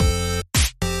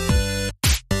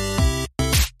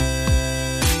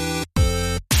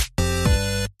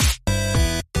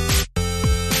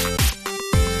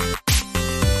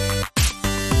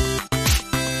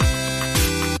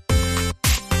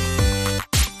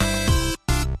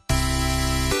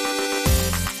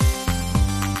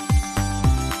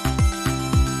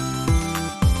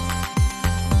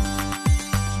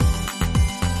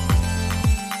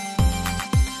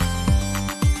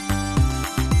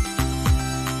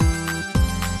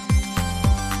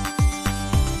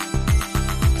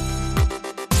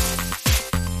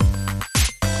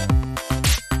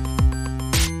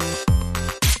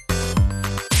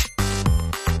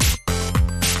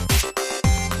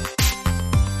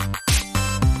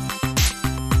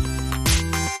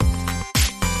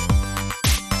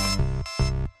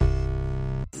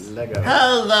Lego.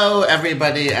 Hello,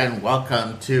 everybody, and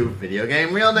welcome to Video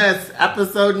Game Realness,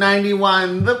 episode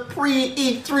 91, the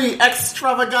pre-E3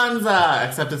 extravaganza.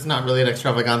 Except it's not really an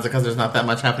extravaganza because there's not that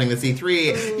much happening this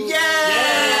E3. Yay!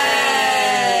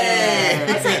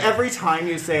 I say every time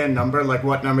you say a number, like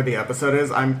what number the episode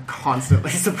is, I'm constantly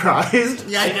surprised.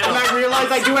 Yeah, I know. And I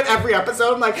realize I do it every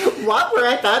episode. I'm like, what? We're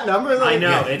at that number? Like, I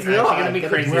know, it's actually going to be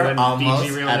crazy We're when almost VG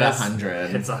at Realness 100.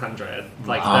 hits 100.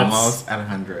 Like, Almost at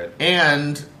 100.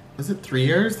 And, is it 3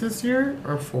 years this year,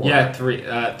 or 4? Yeah, three.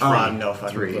 No fucking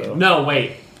Three. clue. No,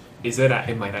 wait. Is it?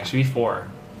 It might actually be 4.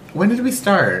 When did we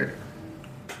start?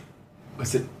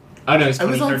 Was it? Oh, no, it was I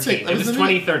was on 2013. six- It was wasn't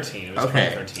it? 2013. It was Okay.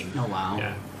 2013. Oh, wow.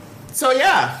 Yeah. So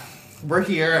yeah, we're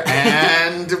here,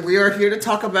 and we are here to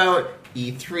talk about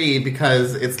E3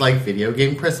 because it's like video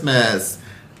game Christmas,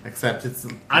 except it's.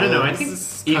 I don't know. I think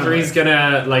E3 is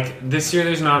gonna, like, this year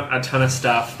there's not a ton of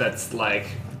stuff that's, like,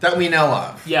 that we know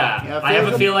of. yeah. Yeah, I have a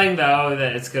feels- feeling, though,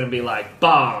 that it's gonna be, like,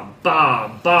 bomb,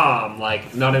 bomb, bomb.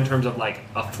 Like, not in terms of, like,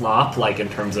 a flop, like, in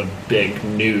terms of big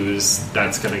news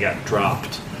that's gonna get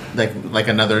dropped. Like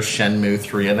another Shenmue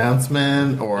 3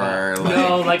 announcement, or like.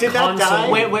 No, like, Did that console.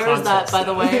 die? Where is that, by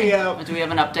the way? Yeah. Do we have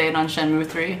an update on Shenmue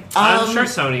 3? I'm sure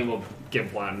Sony will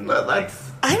give one. But Like, that's...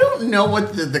 I don't know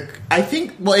what the I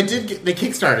think. Well, it did. They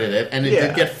kickstarted it, and it Yeah.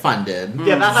 did get funded.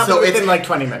 Yeah, that happened So within it's- like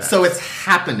 20 minutes. So it's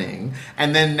happening,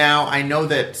 and then now I know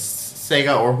that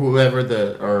Sega or whoever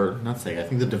or not Sega, I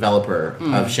think the developer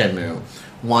of Shenmue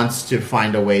wants to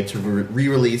find a way to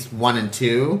re-release 1 and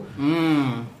 2.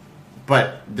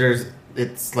 But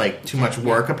it's like too much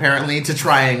work apparently to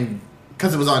try and,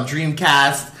 because it was on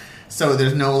Dreamcast, so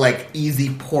there's no like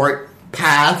easy port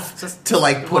path to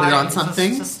like put it on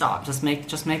something. Just stop. Just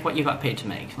make what you got paid to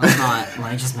make. Let's not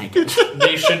like just make it.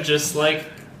 they should just, like,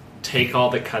 take all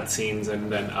the cutscenes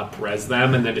and then up-res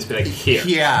them and then just be like, here.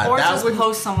 Yeah, Or that just would.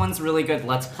 post someone's really good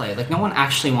Let's Play. Like no one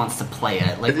actually wants to play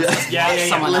it. Like let's just Yeah, watch yeah, yeah.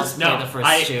 someone Let's- else play no, the first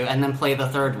I- 2 and then play the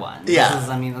third one. Yeah. This is,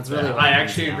 I mean, that's really. what I it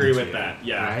actually comes agree down with to. that,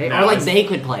 yeah. Right? Now Or like it's- they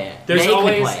could play it. There's They could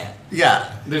always- play it.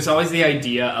 Yeah, There's always the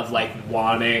idea of, like,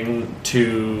 wanting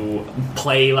to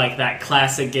play, like, that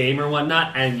classic game or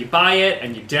whatnot, and you buy it,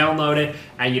 and you download it,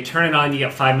 and you turn it on, you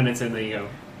get 5 minutes in, and then you go,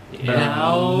 yeah,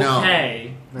 No.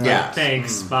 okay. yeah,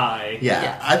 Thanks, bye. yeah.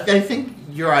 Yeah. I think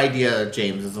your idea,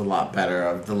 James, is a lot better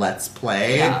of the Let's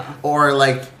Play, Yeah. or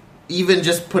like even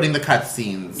just putting the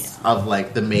cutscenes of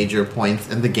like the major points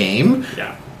in the game.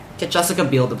 Yeah. Get Jessica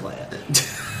Biel to play it.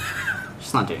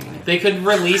 She's not doing anything. They could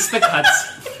release the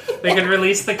cuts. They could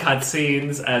release the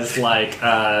cutscenes as like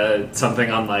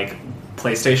something on like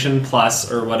PlayStation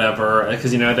Plus or whatever,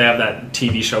 because you know they have that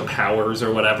TV show Powers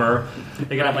or whatever.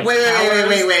 They could have like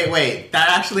Powers. Wait! That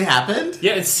actually happened?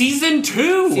 Yeah, it's season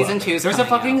 2. Season 2 is There's a coming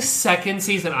fucking out. second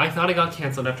season. I thought it got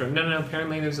canceled after. No.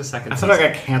 Apparently there's a second. I season. thought I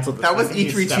got canceled. That was He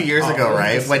E3 2 stepped years off ago, of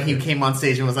right? this. When he came on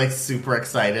stage and was like super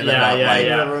excited Yeah.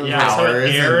 So Powers.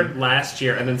 it aired and- last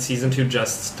year, and then season 2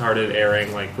 just started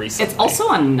airing like recently. It's also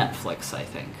on Netflix, I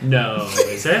think. no,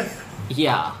 is it?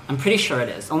 Yeah, I'm pretty sure it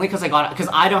is. Only because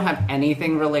I don't have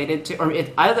anything related to, or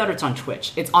either it's on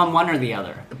Twitch. It's on one or the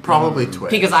other. Probably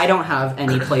Twitch. Because I don't have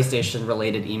any PlayStation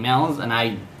related emails, and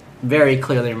I very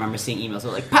clearly remember seeing emails that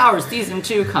were like, Power Season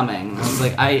 2 coming. I was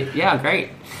like, yeah, great.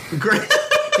 Great.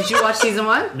 Did you watch Season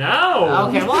 1? No.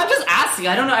 Okay, well, I'm just asking.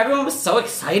 I don't know. Everyone was so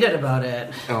excited about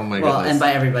it. Oh my Well, goodness. and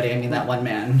by everybody, I mean that one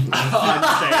man.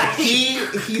 On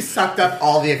stage. he sucked up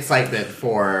all the excitement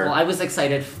for. Well, I was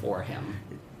excited for him.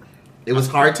 It was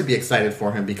hard to be excited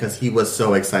for him because he was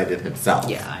so excited himself.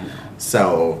 Yeah, I know.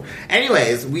 So,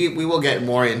 anyways, we will get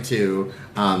more into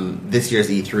this year's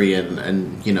E3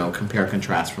 and you know compare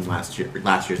contrast from last year's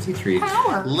E3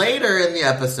 Power. later in the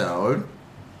episode.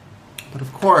 But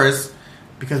of course,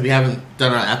 because we haven't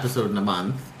done an episode in a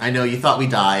month, I know you thought we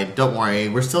died. Don't worry,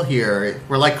 we're still here.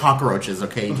 We're like cockroaches.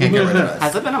 Okay, you can't get rid of us.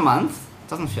 Has it been a month?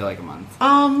 Doesn't feel like a month.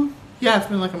 Yeah, it's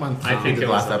been like a month. I think we it did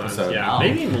was last a month, episode. Yeah, Oh.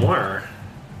 maybe more.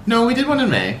 No, we did one in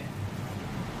May.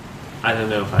 I don't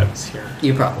know if I was here.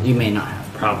 You may not have.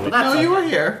 Probably. That's No, you okay. were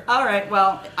here. All right.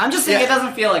 Well, I'm just saying Yeah. it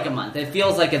doesn't feel like a month. It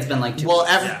feels like it's been like 2 Well,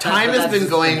 weeks. Yeah. time But has been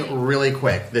that's going just me. really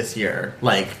quick this year.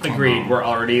 Like, Agreed. We're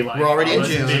already like We're already in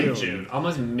almost June. mid-June,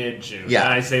 almost mid-June. Yeah.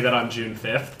 and I say that on June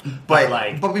 5th.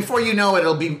 but before you know it,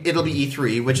 it'll be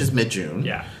E3, which is mid June.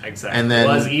 yeah, exactly. And then-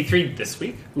 was E3 this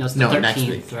week? No, it's the No, 13th, next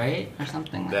week. right? Or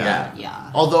something like Yeah. that.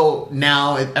 Yeah. Although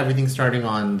now everything's starting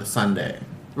on the Sunday.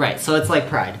 Right, so it's like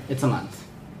Pride. It's a month.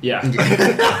 Yeah.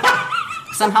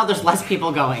 Somehow there's less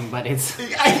people going, but it's...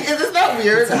 Isn't that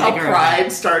weird? It's a How bigger Pride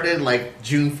event. started like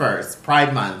June 1st,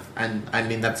 Pride Month, and I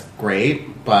mean that's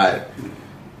great, but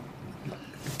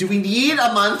do we need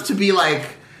a month to be like,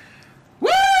 woo?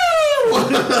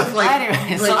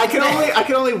 Anyway, so I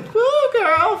can only woo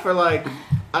girl for like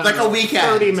I don't Like know, a weekend.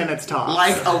 30 minutes tops.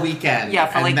 like a weekend. Yeah,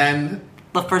 for and like- then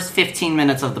the first 15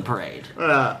 minutes of the parade.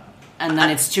 Uh, And then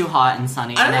it's too hot and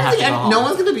sunny, I and I don't have to think go home. no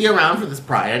one's going to be around for this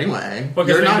Pride anyway. Because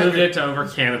You're they not moved it to over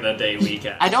Canada Day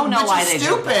weekend. I don't know Which why is they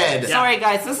stupid. did that. Yeah. Sorry,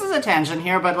 guys, this is a tangent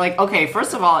here, but like, okay,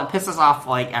 first of all, it pisses off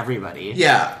like everybody.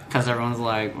 Yeah. Because everyone's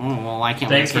like, well, why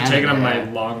can't Thanks we for taking on my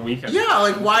long weekend. Yeah,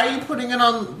 like, why are you putting it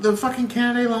on the fucking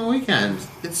Canada Day long weekend?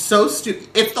 It's so stupid.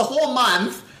 It's the whole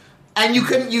month, and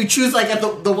you choose, like, at the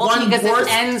Well, one because worst...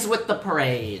 it ends with the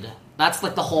parade. That's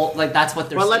like the whole, like, that's what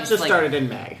they're well, saying. let's just like, start it in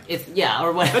May. It's, yeah,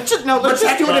 or what. Let's just no. But Let's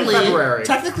just do it in February.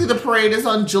 technically, the parade is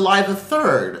on July the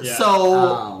 3rd, Yeah. so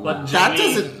Oh, But wow. that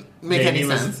Jamie- doesn't make Jamie any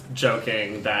was sense.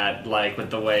 joking that, like,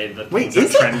 with the way that Wait, things are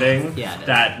is it? trending, Yeah, it is.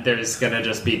 that there's gonna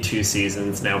just be 2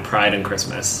 seasons now, Pride and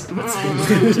Christmas.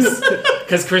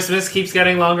 Because Christmas keeps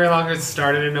getting longer and longer. It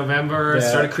started in November, Yeah.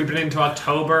 started creeping into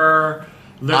October.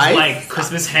 There's, I- like,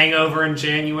 Christmas hangover in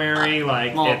January.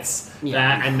 Like, well, it's yeah.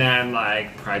 that. And then,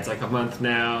 like, Pride's like a month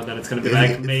now. Then it's gonna be,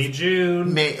 like, May,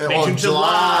 June. June,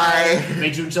 July.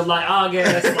 May, June, July,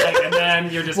 August. Like, and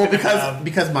then you're just Well, gonna have...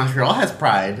 because Montreal has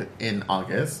Pride in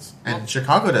August, and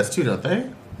Chicago does too, don't they?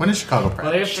 When is Chicago Pride?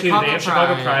 Well, they have Chicago They have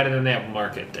Chicago Pride. Pride, and then they have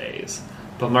Market Days.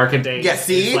 But Market Days Yeah,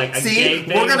 is like a gay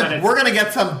thing, we're gonna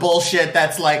get some bullshit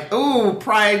that's like, ooh,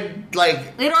 Pride, like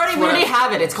We already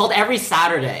have it. It's called Every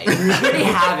Saturday. We already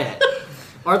have it.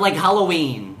 Or like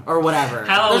Halloween or whatever.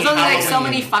 Halloween, There's only like so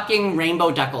Halloween. many fucking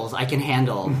rainbow decals I can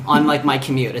handle on like my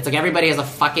commute. It's like everybody has a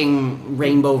fucking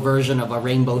rainbow version of a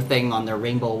rainbow thing on their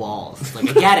rainbow walls.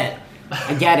 Like,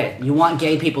 I get it. You want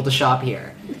gay people to shop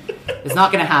here. It's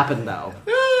not gonna happen though.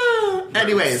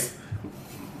 Anyways,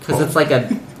 Because it's like a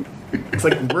It's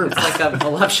like roots. It's like a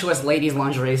voluptuous ladies'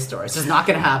 lingerie store. It's just not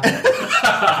gonna happen.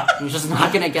 You're just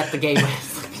not gonna get the gay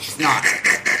ways. It's just not.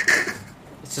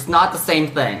 It's just not the same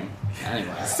thing.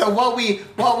 Anyway. so what we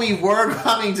were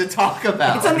coming to talk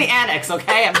about. It's in the annex,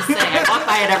 okay? I'm just saying. I walk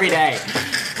by it every day.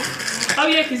 Oh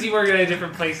yeah, because you work at a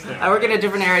different place now. I work in a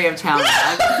different area of town.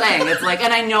 I'm just saying. It's like,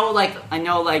 and I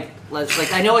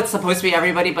know it's supposed to be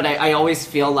everybody, but I always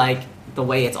feel like the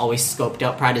way it's always scoped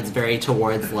out, Pride, it's very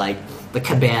towards like the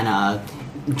cabana,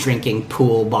 drinking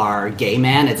pool bar, gay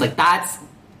man. It's like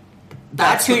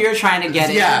that's who you're trying to get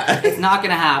in. Yeah. It's not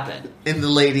gonna happen. in the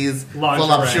ladies' Lingerie.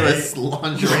 voluptuous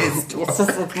lingerie store. It's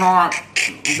just it's not.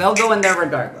 They'll go in there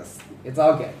regardless. It's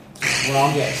all good. We're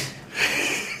all good.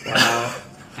 Wow.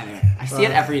 Anyway, I see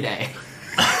it every day.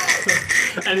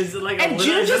 And is it like a And little,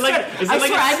 June is just it like, started, is it I like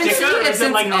swear, a I've been sticker seeing or it is it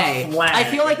since like May. a flag? I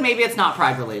feel like maybe it's not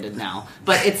Pride related now,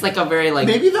 but it's like a very like.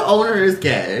 Maybe the owner is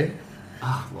gay.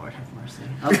 Oh Lord have mercy.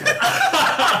 Okay.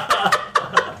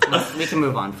 We can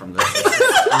move on from this.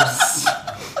 It's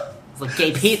like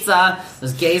gay pizza.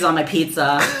 There's gays on my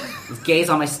pizza. There's gays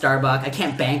on my Starbucks. I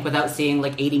can't bank without seeing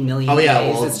like 80 million Oh yeah,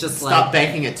 gays. well, It's just stop like.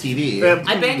 banking at TV. Yeah.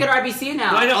 I bank at RBC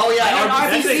now. I know. Oh, yeah, And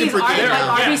RBC 's super gay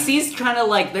now. RBC's trying to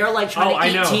like they're like trying Oh, to I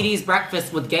eat know. TD's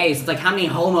breakfast with gays. It's like how many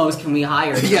homos can we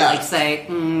hire to Yeah. like say,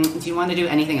 do you want to do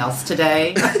anything else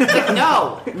today? Like,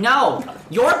 no.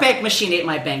 Your bank machine ate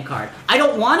my bank card. I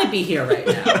don't want to be here right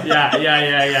now. Yeah.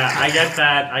 I get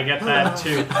that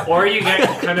too. Or you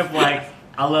get kind of like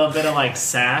a little bit of like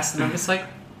sass, and I'm just like,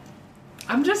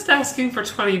 I'm just asking for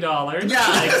 $20. Yeah.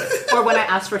 Like, Or when I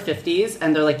asked for 50s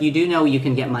and they're like, you do know you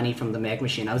can get money from the mag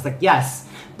machine. I was like, yes,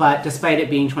 but despite it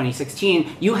being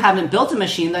 2016, you haven't built a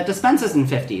machine that dispenses in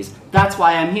 50s. That's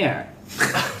why I'm here.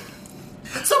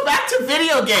 So back to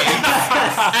video games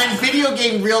and video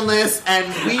game realness, and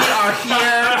we are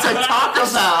here to talk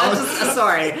about.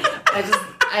 Sorry.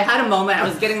 I had a moment. I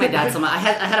was getting my dad some. I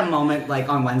had a moment like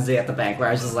on Wednesday at the bank where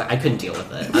I was just like I couldn't deal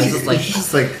with it. I was just like,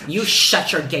 Just like you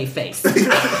shut your gay face.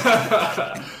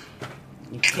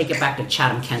 You take it back to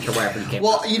Chatham Kent or wherever you came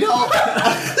well, you know,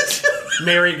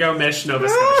 Marigomish, Nova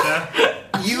Scotia.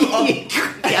 you from.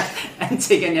 Yeah,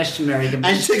 Antigonish, Merrigan,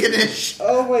 Antigonish.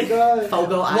 Oh my god.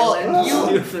 Fogo Well,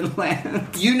 Island,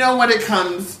 Newfoundland. You know when it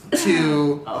comes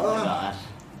to Oh my god.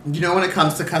 when it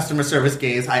comes to customer service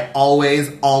gays, I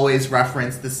always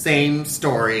reference the same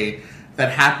story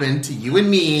that happened to you and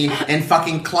me in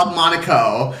fucking Club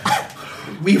Monaco.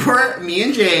 Me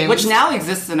and James, Which now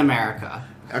exists in America.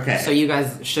 okay. So you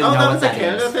guys should Oh, know that what was a that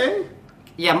Canada is. thing?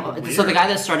 Yeah, so the guy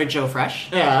that started Joe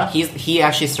Fresh, Yeah. he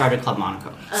actually started Club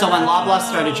Monaco. So when Loblaw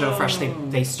started Joe Fresh,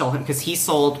 they stole him because he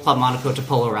sold Club Monaco to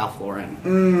Polo Ralph Lauren.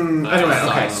 Anyway,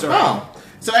 okay, sorry.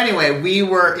 So anyway, we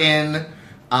were in.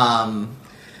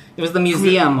 It was the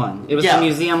museum one. It was Yeah. the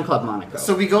museum Club Monaco.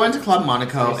 So we go into Club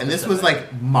Monaco, Very and this specific. was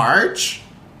like March.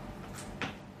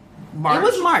 March? It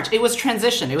was March. It was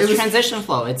transition. It was transition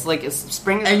flow. It's like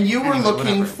spring. And you were anyway,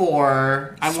 looking whatever.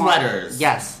 for sweaters.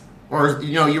 Yes. Or,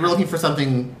 you were looking for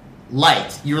something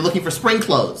light. You were looking for spring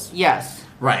clothes. Yes.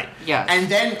 Right. Yes. And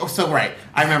then, right,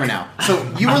 I remember now. So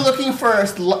you were looking for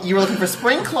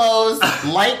spring clothes,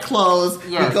 light clothes.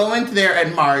 Yes. We go into there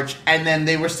in March, and then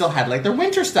they still had like their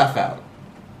winter stuff out.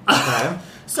 Okay.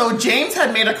 So James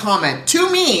had made a comment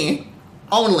to me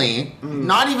only,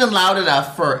 not even loud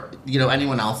enough for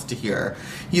anyone else to hear.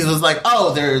 He was like,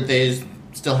 "Oh, they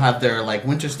still have their like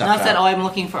winter stuff." And I said, out.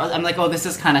 "Oh, I'm like, oh, this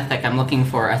is kind of thick. I'm looking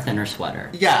for a thinner sweater."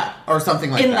 Yeah, or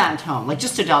something like In that. that tone, like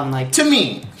just to down, like To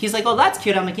me. he's like, "Oh, that's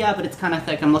cute." I'm like, "Yeah, but it's kind of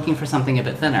thick. I'm looking for something a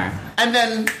bit thinner." And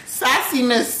then sassy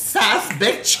Miss Sass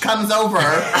Bitch comes over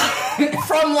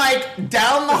from like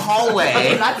down the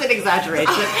hallway. That's an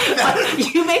exaggeration.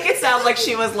 But you make it sound like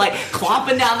she was like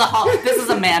clomping down the hall. This is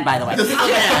a man, by the way. This is a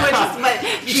man.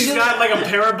 But She's got like a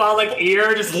parabolic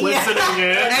ear just listening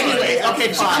in. Anyway,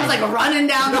 okay, she comes fine. like running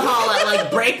down the hall at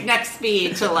like breakneck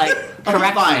speed to like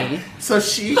correct Fine. me. So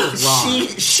she Wrong.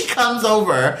 she comes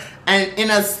over and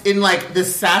in like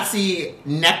this sassy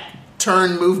neck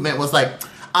turn movement was like,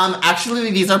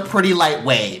 actually these are pretty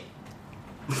lightweight.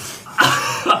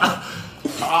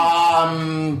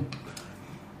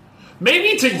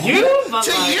 Maybe to you, but To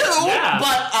like, you, yeah.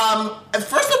 but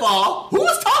first of all, who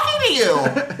was talking to you?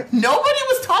 Nobody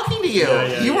was talking to you.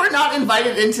 Yeah, You yeah. were not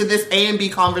invited into this A and B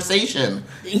conversation.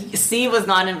 C was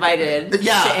not invited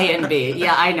Yeah. to A and B.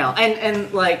 Yeah, I know.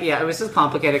 And like, yeah, it was just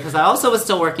complicated because I also was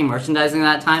still working merchandising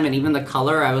that time, and even the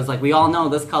color, I was like, we all know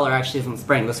this color actually isn't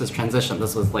spring. This was transition.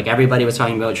 This was like everybody was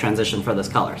talking about transition for this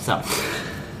color. So,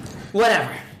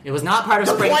 whatever. It was not part of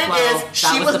The spring point flow. is, That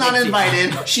she was the not big deal.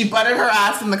 invited. She butted her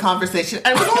ass in the conversation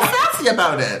and was all sassy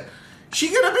about it. She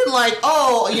could have been like,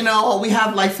 "Oh, we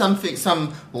have like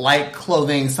some light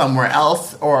clothing somewhere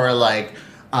else," or like,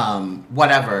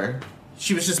 whatever.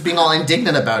 She was just being all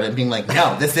indignant about it, being like,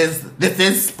 "No, this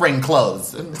is spring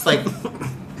clothes." And it's like,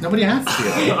 nobody asked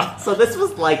you. So this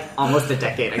was like almost a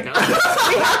decade ago.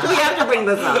 we have to bring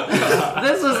this up.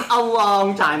 This was a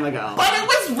long time ago. But it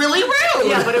was really rude.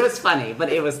 Yeah, but it was funny.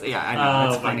 But it was, yeah, I know,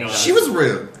 Oh it's my funny. God. She was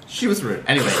rude. She was rude.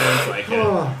 Anyway, Sounds like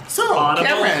it. so Audible,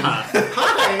 Cameron,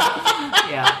 Hi.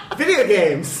 Yeah. Video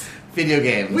games. video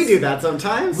games. We do that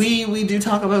sometimes. We do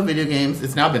talk about video games.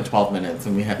 It's now been 12 minutes,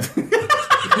 and we have.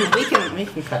 we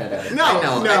can cut it out. No,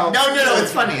 I know. No.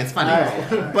 It's funny. It's funny.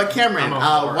 All right. But Cameron, I'm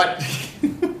all for what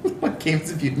what games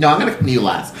have you? No, I'm gonna come to you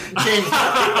last, James,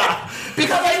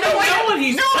 because I know what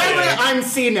he's Everybody- I'm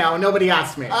C now. Nobody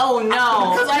asked me. Oh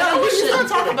no! Because I know we we should should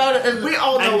talk about it. And We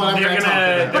all know And what I'm they're going to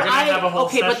gonna- talk they're about. gonna have a whole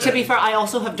okay, but to session. be fair, I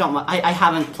also I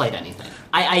haven't played anything.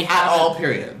 I at haven't. all.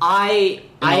 Period. I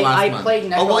In the last month.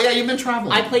 played Neko. Oh well, yeah, you've been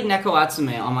traveling. I played Neko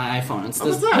Atsume on my iPhone. It's this.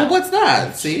 what's that? Well, what's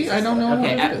that? See, I don't know.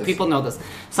 Okay, what it is. people know this.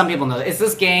 Some people know this. It's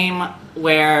this game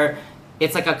where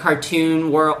it's like a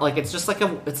cartoon world. Like it's just like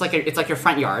it's like your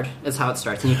front yard is how it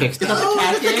starts, and you pick. Is it the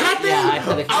cat game? Yeah, I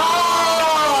play the cat.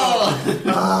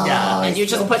 Oh! Yeah, and you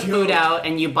just put food out,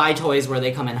 and you buy toys where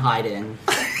they come and hide in.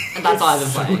 And that's all I've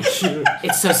been playing.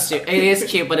 It's so stupid. It is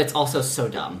cute, but it's also so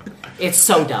dumb. It's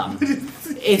so dumb.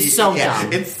 It's so Yeah,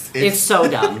 dumb. it's- so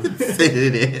dumb.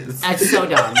 It is. It's so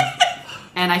dumb.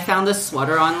 And I found this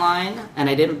sweater online, and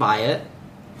I didn't buy it,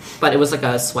 but it was like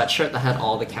a sweatshirt that had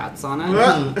all the cats on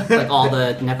it, like all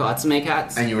the Neko Atsume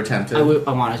cats. And you were tempted. I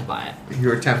wanted to buy it. You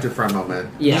were tempted for a moment.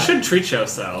 Yeah, You should treat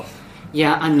yourself.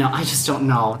 Yeah, I just don't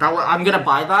know. I'm gonna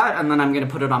buy that, and then I'm gonna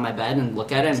put it on my bed and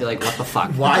look at it and be like, "What the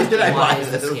fuck? Why did I Why buy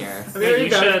is this this? here?" There you you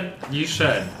go. should. You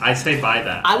should. I say buy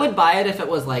that. I would buy it if it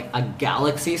was like a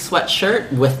Galaxy sweatshirt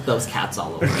with those cats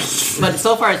all over it. But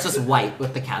so far, it's just white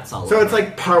with the cats all over. So it's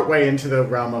like part way into the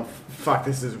realm of fuck,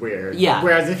 this is weird. Yeah.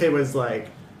 Whereas if it was like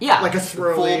Yeah. like a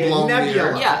swirly Full-blown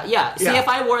nebula. weird. Yeah. See, Yeah. if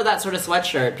I wore that sort of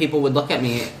sweatshirt, people would look at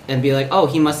me and be like, "Oh,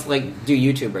 he must like do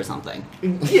YouTube or something,"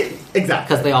 Yeah, exactly.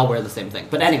 because they all wear the same thing.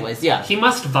 But anyways, yeah, He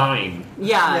must Vine.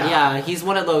 Yeah. yeah. He's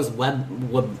one of those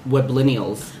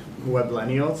weblenials,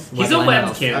 Weblennials. He's a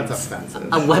Weblennials. webkin. That's offensive.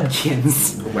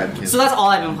 webkins. Webkin. So that's all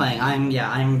I've been playing.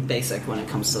 I'm basic when it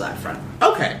comes to that front.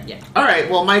 Okay. Yeah. All right.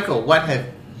 Well, Michael, what have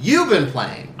you been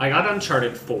playing? I got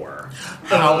Uncharted 4.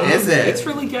 How is it? It's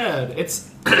really good. It's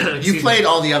You played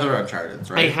all the other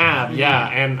Uncharted's, I right? have, yeah,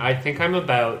 and I think I'm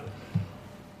about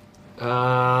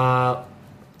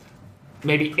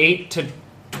maybe 8 to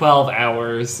 12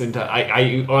 hours into.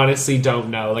 I honestly don't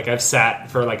know. Like I've sat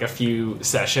for like a few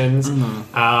sessions.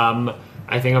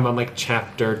 I think I'm on like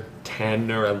chapter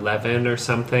 10 or 11 or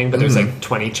something, but there's like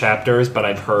 20 chapters. But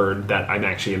I've heard that I'm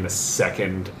actually in the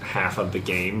second half of the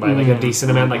game by like a decent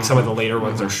amount. Like some of the later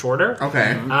ones are shorter.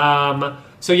 Okay.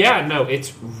 So yeah, no,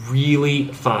 it's really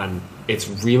fun. It's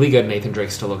really good. Nathan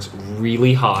Drake still looks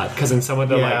really hot because in some of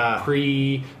the like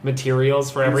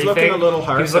pre-materials for everything, looking a little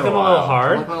hard. He was looking a little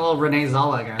hard. Looking a little Renee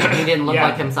Zellweger. He didn't look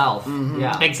like himself.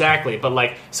 Yeah, Exactly, but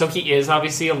like, so he is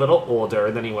obviously a little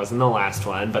older than he was in the last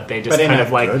one, but they just But in kind a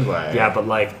of like, good way. yeah, but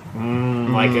like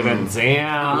in a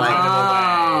Zam Like- kind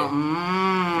of a way.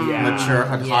 Yeah. Mature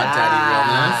hot daddy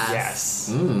realness.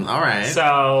 Yes. All right.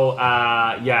 So,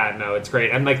 yeah, no, it's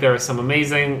great. And, like, there are some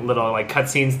amazing little, like,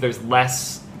 cutscenes. There's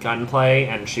less gunplay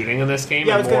and shooting in this game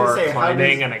Yeah, I and was gonna more say, how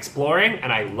climbing does- and exploring.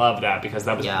 And I love that because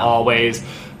that was Yeah. always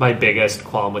my biggest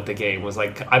qualm with the game was,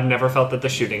 like, I've never felt that the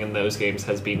shooting in those games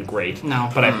has been great. No.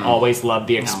 But I've always loved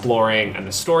the exploring and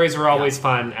the stories are always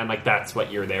fun and, like, that's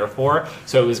what you're there for.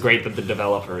 So it was great that the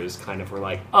developers kind of were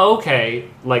like, oh, okay,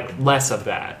 like, less of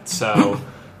that. So...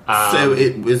 So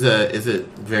is it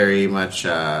very much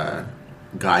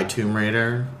Guy Tomb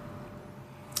Raider?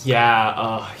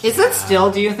 Yeah. Is it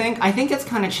still? Do you think? I think it's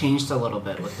kind of changed a little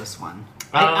bit with this one.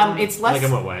 It's less. Like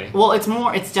in what way? Well, it's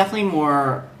more. It's definitely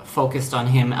more focused on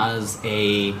him as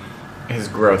a His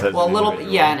growth as well, a an little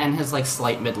individual. yeah, and his like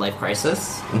slight midlife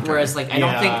crisis. Whereas like I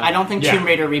don't think Yeah. Tomb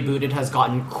Raider rebooted has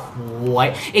gotten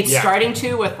quite. It's Yeah. starting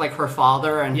to with like her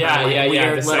father and Yeah, her, like, yeah.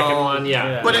 weird The little, second one,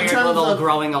 yeah. But in weird terms little of-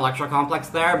 growing electro complex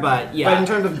there, but yeah. But in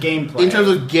terms of gameplay, In terms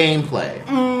of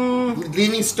gameplay,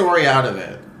 leaving story out of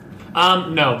it.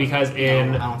 No, because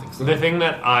in I don't think so. the thing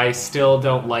that I still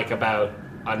don't like about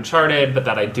Uncharted, but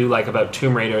that I do like about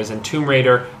Tomb Raider is in Tomb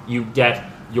Raider you get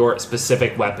your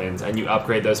specific weapons and you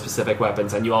upgrade those specific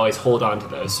weapons and you always hold on to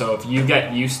those. So if you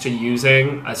get used to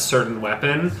using a certain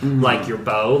weapon, like your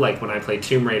bow, like when I play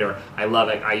Tomb Raider, I love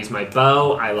it. I use my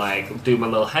bow, I like do my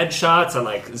little headshots, I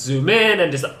like zoom in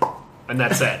and just and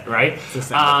that's it, right? the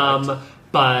same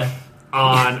But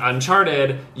on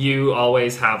Uncharted, you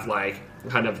always have like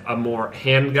kind of a more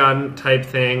handgun type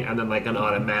thing and then like an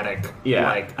automatic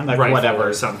like, and, like, rifle whatever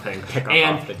or something. pick up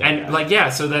And off the dead guy. like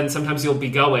yeah, so then sometimes you'll be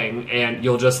going and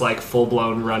you'll just like full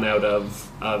blown run out of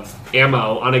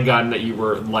ammo on a gun that you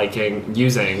were liking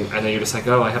using and then you're just like,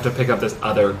 oh, I have to pick up this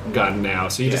other gun now.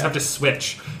 So you just Yeah. have to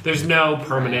switch. There's no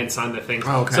permanence on the thing.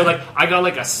 Okay. So like I got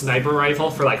like a sniper rifle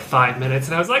for like 5 minutes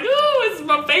and I was like, oh, it's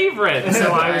my favorite.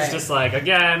 So I was Right. just like,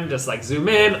 again, just like zoom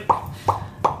in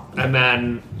and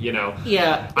then, you know,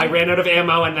 yeah. I ran out of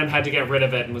ammo and then had to get rid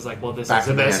of it and was like, well, this Back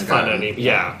isn't to the as fun handgun. anymore.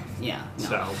 Yeah. Yeah. No.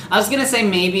 So I was gonna say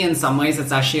maybe in some ways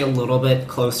it's actually a little bit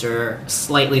closer,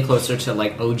 slightly closer to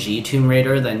like OG Tomb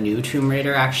Raider than New Tomb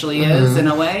Raider actually is in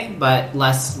a way, but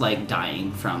less like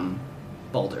dying from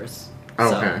boulders.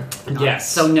 Okay. So,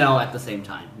 Yes. So no at the same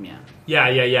time. Yeah.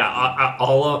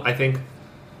 Yeah. I think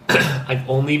I've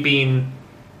only been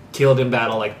killed in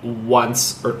battle like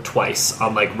once or twice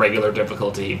on like regular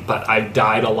difficulty, but I've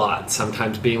died a lot.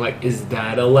 Sometimes being like, is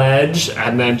that a ledge?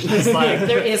 And then just like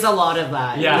There is a lot of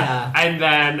that. yeah. And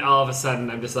then all of a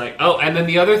sudden I'm just like, oh, and then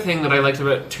the other thing that I liked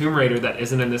about Tomb Raider that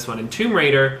isn't in this one, in Tomb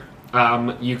Raider,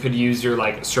 you could use your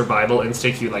like survival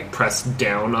instinct. You like press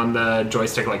down on the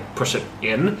joystick, like push it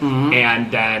in,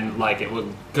 and then like it would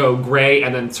go gray,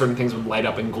 and then certain things would light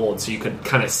up in gold, so you could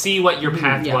kind of see what your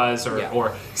path Yeah. was, or Yeah.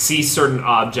 or see certain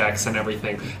objects and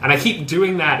everything. And I keep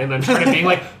doing that, and I'm trying to being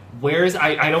like, where's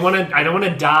I don't want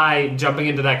to die jumping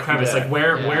into that crevice. Yeah. Like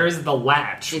where Yeah. where's the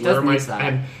latch? It Where doesn't am I- need that.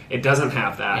 And it doesn't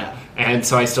have that. Yeah. And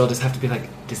so I still just have to be like,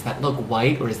 does that look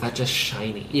white or is that just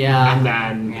shiny? Yeah. And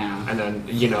then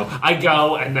you know, I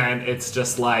go and then it's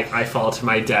just like I fall to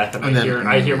my death and, And then-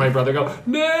 I hear my brother go,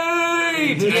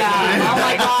 Nate! Yeah. Oh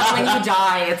my gosh, when you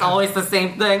die, it's always the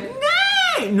same thing.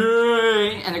 Nay!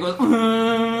 Nay! And it goes.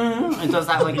 It does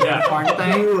that like Yeah. unicorn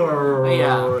thing.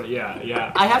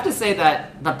 Yeah. I have to say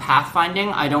that the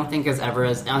pathfinding I don't think is ever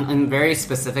as in very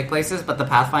specific places, but the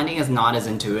pathfinding is not as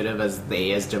intuitive as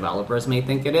they as developers may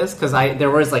think it is. Because there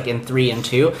was like in 3 and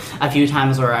 2 a few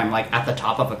times where I'm like at the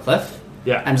top of a cliff.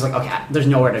 Yeah. I'm just like, okay, there's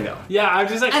nowhere to go. Yeah, I'm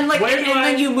just like, And like, where and do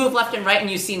I? then you move left and right, and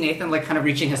you see Nathan like kind of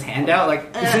reaching his hand out, like,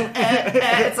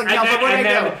 it's like, no, but where do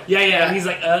I go? Yeah. And he's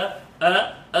like,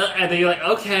 and then you're like,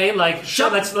 okay, like, sure,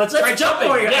 let's try jump jumping.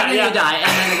 for you, Yeah, and then yeah. you die,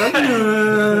 and then it goes,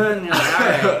 and you're like, all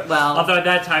right, well, Although at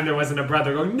that time there wasn't a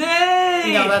brother going,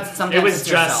 nay. no, that's sometimes it was it's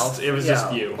just yourself. it was Yeah.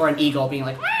 just you. or an eagle being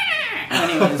like.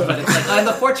 Anyways, but it's like on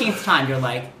the 14th time, you're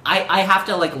like, I have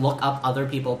to like look up other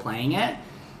people playing it,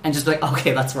 and just be like,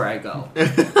 okay, that's where I go.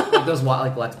 Like those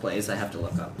like let's plays, I have to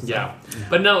look up. So. Yeah,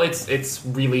 but no, it's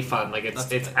really fun. Like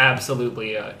it's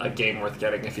absolutely a game worth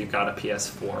getting if you've got a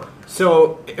PS4.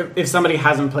 So, if somebody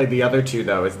hasn't played the other two,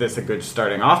 though, is this a good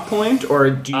starting off point, or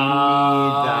do you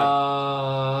need that?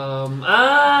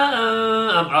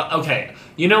 Okay.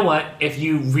 You know what? If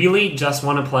you really just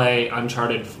want to play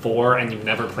Uncharted 4 and you've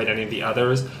never played any of the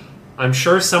others, I'm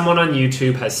sure someone on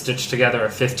YouTube has stitched together a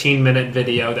 15-minute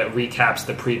video that recaps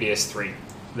the previous 3.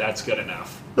 That's good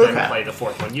enough. Okay. Then play the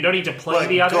 4th one. You don't need to play Like,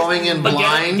 the others. going in but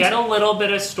blind? Get a little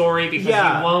bit of story because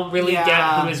Yeah. you won't really Yeah. get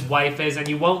who his wife is, and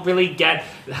you won't really get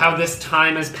how this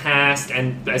time has passed.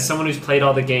 And as someone who's played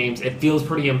all the games, it feels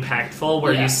pretty impactful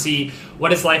where Yeah. you see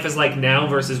what his life is like now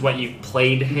versus what you've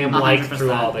played him like 100%.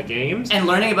 through all the games. And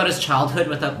learning about his childhood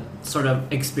without sort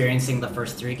of experiencing the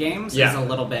first 3 games Yeah. is a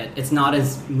little bit. It's not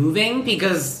as moving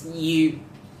because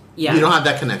yeah. You don't have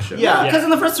that connection. Yeah. Because in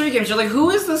the first 3 games, you're like, who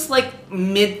is this, like,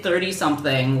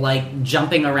 mid-30-something, like,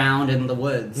 jumping around in the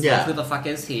woods? Yeah. Like, who the fuck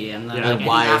is he? And then Yeah. like, And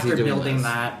why is he after doing building this?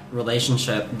 that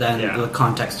relationship, then Yeah. the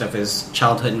context of his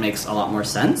childhood makes a lot more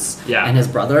sense. Yeah. And his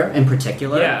brother, in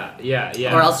particular. Yeah.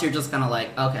 Or else you're just kind of like,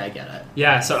 okay, I get it.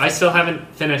 Yeah, so I still haven't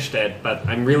finished it, but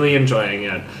I'm really enjoying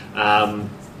it.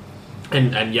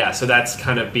 And yeah, so that's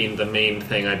kind of been the main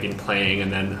thing I've been playing.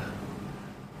 And then,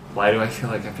 why do I feel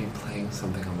like I've been playing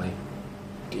something on my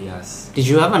DS? Did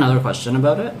you have another question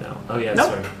about it? No. Oh yeah, Nope.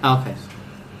 sorry. Okay.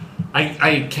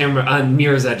 I can't remember.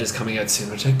 Mirror's Edge is coming out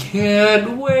soon, which I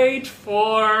can't wait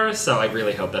for. So I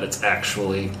really hope that it's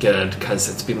actually good because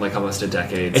it's been like almost a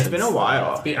decade. It's since- been a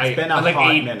while. It's been, It's been a like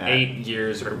hot eight, minute. 8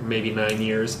 years or maybe 9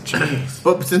 years.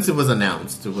 But since it was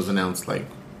announced like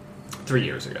 3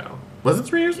 years ago. was it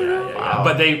 3 years Yeah, ago? yeah, yeah.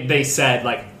 But they said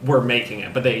like we're making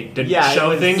it, but they didn't Yeah, it show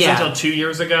was- things yeah. until 2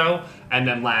 years ago, and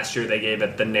then last year they gave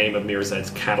it the name of Mirror's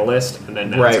Edge Catalyst, and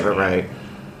then that's Right.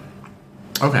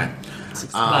 Okay.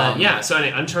 But yeah, so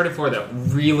anyway, Uncharted 4 though,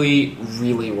 really,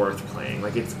 really worth playing.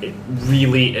 Like it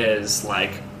really is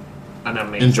like an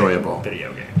amazing Enjoyable.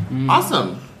 video game.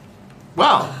 Awesome.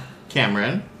 Well,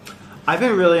 Cameron, I've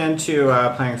been really into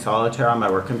playing solitaire on my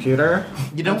work computer.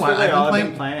 you know That's what? really I've all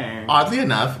been playing. playing. Oddly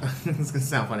enough, it's gonna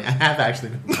sound funny. I have actually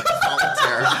been playing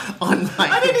solitaire on my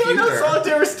I didn't even know computer.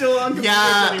 solitaire was still on computers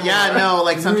anymore. No,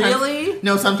 like sometimes. Really?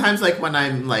 No, sometimes like when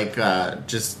I'm like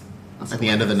just at the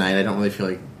end of the night, I don't really feel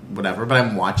like whatever, but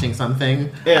I'm watching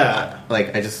something. Yeah.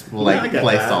 Like I just will Yeah, I like get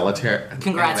play that. Congrats, solitaire.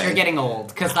 Anyway. you're getting old.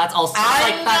 Because that's also I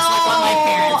like that's like what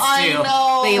my parents I do.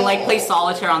 know. They like play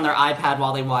solitaire on their iPad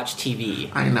while they watch TV,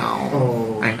 I know.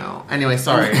 Oh. I know. Anyway,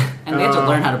 sorry. and they have to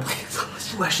learn how to play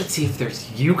solitaire. Ooh, I should see if there's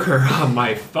Euchre on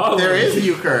my phone. There is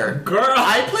euchre. Girl.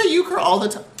 I play euchre all the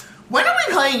time. When are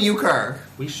we playing euchre?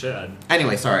 We should.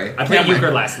 Anyway, sorry. I played Cameron.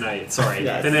 Euchre last night. Sorry.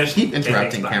 Yes. Finished. Keep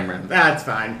interrupting, It's fine. Cameron. That's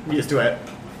fine. I'm used to it.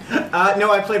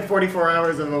 No, I played 44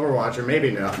 hours of Overwatch, or maybe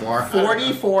not more.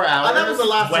 44 hours. That was the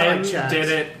last time When I checked. did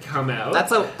it come out?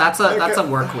 That's a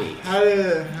work week.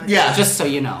 Yeah. Just so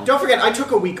you know. Don't forget, I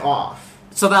took a week off.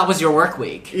 So that was your work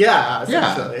week. Yeah,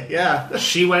 essentially. Yeah.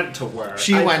 She went to work.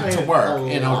 She I went to played work a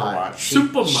in lot. Overwatch. She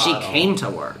Supermodel. came to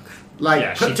work. Like,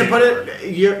 Yeah, she to came put to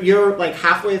it, you're like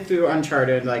halfway through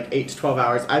Uncharted, like 8 to 12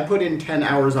 hours. I put in 10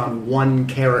 hours on one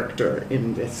character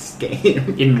in this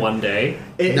game. in one day.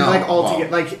 No, like all well.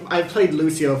 together, like I played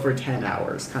Lucio for 10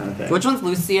 hours, kind of thing. Which one's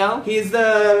Lucio? He's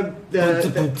the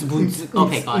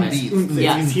Okay, got it. Beats.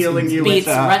 Yeah. He's healing you Beats,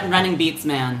 with running beats,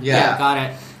 man. Yeah. Got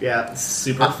it. yeah.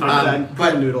 Super fun.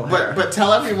 Cool noodle hair. but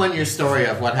tell everyone your story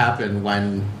of what happened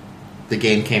when the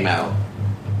game came out.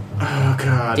 Oh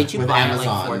god. Did you With buy Amazon. it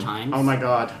like 4 times? Oh my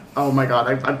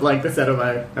god. I blanked this out of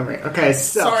my memory. Okay,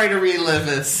 so Sorry to relive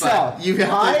this, So, but you have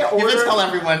I to, you have to ordered- tell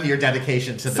everyone your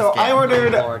dedication to this So game. I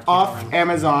ordered Oh, Lord, off keep going.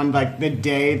 Amazon like the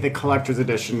day the collector's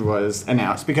edition was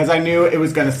announced because I knew it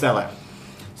was going to sell it.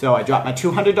 So I dropped my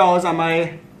 $200 on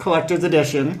my collector's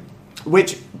edition,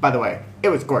 which, by the way, it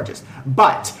was gorgeous.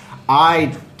 But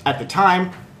at the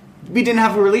time, we didn't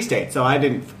have a release date, so I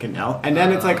didn't fucking know. And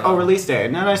then it's like, oh, release date.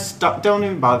 And then I don't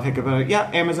even bother thinking about it. Yeah,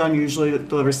 Amazon usually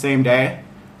delivers same day.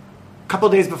 A couple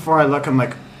days before I look, I'm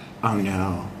like, oh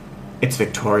no, it's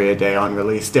Victoria Day on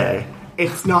release day.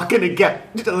 It's not going to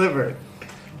get delivered.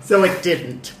 So it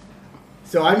didn't.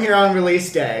 So I'm here on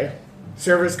release day.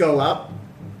 Servers go up.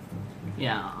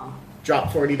 Yeah. Drop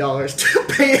 $40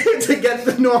 to pay to get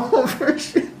the normal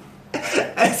version.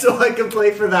 And so I can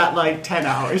play for that like 10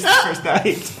 hours the first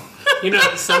night. You know,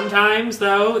 sometimes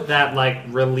though, that like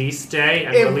release day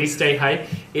and It- release day hype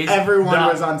is Everyone the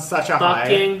was on such a high.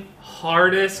 fucking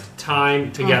hardest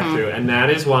time to get through, and that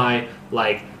is why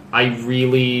like I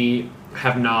really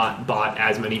have not bought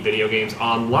as many video games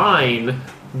online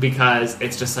because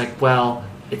it's just like, well,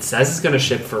 it says it's going to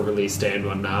ship for release day and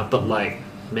whatnot, but like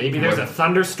maybe there's a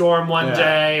thunderstorm one Yeah.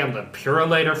 day and the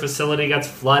Purolator facility gets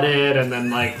flooded, and then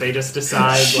like they just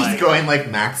decide She's like going like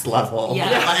max level. Yeah.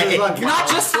 Yeah, Like, so, like, Not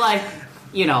just like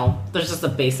there's just a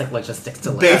basic logistics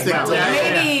to it. Basic Well, delay.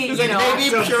 maybe, It's like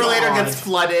maybe Oh, Pure Later God. gets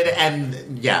flooded,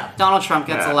 and Donald Trump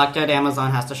gets Yeah. elected,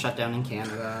 Amazon has to shut down in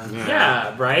Canada.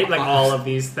 Yeah, right? Like all of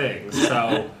these things.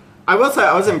 So I will say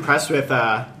I was impressed with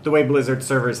the way Blizzard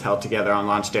servers held together on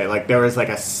launch day. Like there was like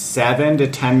a 7 to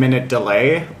 10 minute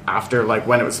delay after like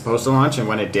when it was supposed to launch and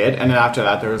when it did, and then after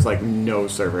that there was like no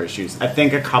server issues. I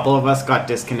think a couple of us got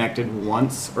disconnected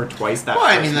once or twice that. well,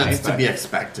 I first mean that's night, to but, be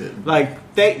expected.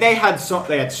 Like they had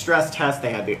stress tests,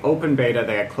 they had the open beta,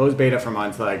 they had closed beta for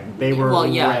months. Like they were Well,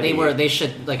 yeah, ready. they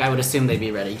should, like, I would assume they'd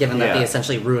be ready, given that Yeah. they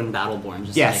essentially ruined Battleborn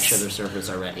just Yes. to make sure their servers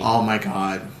are ready. Oh my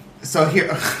god! So here,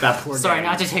 that poor Sorry, game.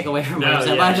 not to take away from No,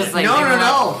 myself, yeah, I'm just yeah. like... no, they were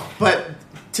no. But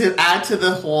to add to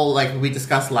the whole, like we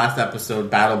discussed last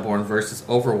episode, Battleborn versus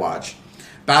Overwatch.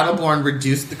 Battleborn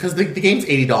reduced because the game's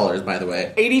 $80, by the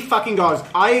way. $80 fucking dollars.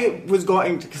 I was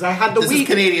going because I had the This week. is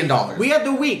Canadian dollars. We had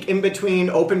the week in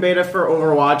between open beta for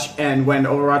Overwatch and when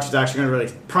Overwatch was actually going to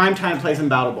release. Prime time plays in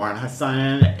Battleborn. I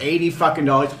signed $80 fucking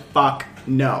dollars. Fuck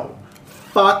no.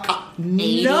 Fuck no.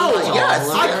 $80? Yes.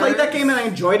 I played that game and I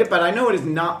enjoyed it, but I know it is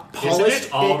not polished. Isn't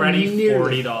it already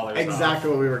nearly- $40 Exactly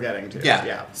what we were getting to.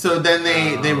 Yeah. So then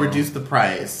they reduced the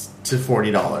price to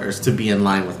 $40 to be in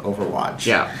line with Overwatch.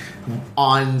 Yeah.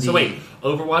 On the So wait,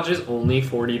 Overwatch is only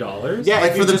 $40? Yeah.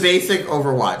 like if for you the just- basic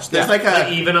Overwatch. There's Yeah. like a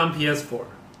Like even on PS4.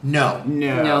 no.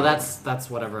 No. No, that's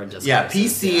whatever a disc Yeah, price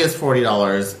PC is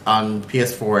 $40. On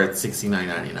PS4 it's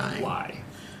 $69.99. Why?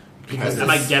 Because Am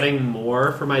I getting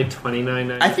more for my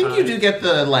 $29.95? I think you do get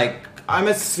the like I'm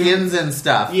a skins and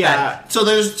stuff. Yeah. So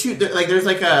there's there's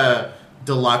like a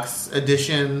deluxe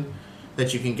edition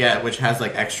that you can get, which has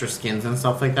like extra skins and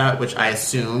stuff like that, which I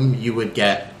assume you would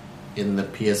get in the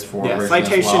PS4 Yeah, version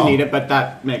Citation as well. needed, but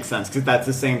that makes sense because that's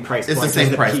the same price It's point. the same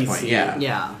as price PC. point, yeah.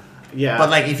 Yeah. Yeah. But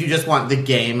like if you just want the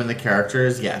game and the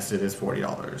characters, yes, it is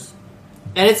 $40.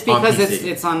 And it's On because PC.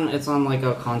 it's on like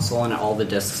a console and all the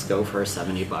discs go for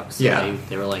 $70. So Yeah.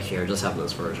 they were like, here, just have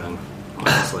this version.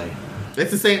 Honestly.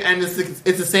 It's the same, and it's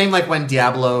the same like when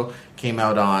Diablo came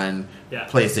out on Yeah.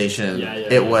 PlayStation. Yeah, yeah,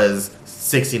 it yeah. was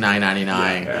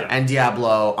 $69.99, Yeah. and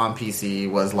Diablo on PC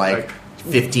was like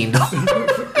 $15.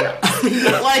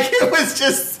 yeah. Like it was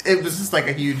just like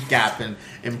a huge gap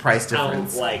in price I don't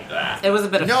difference. like that. It was a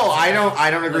bit of No, I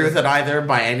don't agree with it either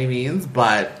by any means.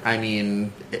 But I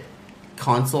mean,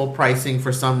 console pricing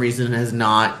for some reason has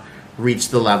not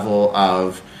reached the level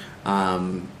of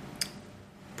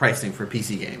pricing for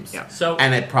PC games. Yeah. So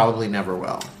And it probably never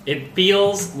will. it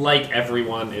feels like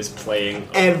everyone is playing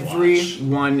Overwatch.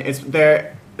 Everyone is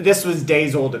there. This was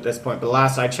days old at this point, but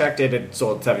last I checked it, it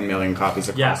sold 7 million copies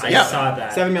Yeah, across. I Yeah. saw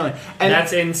that. 7 million. And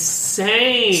That's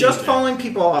insane. just following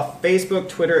people off Facebook,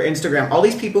 Twitter, Instagram, all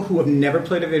these people who have never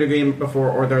played a video game before,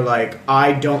 or they're like,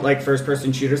 I don't like first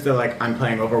person shooters, they're like, I'm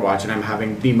playing Overwatch and I'm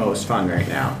having the most fun right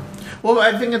now. Well,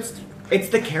 I think It's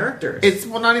the characters. it's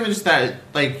well, not even just that.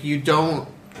 Like you don't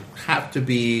have to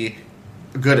be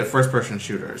good at first person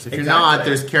shooters. If you're not, Exactly.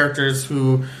 there's characters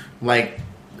who like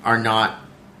are not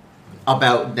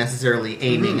about necessarily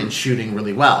aiming and shooting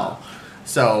really well.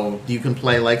 So you can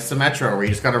play like Symmetra, where you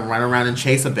just got to run around and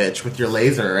chase a bitch with your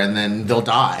laser, and then they'll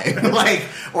die. Like,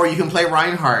 or you can play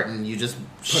Reinhardt, and you just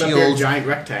Put up your shield. giant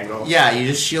rectangle. Yeah, you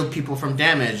just shield people from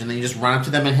damage, and then you just run up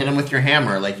to them and hit them with your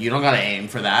hammer. Like you don't gotta aim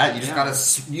for that. You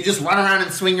just you just run around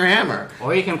and swing your hammer.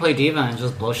 Or you can play D.Va and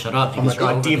just blow shit up. You Oh my can go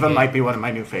over god, the D.Va game. might be one of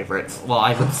my new favorites. Well,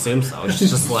 I would assume so. It's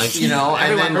just like You know, and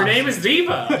everyone then- Her loves- name is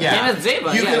Diva. Yeah, Name is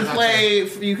Zeba, You yeah, can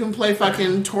exactly. you can play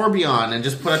fucking Torbjorn and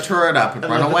just put a turret up and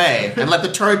run away and let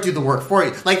the turret do the work for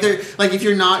you. Like if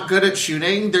you're not good at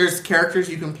shooting, there's characters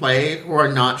you can play who are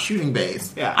not shooting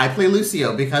based. Yeah. I play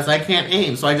Lucio because I can't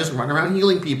aim, so I just run around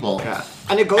healing people. Yeah.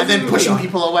 And it goes And then even pushing beyond-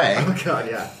 people away. Oh god,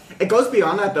 yeah. It goes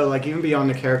beyond that though, like even beyond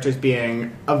the characters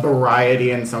being a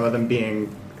variety and some of them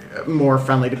being more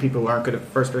friendly to people who aren't good at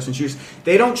first person shooters.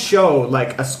 They don't show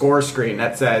like a score screen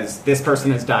that says this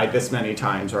person has died this many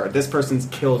times or this person's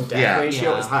kill death Yeah.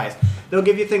 ratio Yeah. is highest. They'll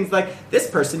give you things like this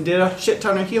person did a shit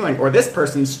ton of healing or this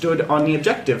person stood on the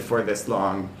objective for this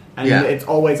long. And Yeah. it's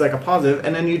always like a positive,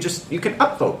 and then you can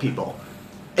upvote people.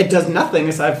 It does nothing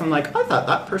aside from like, I thought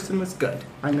that person was good.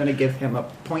 I'm gonna give him a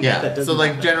point that Yeah. doesn't So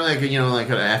like matter. generally, like, you know, like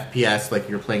an FPS, like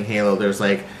you're playing Halo. There's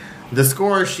like the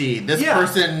score sheet. This Yeah.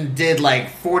 person did like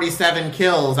 47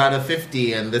 kills out of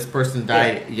 50, and this person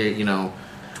died. You know,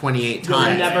 28 You'll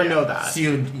times. never know that. So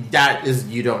you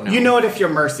don't know. You know it if you're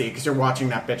Mercy, because you're watching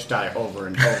that bitch die over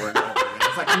and over and over again.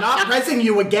 It's like, I'm not pressing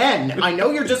you again. I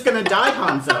know you're just gonna die,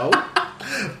 Hanzo.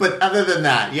 But other than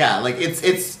that, yeah, like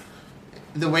it's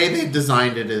the way they've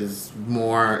designed it is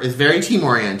very team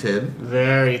oriented.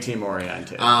 Very team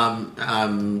oriented.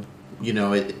 You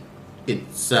know,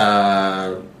 it's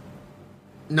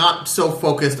not so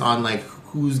focused on like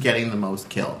who's getting the most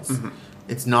kills.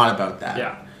 It's not about that.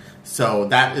 Yeah. So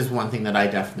that is one thing that I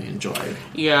definitely enjoyed.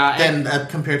 Yeah. Then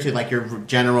compared to like your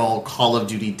general Call of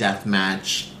Duty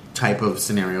deathmatch type of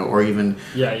scenario, or even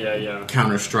Yeah.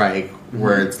 Counter-Strike,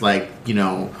 where it's like, you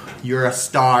know, you're a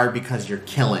star because you're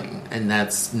killing, and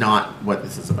that's not what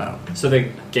this is about. So the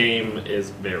game is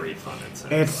very fun. It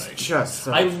sounds It's like. just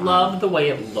so I fun. love the way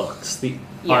it looks. The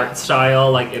Yeah. art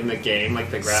style, like in the game,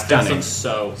 like the graphics Stunning. look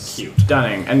so cute.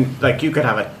 stunning. And like you could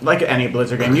have it like any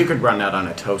Blizzard game, you could run that on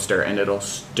a toaster and it'll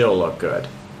still look good.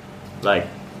 Like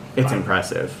it's Wow.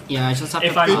 impressive. Yeah, I just have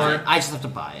If to I buy were- it. I just have to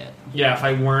buy it. Yeah, if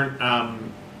I weren't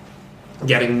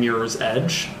getting Mirror's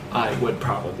Edge, I would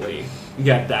probably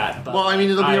get that. But Well, I mean,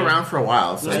 it'll be around for a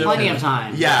while. So There's you plenty can- of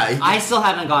time. Yeah. I still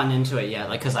haven't gotten into it yet,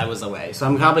 like, because I was away. So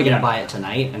I'm probably going to Yeah. buy it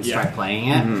tonight and start Yeah. playing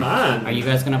it. Fun. Are you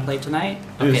guys going to play tonight?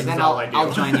 This Okay, is then all I do.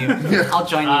 I'll join you. I'll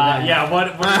join you then. Yeah.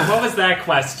 What was that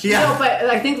question? Yeah. No, but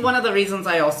I think one of the reasons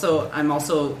I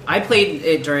played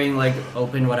it during like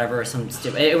open whatever or some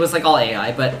stupid. It was like all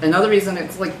AI, but another reason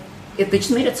it's like they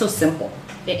just made it so simple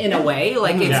in a way.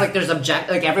 Like it's Yeah. like there's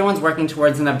like everyone's working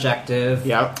towards an objective.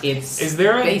 Yep. It's Is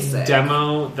there a basic.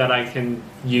 demo that I can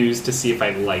use to see if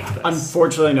I like this?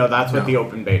 Unfortunately, no. That's what No. the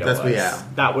open beta That's was. what- yeah.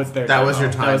 That was their. That was demo.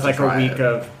 your time That was to like a try week it.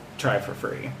 of try for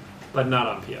free. But not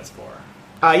on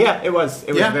PS4. Yeah, it was.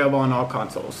 It was Yeah. available on all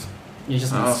consoles. You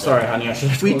just Oh, missed it. sorry, honey. I should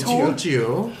have We told you. told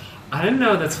you. I didn't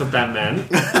know that's what that meant.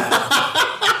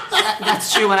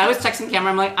 That's true. When I was texting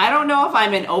Cameron, I'm like, I don't know if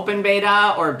I'm in open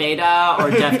beta or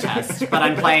dev test, but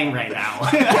I'm playing right now.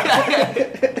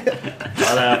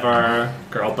 Whatever.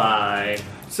 Girl, bye.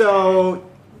 So,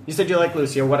 you said you like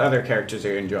Lucia. What other characters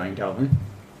are you enjoying, Delvin?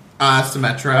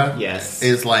 Symmetra Yes.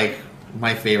 is like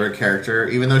my favorite character,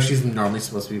 even though she's normally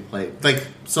supposed to be played. Like,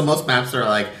 so most maps are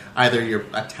like either your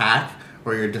attack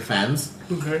or your defense.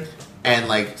 Okay. And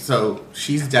like, so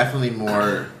she's definitely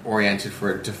more oriented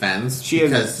for defense. She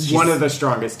because is she's- one of the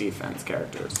strongest defense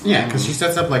characters. Yeah, because she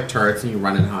sets up like turrets and you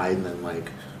run and hide, and then like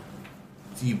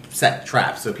you set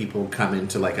traps so people come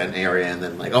into like an area and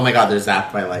then like, oh my god, they're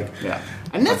zapped by like Yeah.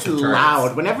 And that's bunch of turrets.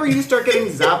 loud. Whenever you start getting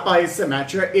zapped by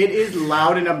Symmetra, it is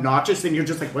loud and obnoxious, and you're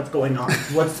just like, what's going on?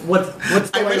 What's going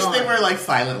I wish on? they were like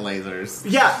silent lasers.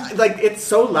 Yeah, like it's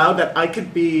so loud that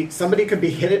somebody could be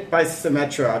hit it by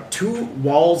Symmetra 2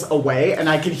 walls away, and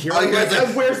I could hear Oh, them. you're Like,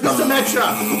 like, where's the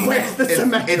Symmetra? Where's the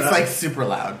Symmetra? It's like super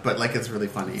loud, but like it's really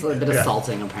funny. It's a bit Yeah.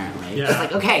 assaulting, apparently. Yeah. It's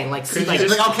like, okay, like, Could like you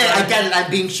It's like, okay, I get it,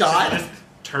 I'm being shot. Just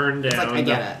turn down like, I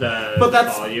get it. the But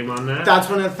that's- volume on that. That's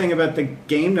one of the thing about the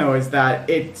game, though, is that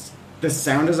the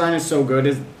sound design is so good,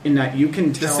 is in that you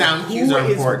can tell sound who cues are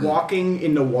is important. walking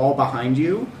in the wall behind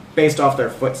you based off their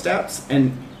footsteps,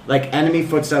 and like enemy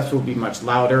footsteps will be much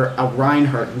louder. A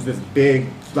Reinhardt, who's this big,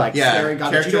 like Yeah, scary guy that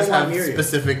you characters don't want have near you.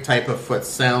 specific type of foot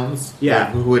sounds. Yeah. like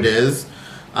who it is.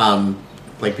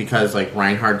 Like because like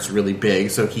Reinhardt's really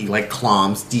big, so he like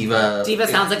cloms. Diva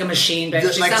sounds like a machine, but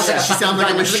she like, sounds like a she sounds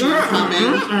like a machine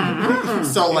fucking coming.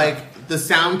 So like the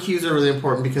sound cues are really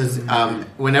important because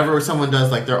whenever someone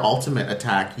does like their ultimate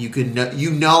attack, you could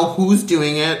know who's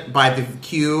doing it by the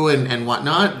cue and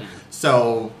whatnot.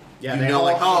 So Yeah, you they know all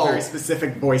like have a oh very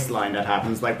specific voice line that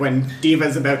happens. Like when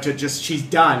Diva's about to she's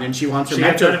done and she wants her she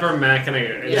gets out of mentor. her mech and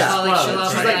it Yeah, like, she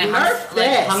explodes, loves right? like, "Nerf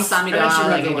this!" Hung Sami And then she Dara,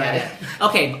 runs like, I away. get it.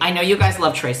 Okay, I know you guys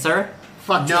love Tracer.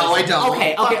 Fuck no I Tracer. don't.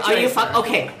 Okay, Fuck are you Tracer.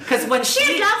 okay? Because when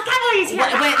she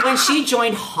when she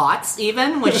joined HOTS,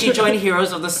 even when she joined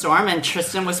Heroes of the Storm, and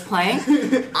Tristan was playing,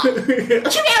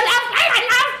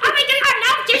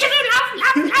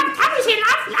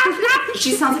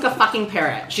 she sounds like a fucking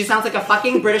parrot. She sounds like a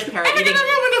fucking British parrot. Eating,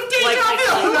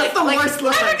 That's the worst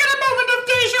listen.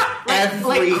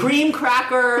 like cream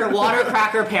cracker, water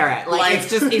cracker parrot. Like it's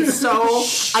just, it's so,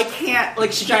 I can't,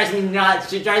 like she drives me nuts.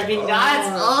 She drives me nuts.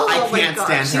 Oh, I my can't God.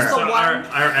 stand She's her. the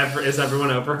So one. is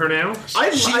everyone over her now? I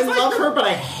like love her, but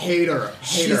I hate her.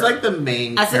 She's like the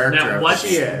main As a- character. Now, of what's the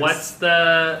She is. what's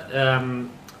the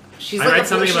She's I like read a,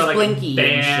 something she's about like Blinky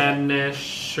and shit.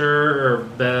 Banisher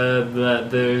or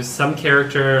there's some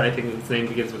character I think his name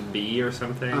begins with B or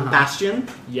something. Bastion.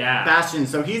 Yeah. Bastion.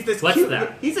 So he's this What's cute.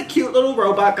 that? He's a cute little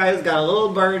robot guy who's got a little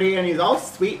birdie, and he's all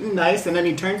sweet and nice. And then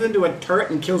he turns into a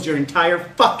turret and kills your entire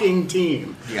fucking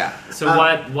team. Yeah. So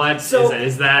what so- is it?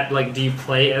 Is that like do you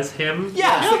play as him?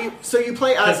 Yeah. So you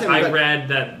play as Because him. I but- read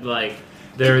that like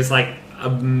there's like a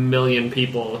million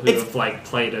people who It's- have like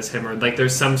played as him or like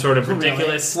there's some sort of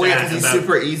ridiculous Well, yeah, stat 'cause he's about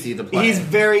super easy to play. He's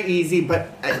very easy, but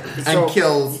and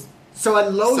kills. So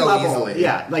at low so level, easily.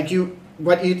 yeah, like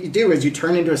what you do is you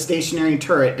turn into a stationary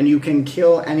turret, and you can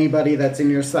kill anybody that's in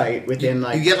your sight within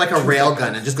like. You get like a 2 rail seconds.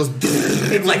 gun and just goes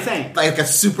insane. like a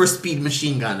super speed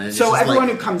machine gun. And it's So just everyone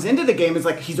like, who comes into the game is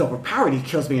like, he's overpowered, he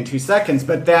kills me in 2 seconds.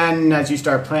 But then as you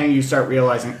start playing, you start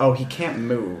realizing, oh, he can't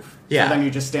move. Yeah. So then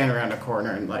you just stand around a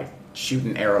corner and like shoot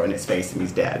an arrow in his face and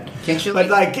he's dead. Can't you, But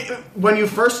like when you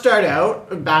first start out,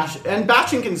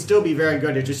 bashing can still be very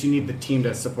good. It's just you need the team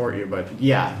to support you. But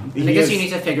yeah, And I guess you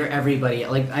need to figure everybody.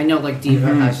 Like I know, like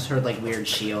Diva has her like weird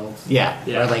shield. Yeah.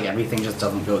 Where like everything just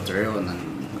doesn't go through, and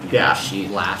then Yeah. she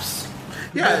laughs.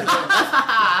 yeah.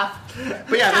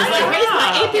 But yeah, there's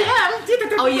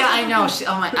like, Oh yeah, I know.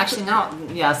 Oh my, actually no.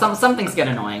 Yeah, some things get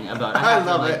annoying about. I have to,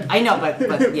 love like- it. I know, but yeah,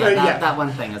 But that, yeah. that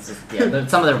one thing is just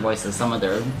some of their voices, some of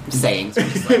their sayings. Are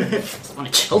just, like, just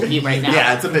want to choke you right now.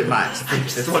 yeah, it's a bit much.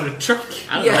 Just want to choke you.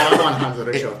 I don't Yeah. know, I want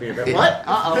Hanzo to show me a bit. What?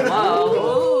 Uh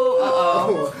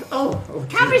oh. Oh.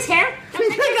 Capri's here.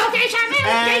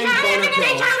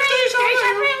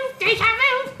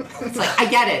 It's like I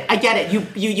get it.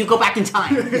 You go back in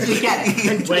time. You get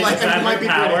it. Wait, Like, is that it might her be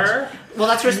power? Well,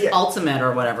 that's her Yeah. ultimate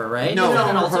or whatever, right? No, Isn't it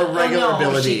an her ultimate? regular Oh, no,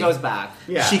 ability. She goes back.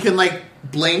 Yeah. She can like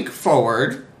blink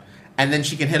forward, and then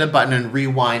she can hit a button and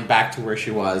rewind back to where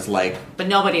she was. Like, But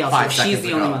nobody else. 5 She's seconds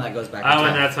the only ago. one that goes back. Oh, in and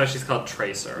time. that's why she's called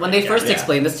Tracer. When they first Yeah.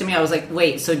 explained this to me, I was like,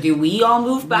 "Wait, so do we all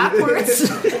move backwards?"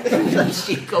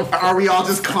 she go. are we all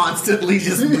just constantly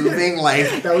just moving?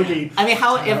 Like, That would be. I mean,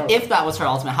 how if that was her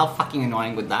ultimate, how fucking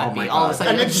annoying would that Oh be? my All of a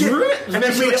God. sudden, And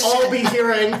then we'd all be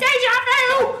hearing deja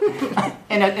vu.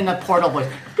 in a portal voice.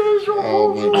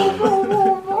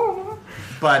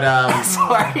 but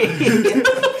Sorry.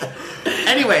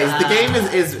 anyways, the game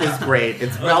is great.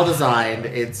 It's well designed.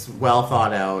 It's well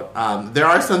thought out. There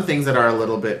are some things that are a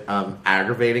little bit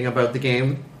aggravating about the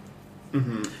game.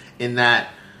 In that,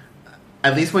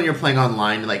 at least when you're playing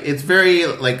online, like it's very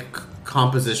like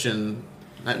composition.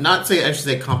 Not say I should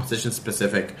say composition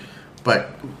specific, but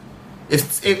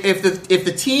if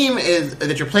the team is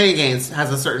that you're playing against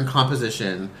has a certain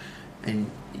composition, and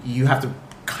you have to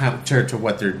counter to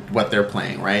what they're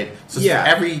playing, right? So Yeah.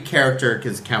 every character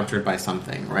is countered by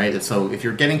something, right? So if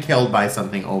you're getting killed by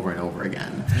something over and over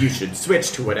again, You should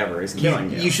switch to whatever is killing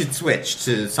you. you should switch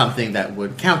to something that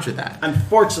would counter that.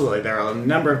 Unfortunately, there are a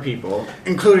number of people,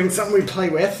 including some we play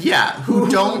with. Yeah, who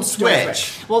don't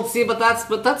switch. Well, see, but that's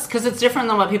because it's different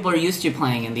than what people are used to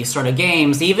playing in these sort of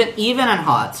games. Even in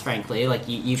HOTS, frankly, like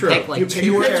you True. pick like You pick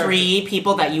 2 or your- 3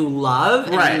 people that you love,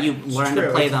 and Right. then you learn to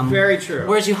True. play It's them. very true.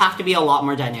 Whereas you have to be a lot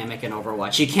more dynamic in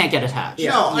Overwatch. You can't get attached.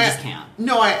 No, you just can't.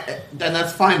 No, and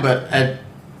that's fine, but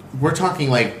we're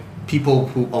talking like people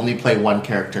who only play one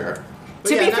character.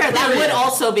 To yeah, be that's fair, that what it would is.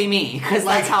 also be me because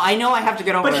Like- that's how I know I have to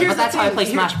get over it. But that's how I play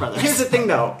Here- Smash Brothers. Here's the thing,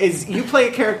 though, is you play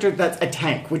a character that's a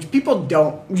tank, which people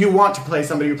don't. You want to play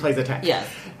somebody who plays a tank. Yes.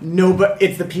 No, but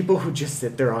it's the people who just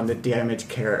sit there on the damage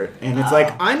carrot, and it's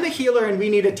like I'm the healer and we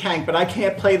need a tank, but I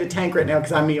can't play the tank right now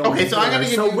because I'm the only. Okay, so I'm healer. gonna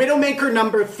give so you- Widowmaker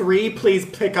number 3, please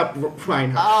pick up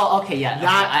Reinhardt. Oh, okay, yeah.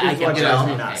 That I is get what what You you're know,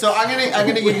 saying. Okay. so I'm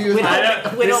gonna give you. We don't- I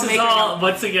don't, We this don't is make all it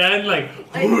once again like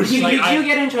You, whoosh, like, you do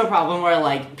get into a problem where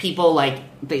like people like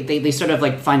they sort of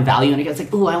like find value in it. It's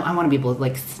like, ooh, I want to be able to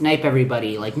like snipe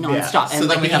everybody like nonstop. So And then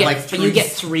like we you have, get, like, but you three- get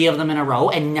 3 of them in a row,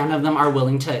 and none of them are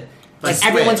willing to. Like switch.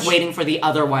 everyone's waiting for the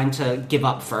other one to give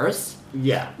up first.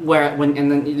 Yeah,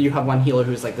 And then you have one healer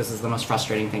who's like, this is the most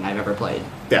frustrating thing I've ever played.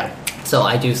 yeah. So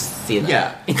I do see that.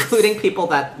 Yeah. Including people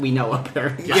that we know up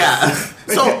there. Yeah.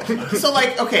 So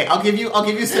like, okay, I'll give you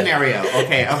a scenario,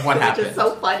 okay, of what happened. It's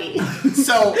so funny.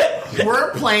 So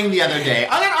we're playing the other day.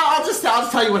 I'll just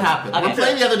tell you what happened. Okay. We're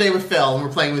playing the other day with Phil, and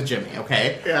we're playing with Jimmy.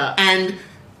 Okay. Yeah. And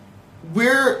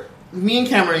me and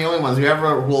Cameron are the only ones who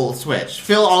ever will switch.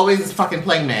 Phil always is fucking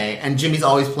playing May, and Jimmy's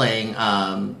always playing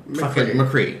fucking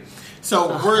McCree.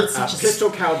 So we're Pistol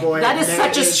Cowboy. That is and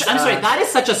such there a. I'm sorry. That is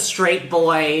such a straight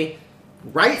boy,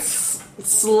 right.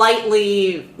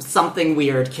 slightly something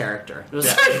weird character.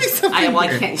 Slightly something I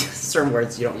weird. can't use certain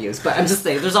words you don't use, but I'm just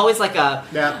saying. There's always like a.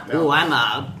 Yeah, yeah. Ooh,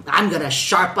 I'm gonna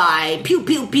sharp eye, pew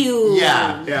pew pew.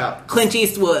 Yeah. Yeah. Clint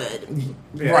Eastwood.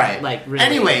 Yeah. right. Like, really,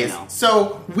 anyways, you know.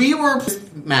 so we were this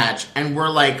match, and we're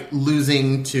like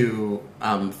losing to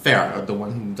Farah, the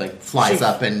one who like flies She-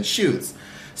 up and shoots.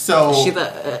 So Is she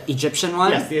the Egyptian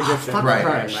one? Yes, the Egyptian. Fuck Right.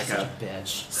 her. She's She's like a a-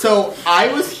 bitch. So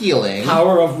I was healing.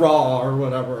 Power of Raw or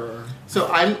whatever. So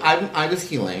I was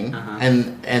healing, Uh-huh.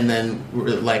 and then we're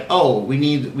like, oh, we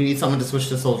need someone to switch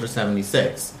to Soldier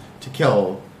 76 to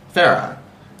kill Farah.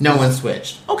 No one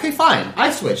switched. Okay, fine.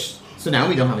 I switched. So now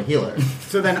we don't have a healer.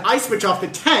 So then I switch off the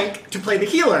tank to play the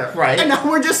healer. Right. And now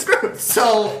we're just screwed.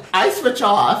 So I switch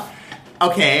off,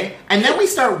 Okay, and then we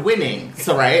start winning.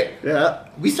 So right, Yeah.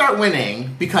 we start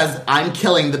winning because I'm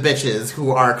killing the bitches who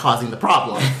are causing the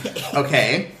problem.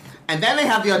 Okay, and then they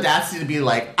have the audacity to be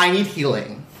like, I need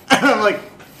healing. I'm like,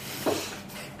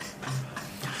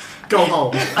 go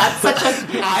home. That's such a.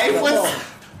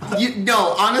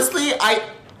 Honestly,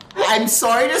 I'm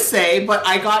sorry to say, but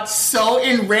I got so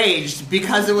enraged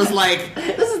because it was like,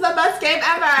 This is the best game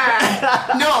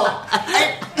ever. no,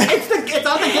 It's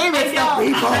on the game. It's the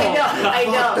people. I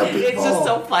know. Fuck the It's just people.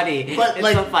 so funny. But, It's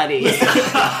like- so funny.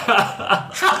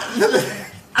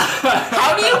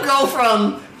 how do you go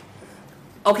from,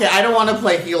 okay, I don't want to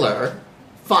play healer,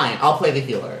 fine, I'll play the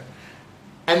healer.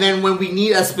 And then when we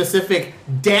need a specific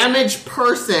damaged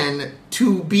person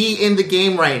to be in the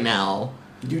game right now,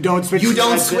 You don't switch. you to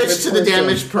don't that switch to the person.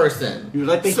 damaged person. You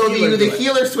let the so healer the do it.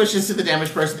 healer switches to the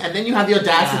damaged person, and then you have the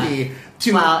audacity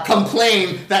to Well-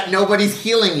 complain that nobody's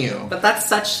healing you. But that's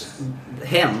such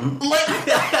him. Like,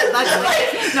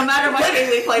 That's no matter what game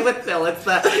we play with Phil, it's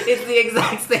the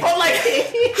exact same. But, like,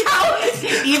 how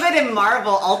even in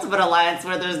Marvel Ultimate Alliance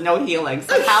where there's no healing,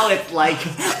 somehow it's like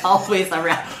always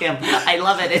around him. I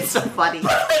love it. It's so funny.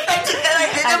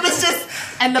 it was just,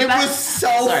 And the it best, was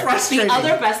so frustrating. The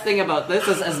other best thing about this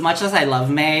is, as much as I love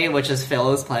May, which is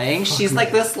Phil is playing, she's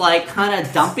like this like kind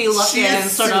of dumpy She looking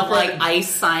is sort of super- like ice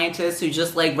scientist who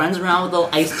just like runs around with little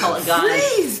ice colored guns.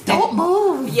 Please don't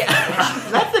move. Yeah.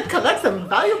 Let them collect some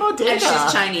valuable data. And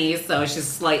she's Chinese, so she's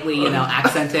slightly,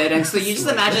 accented. And so you just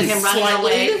imagine him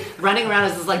running around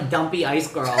as this like dumpy ice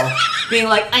girl, being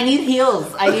like, "I need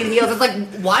heals. I need heals." It's like,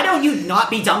 why don't you not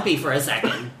be dumpy for a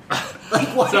second? Like,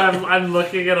 what? So I'm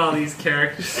looking at all these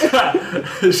characters.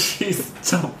 She's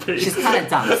dumpy. She's kind of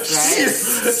dumb, right?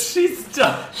 She's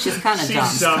dumb. She's kind of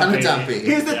dumb. kind of dumpy.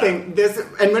 Here's the Yeah. thing,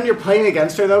 and when you're playing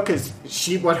against her though, because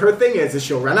what her thing is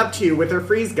she'll run up to you with her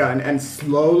freeze gun and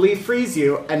slowly freeze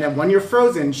you, and then when you're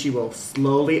frozen, she will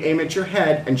slowly aim at your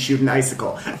head and shoot an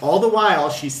icicle. All the while,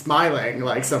 she's smiling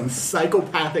like some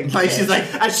psychopathic. Like, kid. she's like-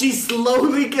 as she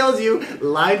slowly kills you,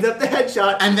 lines up the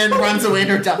headshot, and then runs away in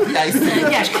her dumpy ice thing.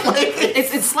 Yeah,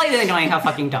 it's slightly annoying how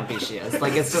fucking dumpy she is.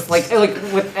 Like, it's just like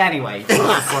with anyway.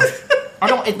 I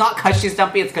don't. It's not because she's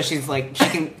dumpy. It's because she's like she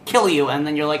can kill you, and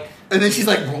then you're like, And then she's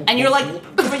like, and you're like,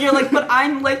 but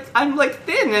I'm like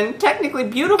thin and technically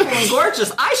beautiful and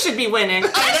gorgeous. I should be winning.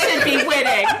 I should be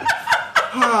winning.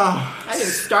 I didn't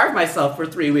starve myself for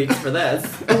 3 weeks for this.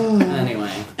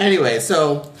 Anyway,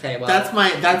 so Okay, well, that's my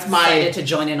excited to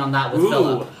join in on that with Ooh,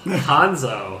 Philip.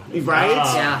 Hanzo. right?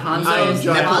 Yeah, I Hanzo's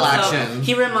enjoy nipple Hanzo, action.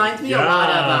 He reminds me a lot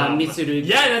of Mitsuru.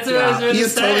 Yeah, that's what I was going to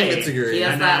He's say. totally Mitsuguri. He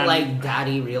has And that then- like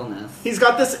daddy realness. He's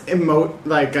got this emote,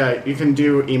 like, you can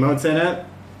do emotes in it,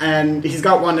 and he's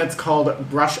got one that's called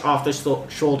brush off the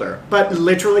shoulder. But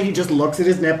literally, he just looks at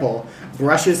his nipple,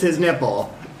 brushes his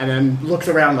nipple, and then looks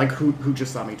around like, who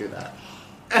just saw me do that?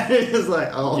 And it's like,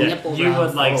 oh. Yeah, Nipple you would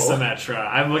rounds. like Oh. Symmetra.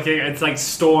 I'm looking. It's like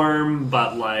Storm,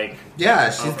 but like Yeah,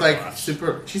 she's Oh, like gosh.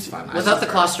 super. She's fun. I Without love the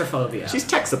her. claustrophobia. She's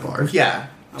tech support. Yeah,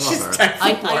 love she's her. tech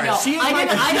I support. know. She is I like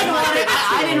didn't, a-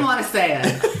 I didn't want to say it.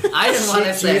 I didn't want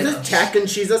to say She's a it. tech and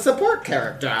she's a support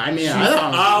character. I mean, I don't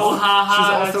oh,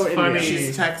 haha, She's also that's Indian. funny.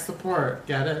 She's tech support.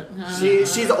 Get it?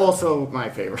 She's also my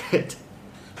favorite.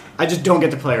 I just don't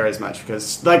get to play her as much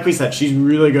because, like we said, she's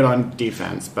really good on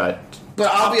defense, but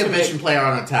I'll be a bitch and play her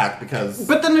on attack because.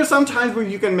 then there's some times where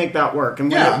you can make that work,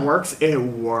 and when Yeah. it works, it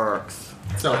works.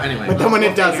 So anyway, But then when We'll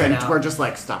it figure it doesn't, out. we're just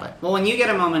like, stop it. Well, when you get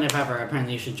a moment, if ever,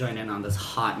 apparently you should join in on this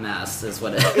hot mess. Is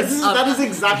what it is. That is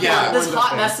exactly Yeah. what I This wanted to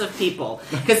hot say. mess of people,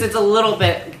 because it's a little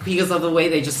bit because of the way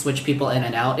they just switch people in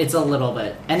and out. It's a little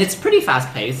bit, and it's pretty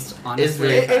fast paced. Honestly,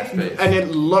 very fast. And it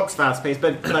looks fast paced,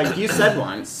 but like you said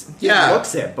once, Yeah. it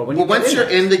looks it. But when well, you get once in you're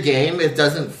it, in the game, it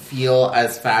doesn't feel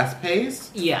as fast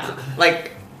paced. yeah.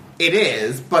 Like it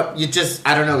is, but you just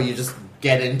I don't know. You just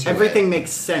get into everything it.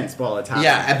 makes sense while it's happening.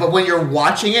 Yeah, but when you're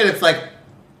watching it, it's like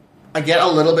I get a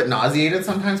little bit nauseated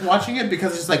sometimes watching it because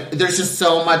it's just like there's just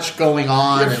so much going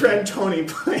on. Your and- friend Tony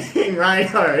playing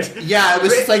Reinhardt. yeah, it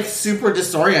was just like super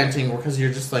disorienting because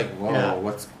you're just like, whoa, Yeah.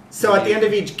 what's So at the end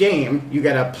of each game, you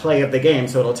get a play of the game.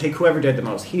 So it'll take whoever did the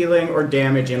most healing or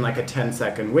damage in like a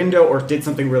 10-second window or did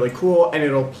something really cool, and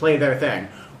it'll play their thing.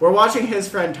 We're watching his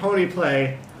friend Tony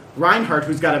play Reinhardt,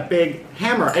 who's got a big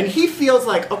hammer, and he feels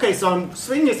like, okay, so I'm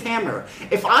swinging his hammer.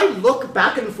 If I look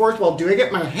back and forth while doing it,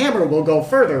 my hammer will go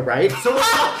further, right? So we're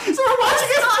watching his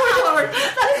point of view.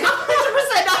 That's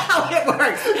 100% not how it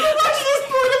works. We're watching his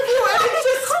point of view, and it's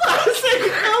just classic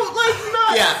out like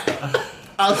nuts. Yeah.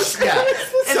 Yeah.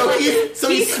 So like-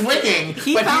 he's swinging,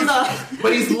 he but found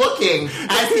but he's looking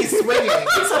as he's swinging.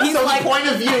 So he's the like- point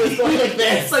of view is going like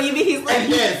this. So you mean he's like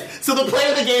and this. So the play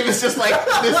of the game is just like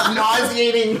this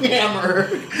nauseating hammer.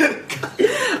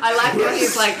 I like when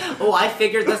he's like, oh, I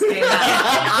figured this game out.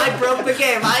 I broke the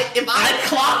game. I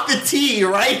clocked the T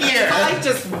right here. If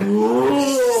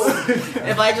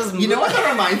I just You know what that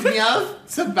reminds me of?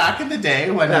 So back in the day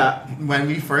Yeah. when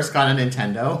we first got a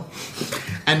Nintendo,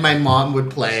 and my mom would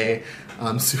play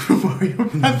Super Mario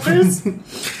Brothers.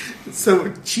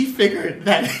 So she figured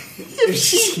that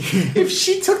if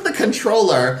she took the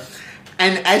controller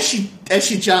and as she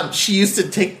jumped, she used to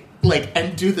take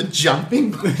and do the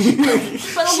jumping. But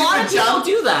a lot of people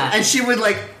do that. and she would do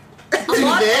A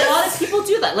lot this. of people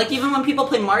do that. Like even when people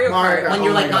play Mario Mario Kart, Kart, when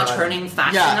you're oh my not God. turning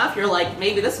fast Yeah. enough, you're like,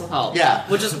 maybe this will help. Yeah.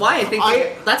 Which is why I think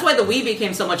that's why the Wii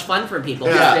became so much fun for people.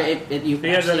 Yeah. Because you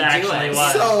Because it actually actually do it.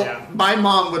 was. So Yeah. my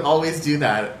mom would always do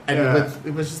that, and Yeah.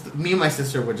 it was just me and my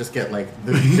sister would just get the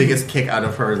biggest kick out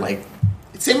of her.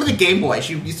 Same with the Game Boy.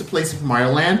 She used to play Super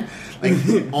Mario Land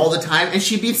all the time, and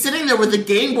she'd be sitting there with the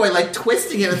Game Boy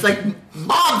twisting it. It's like,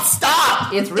 Mom,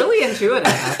 stop! It's really intuitive,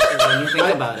 actually, when you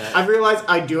think about it. I've realized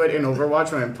I do it in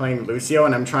Overwatch when I'm playing Lucio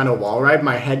and I'm trying to wall ride.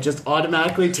 My head just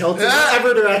automatically tilts in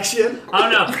every direction. Oh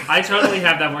no, I totally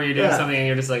have that where you're doing Yeah. something and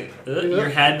you're just like, your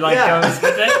head Yeah. goes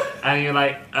with it, and you're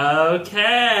like,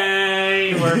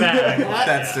 okay, we're back.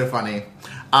 That's so funny.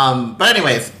 But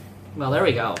anyways, Well, there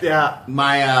we go. Yeah.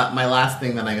 my last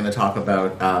thing that I'm going to talk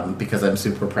about, because I'm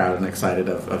super proud and excited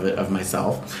of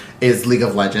myself, is League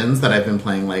of Legends that I've been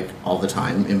playing all the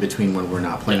time in between when we're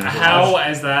not playing. How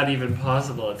Overwatch. is that even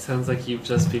possible? It sounds like you've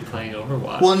just been playing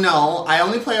Overwatch. Well, no, I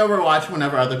only play Overwatch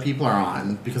whenever other people are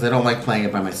on because I don't like playing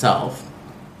it by myself.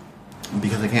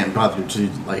 Because I can't bother to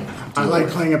I like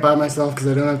playing it by myself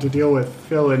because I don't have to deal with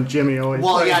Phil and Jimmy always.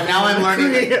 Well, playing. yeah. Now I'm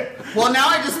learning. Well, now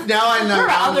I know. There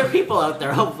are other people out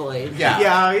there, hopefully. Yeah.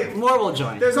 Yeah. More will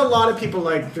join. There's a lot of people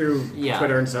through Yeah.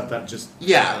 Twitter and stuff that just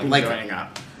Yeah, been joining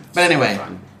up. But anyway,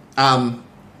 Fun.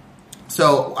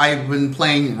 so I've been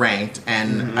playing ranked,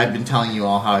 and I've been telling you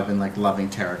all how I've been loving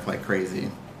Tarek like crazy.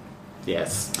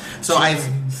 Yes. So I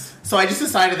just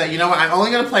decided that what, I'm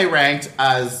only going to play ranked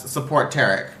as support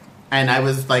Tarek, and I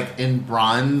was in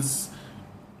bronze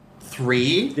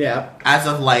 3. Yeah. As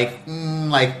of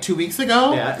 2 weeks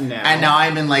ago. Yeah, now. And now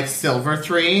I'm in silver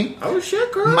 3. Oh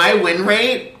shit, girl. My win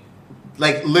rate,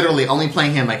 literally only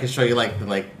playing him, I can show you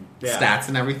the Yeah. stats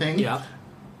and everything. Yeah.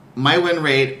 My win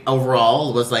rate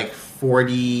overall was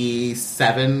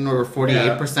 47 or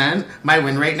 48%. My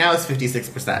win rate now is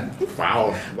 56%.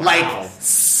 Wow.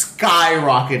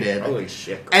 Skyrocketed. Holy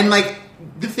shit. Girl. And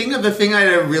the thing I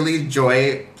really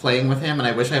enjoy playing with him, and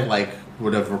I wish I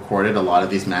would have recorded a lot of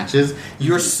these matches.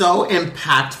 You're so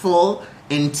impactful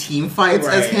in team fights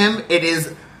as Right. him. It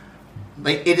is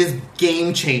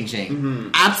game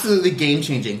changing. Absolutely game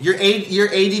changing. Your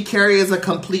AD carry is a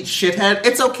complete shithead.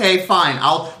 It's okay, fine.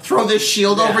 I'll throw this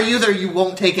shield Yeah. over you there. You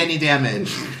won't take any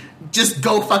damage. Just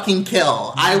go fucking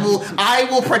kill. I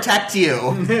will protect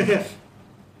you.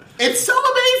 It's so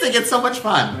amazing. It's so much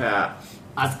fun. Yeah.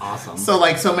 That's awesome. So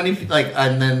so many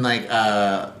and then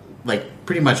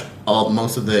pretty much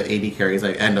most of the AD carries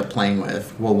I end up playing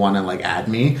with will want to add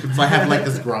me. So I have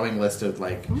this growing list of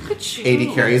Look at you.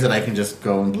 80 carries that I can just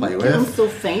go and play I'm with. so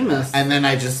famous. And then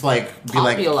I just be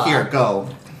Popular. here, go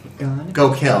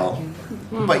kill.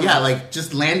 But yeah,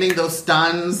 just landing those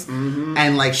stuns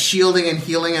and shielding and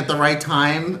healing at the right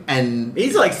time, and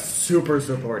He's super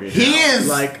supportive. He now. is.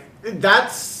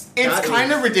 It's that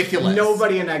kind is- of ridiculous.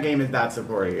 Nobody in that game is that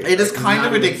supportive. It is kind Not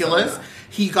of even ridiculous. Soda.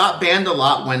 He got banned a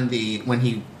lot when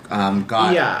he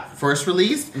got Yeah. first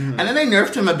released, and then they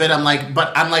nerfed him a bit.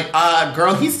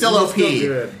 Girl, he's still He's OP. still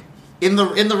good. In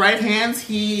the right hands,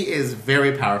 he is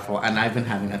very powerful, and I've been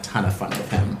having a ton of fun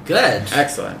with him, Good.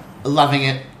 Excellent. loving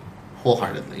it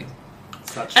wholeheartedly.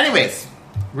 Anyways,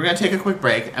 we're gonna take a quick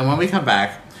break, and when we come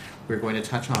back, we're going to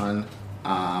touch on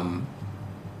a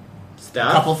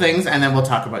Stuff. couple things, and then we'll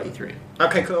talk about E3.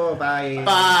 Okay, cool. Bye.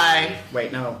 Bye.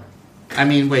 Wait, no.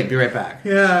 Wait, be right back.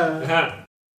 Yeah.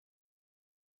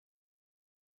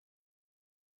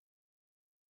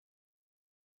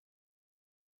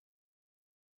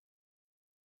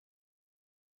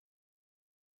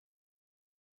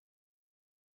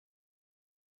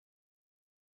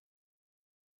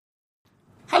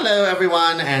 Hello,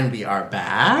 everyone, and we are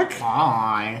back.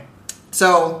 Bye.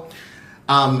 So,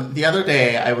 the other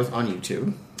day I was on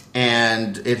YouTube,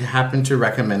 and it happened to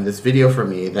recommend this video for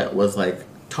me that was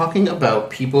talking about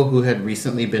people who had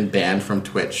recently been banned from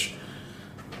Twitch,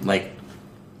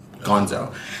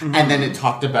 Gonzo, and then it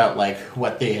talked about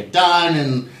what they had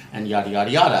done and yada yada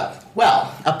yada.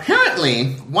 Well,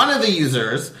 apparently, one of the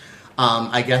users,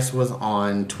 I guess, was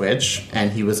on Twitch,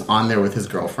 and he was on there with his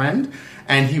girlfriend,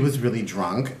 and he was really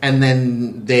drunk, and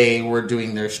then they were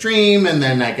doing their stream, and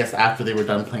then I guess after they were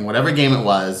done playing whatever game it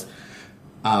was,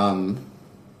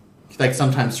 like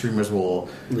sometimes streamers will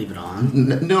Leave it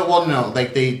on. no,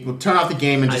 like they will turn off the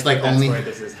game and just I like think only. that's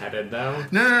where this is headed, though.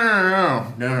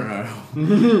 No.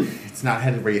 It's not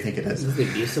headed where you think it is. Is this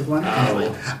the abusive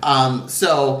one?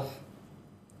 So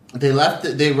they left.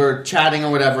 They were chatting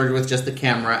or whatever with just the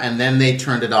camera, and then they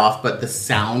turned it off. But the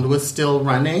sound was still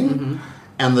running,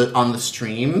 and on the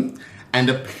stream. And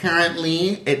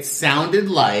apparently, it sounded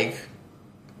like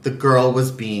the girl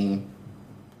was being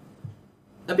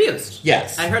Abused.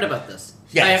 Yes. I heard about this.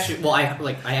 Yes. I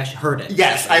actually heard it.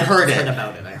 Yes, I heard it. Heard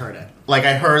about it. I heard it. Like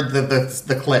I heard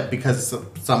the clip because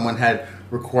someone had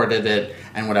recorded it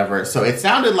and whatever. So it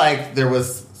sounded like there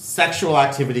was sexual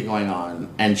activity going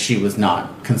on, and she was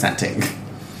not consenting.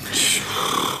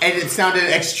 And it sounded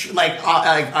like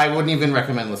I wouldn't even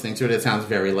recommend listening to it. It sounds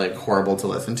very like horrible to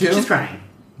listen to. She's crying.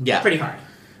 Yeah, Pretty hard.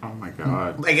 Oh my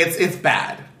god. Like it's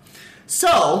bad.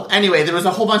 So anyway, there was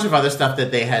a whole bunch of other stuff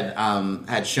that they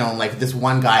had shown. Like this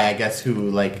one guy, I guess,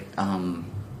 who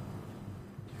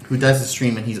does the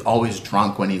stream, and he's always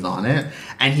drunk when he's on it,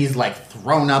 and he's like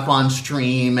thrown up on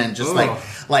stream, and just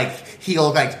like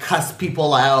he'll like cuss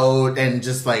people out, and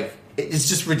just like it's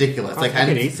just ridiculous. Oh, like take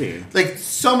and it easy. like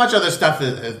so much other stuff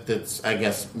that's I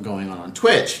guess going on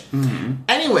Twitch.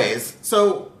 Anyways,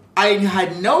 so I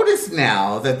had noticed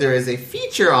now that there is a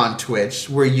feature on Twitch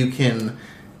where you can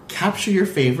capture your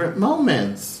favorite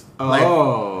moments.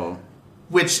 Oh.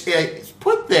 Which is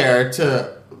put there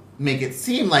to make it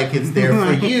seem like it's there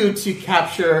for you to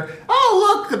capture,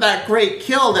 oh, look at that great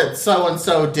kill that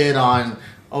so-and-so did on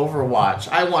Overwatch.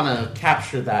 I want to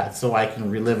capture that so I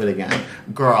can relive it again.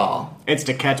 Girl. It's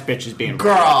to catch bitches being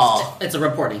Girl. It's a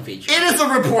reporting feature. It is a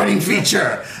reporting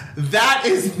feature. That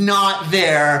is not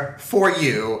there for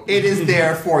you. It is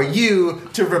there for you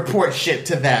to report shit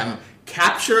to them.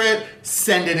 Capture it,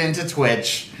 send it into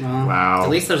Twitch. Well, Wow. At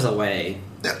least there's a way.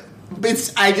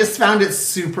 I just found it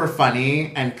super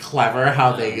funny and clever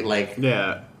how they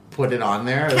Yeah. put it on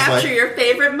there. It's Capture like, your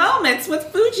favorite moments with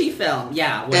Fujifilm.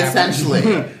 Yeah, whatever.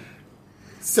 essentially.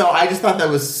 So I just thought that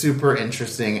was super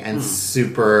interesting and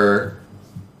super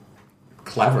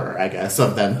clever, I guess,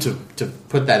 of them to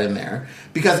put that in there.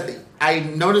 Because I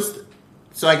noticed,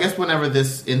 so I guess whenever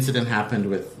this incident happened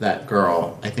with that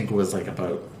girl, I think it was like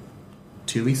about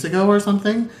 2 weeks ago or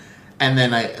something, and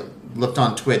then I looked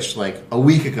on Twitch like a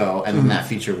week ago, and then that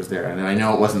feature was there. And I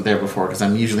know it wasn't there before because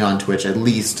I'm usually on Twitch at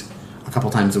least a couple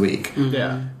times a week.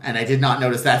 Yeah. And I did not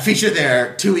notice that feature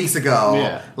there 2 weeks ago.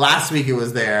 Yeah. Last week it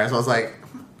was there. So I was like,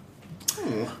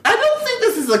 I don't think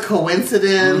this is a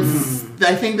coincidence.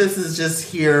 I think this is just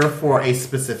here for a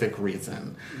specific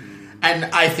reason. And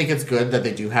I think it's good that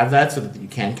they do have that so that you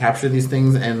can capture these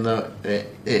things and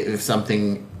if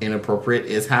something inappropriate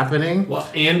is happening. Well,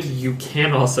 and you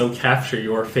can also capture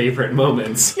your favorite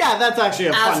moments. Yeah, that's actually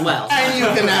a As fun well. And you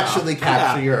can actually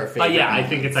capture your favorite But yeah, I moments.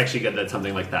 think it's actually good that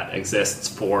something like that exists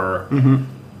for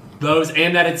those,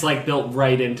 and that it's like built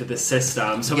right into the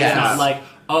system. So Yes. it's not like,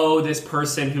 oh, this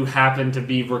person who happened to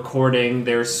be recording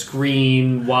their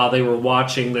screen while they were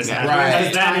watching this. Yeah. Right. Right.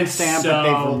 Because then it's Timestamp, but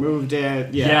they've removed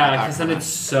it. Yeah, Yeah, that because then kinda- it's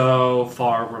so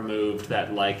far removed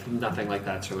that like nothing like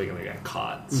that's really going to get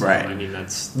caught. So, Right. I mean,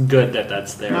 that's good that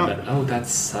that's there. No. But oh,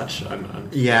 that's such an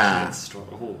Yeah. unfortunate story.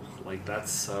 Oh, like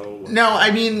that's so. No,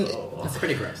 I mean, That's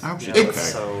pretty gross. I hope she's Yeah,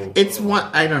 it's okay. it's one.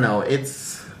 I don't know.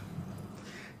 It's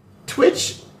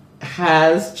Twitch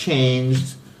has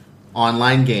changed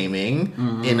online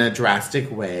gaming in a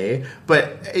drastic way,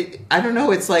 but I don't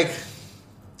know. It's like,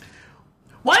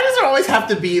 why does there always have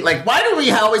to be like? Why do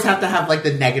we always have to have like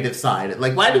the negative side?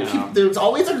 Like, why do Yeah. people? There's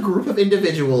always a group of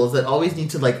individuals that always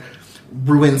need to like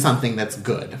ruin something that's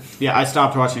good. Yeah, I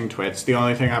stopped watching Twitch. The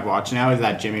only thing I've watched now is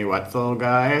that Jimmy Wetzel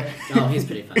guy. Oh, he's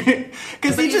pretty funny.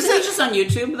 Because But he just he's just on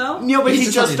YouTube, though? No, but He's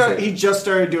he just on YouTube. he just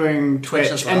started doing Twitch,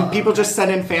 as well, and people okay. just send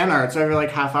in fan art. So every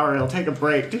like half hour, he'll take a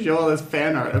break to show all this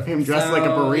fan art of him dressed like a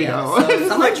burrito. Yeah, so It's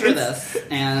someone like, drew it's- this,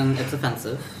 and it's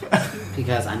offensive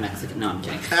because I'm Mexican. No, I'm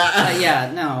kidding.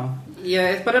 Yeah, no.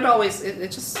 Yeah, but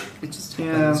it just happens,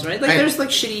 Yeah. right? Like, there's like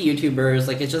shitty YouTubers.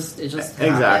 Like, it just Exactly.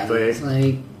 happens.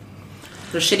 Like,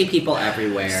 there's shitty people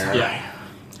everywhere. Yeah,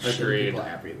 Shitty agreed. people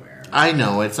everywhere. I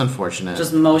know it's unfortunate.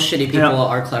 Just most shitty people Yeah.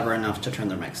 are clever enough to turn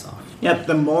their mics off. Yep,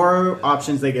 the more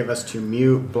options they give us to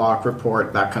mute, block,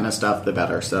 report, that kind of stuff, the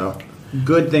better. So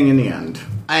Good thing in the end.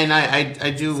 And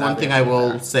I do one Sadly, thing I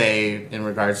will say in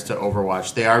regards to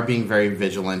Overwatch. They are being very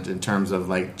vigilant in terms of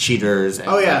like cheaters. And,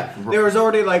 Oh yeah, like, there was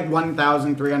already like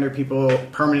 1,300 people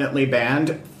permanently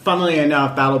banned. Funnily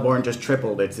enough, Battleborn just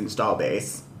tripled its install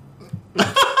base.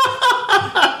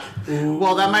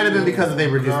 well, that might have been because they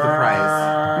reduced the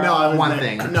price. No, I was One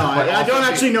thing. No, But I don't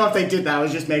also- actually know if they did that. I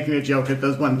was just making a joke that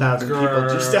those 1,000 people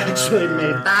just actually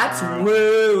made. That's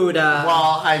rude.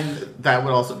 Well, that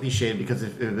would also be shade because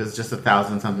if it was just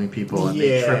 1,000-something people and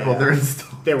they Yeah. tripled their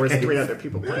install. There was base. 300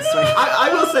 people playing.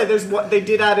 I will say, they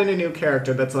did add in a new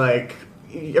character that's like.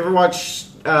 You ever watch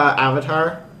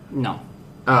Avatar? No.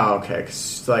 Oh, okay. 'Cause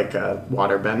she's like a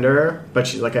waterbender, but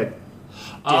she's like a.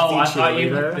 Oh, I Disney thought you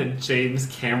cheerleader. meant the James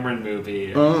Cameron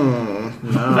movie. No.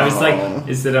 I was like,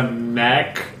 is it a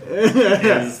mech?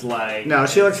 Is like No,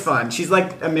 she looks fun. She's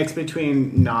like a mix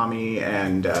between Nami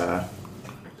and.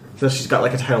 So she's got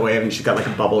like a tidal wave, and she's got like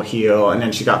a bubble heel, and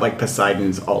then she got like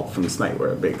Poseidon's ult from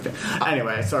Sniper, a big thing.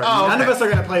 Anyway, sorry. Oh, None of okay. us are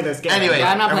gonna play this game. Anyway.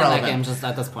 Yeah, I'm not playing that irrelevant. game. Just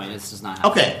at this point, it's just not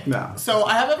happening. Okay. No. So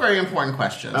I have a very important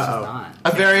question. Uh-oh. Not.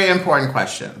 A very important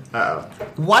question. Uh-oh.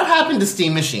 What happened to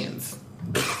Steam machines?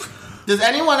 Does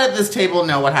anyone at this table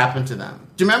know what happened to them?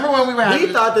 Do you remember when we were having...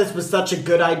 We thought this was such a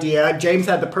good idea. James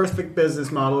had the perfect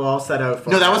business model all set out for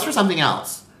No, us. that was for something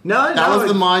else. No, That was the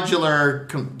it-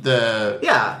 modular...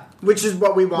 Yeah, which is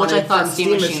what we wanted I thought from Steam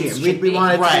Steam machines machines. should We be.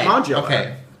 wanted Right, to be modular.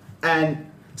 okay.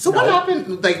 And So what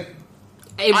happened? Like...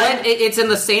 It's in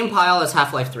the same pile as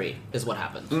Half-Life 3, is what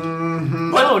happened.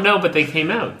 No, but they came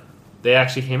out. They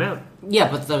actually came out. Yeah,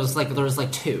 but there was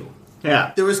like two.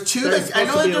 Yeah. There was two There's that... I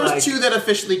know supposed to that be, there was like- two that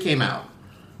officially came out.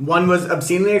 One was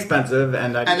obscenely expensive,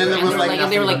 and And then there And was they were like like,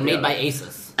 and they were like nothing made but by the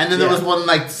Asus. And then there Yeah. was one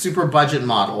like super budget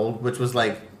model, which was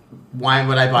like, why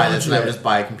would I buy this when I would just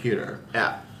buy a computer?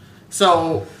 Yeah.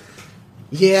 So...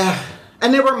 Yeah.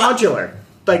 And they were modular.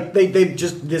 Like they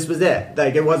just this was it.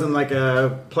 Like it wasn't like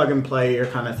a plug and play or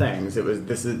kind of things. It was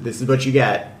this is what you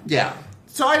get. Yeah.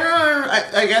 So I don't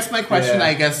know. I guess my question, Yeah.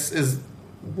 I guess, is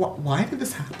why did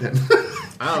this happen?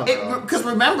 I don't know. Because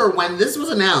remember when this was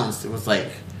announced, it was like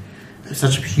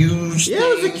such a huge Yeah,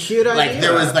 thing. it was a cute Like idea.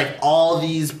 there was like all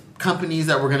these companies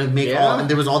that were going to make Yeah. all, and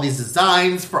there was all these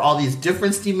designs for all these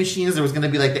different Steam machines. There was going to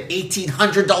be like the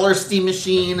 $1,800 Steam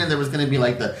machine, and there was going to be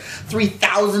like the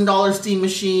 $3,000 Steam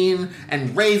machine, and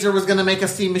Razer was going to make a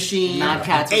Steam machine. Mad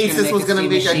Catz was gonna Asus make was a going to Steam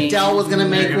make machine. a Dell was going to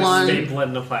They're make gonna one. staple it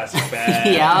in a plastic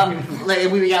bag. Yeah.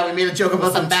 Like we made a joke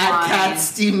about the Some Mad Cat time.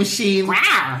 Steam machine,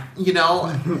 Rawr. you know.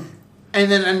 And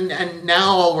then and now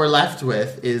all we're left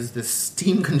with is the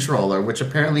Steam controller, which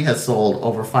apparently has sold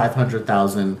over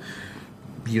 500,000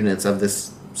 units of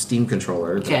this Steam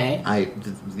controller. Okay.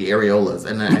 The areolas,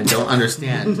 and I don't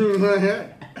understand.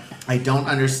 I don't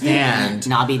understand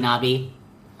Nobby.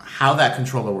 how that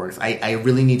controller works. I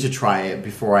really need to try it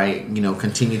before I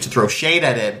continue to throw shade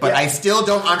at it. But Yeah. I still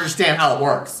don't understand how it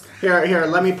works. Here,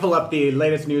 let me pull up the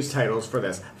latest news titles for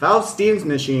this. Valve Steam's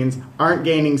machines aren't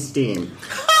gaining steam.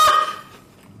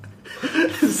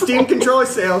 Steam controller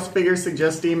sales figures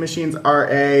suggest Steam machines are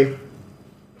a...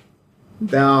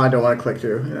 No, I don't want to click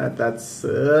through. That's...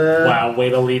 Wow, way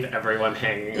to leave everyone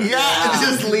hanging. Yeah,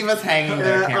 just leave us hanging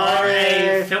there, Cameron.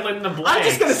 Hey, fill in the blanks. I'm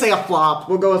just going to say a flop.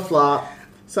 We'll go with flop.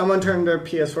 Someone turned their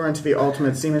PS4 into the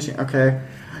ultimate Steam machine. Okay.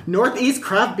 Northeast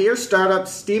craft beer startup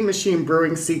Steam Machine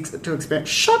Brewing seeks to expand.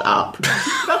 Shut up.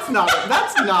 That's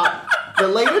not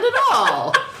related at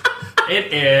all.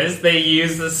 It is. They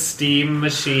use the steam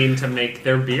machine to make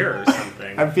their beer or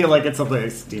something. I feel like it's something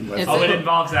like Steam. It's Oh, like- it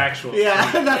involves actual. Yeah,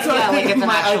 steam. that's what Yeah, I like think. it's an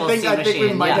actual I think Steam we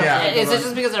machine. might Yeah. have. Is it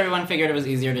just because everyone figured it was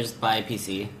easier to just buy a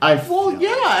PC? Well, yeah.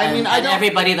 I mean, I and don't.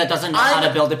 everybody that doesn't know how I-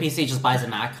 to build a PC just buys a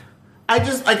Mac. I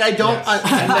just like I don't.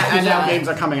 And now games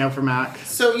are coming out for Mac.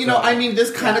 So I mean,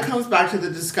 this kind of comes back to the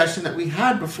discussion that we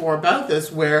had before about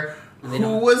this, where They who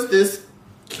don't- was this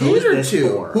Who is catered this to?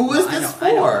 for? Who was I this know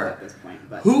for? at this point,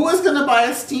 but- Who was going to buy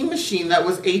a Steam machine that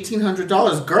was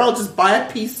 $1,800? Girl, just buy a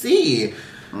PC.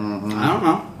 I don't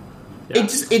know. Yeah.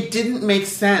 It didn't make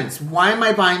sense. Why am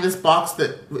I buying this box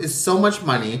that is so much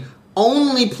money?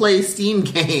 Only play Steam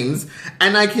games,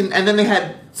 and then they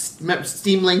had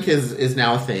Steam Link is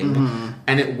now a thing,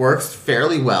 and it works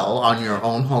fairly well on your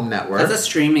own home network. That's a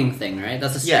streaming thing, right?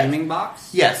 That's a Yeah. streaming box?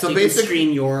 Yeah, so you can basic-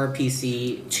 stream your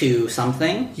PC to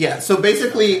something. Yeah, so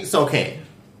basically, okay,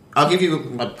 I'll give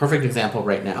you a perfect example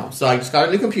right now. So I just got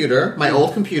a new computer. My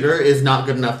old computer is not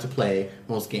good enough to play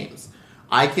most games.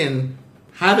 I can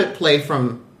have it play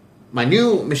from my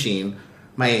new machine.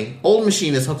 My old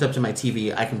machine is hooked up to my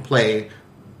TV. I can play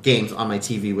games on my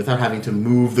TV without having to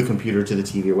move the computer to the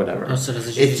TV or whatever. Oh, so does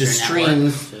it It just just use your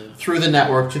network streams through the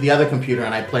network to the other computer,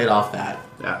 and I play it off that.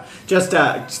 Yeah. Just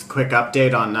a quick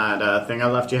update on that thing I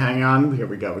left you hanging on. Here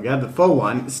we go. We got the full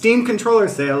one. Steam controller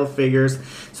sale figures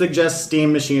suggest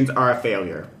Steam machines are a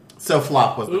failure. So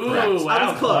flop was the Ooh, correct. wow.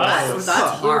 I was close. That's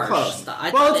That's We were harsh. close. I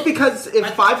Well, thought it's it- because if I-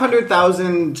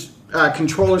 500,000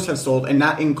 controllers have sold, and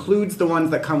that includes the ones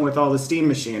that come with all the Steam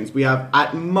machines, we have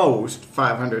at most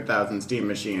 500,000 Steam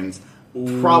machines.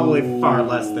 Probably far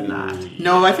less than that.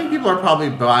 No, I think people are probably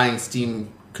buying Steam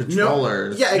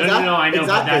controllers. Yeah, exactly. No, I know, but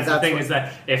exactly. that's the thing what- is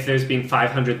that if there's been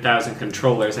 500,000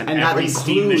 controllers and And that every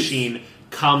Steam includes- machine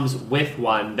comes with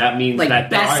one, that means Like, that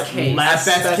there best are case. less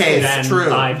At best case, than true.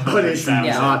 500,000 But it's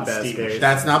not best Steam case. machines.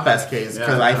 That's not best case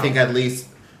because Yeah, I no. think at least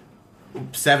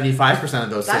 75% of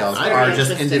those That's sales very are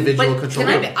just interesting. individual But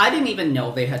controllers. I didn't even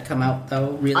know they had come out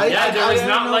though. Really, Yeah, there was I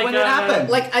not don't know like when a- it happened.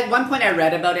 like at one point I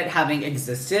read about it having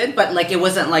existed, but like it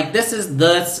wasn't like this is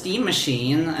the Steam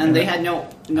machine, and they had no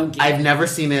game. I've never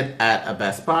seen it at a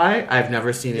Best Buy. I've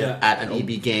never seen it Yeah. at an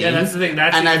EB Games. Yeah, that's the thing,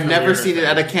 that's and the I've never familiar seen it thing.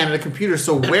 at a Canada Computer.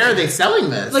 So where are they selling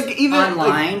this? like even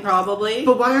online like, probably.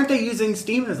 but why aren't they using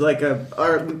Steam as like a?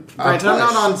 Or, granted, I'm not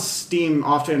push. on Steam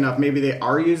often enough. Maybe they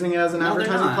are using it as an No, they're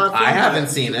advertising not. platform. I haven't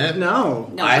but- seen it. No,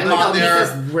 No, I'm no, on there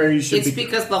because where you should it's be.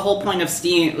 because the whole point of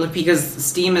Steam, like, because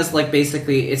Steam is like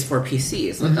basically it's for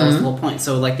PCs. Like that was the whole point.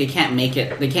 So like they can't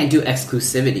do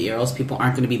exclusivity, or else people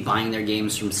aren't going to be buying their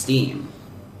games from Steam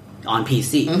on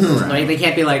PCs. Like they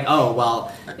can't be like, oh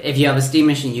well, if you have a Steam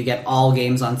machine, you get all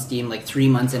games on Steam like 3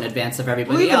 months in advance of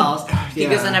everybody Well, even- else, because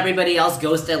yeah. then everybody else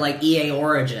goes to like EA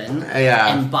Origin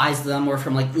Yeah. and buys them, or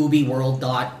from like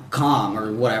ubiworld.com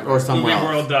or whatever, Or somewhere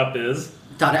else. World.biz.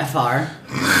 .fr,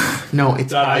 No,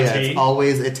 Italia. .it. It's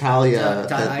always Italia.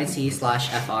 that-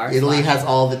 .it/fr. Italy has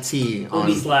all the T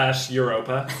on. Slash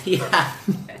Europa. Yeah.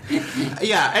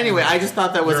 Yeah. Anyway, I just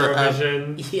thought that was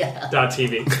Eurovision. Yeah.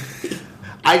 .tv.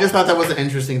 I just thought that was an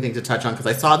interesting thing to touch on because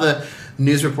I saw the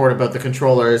news report about the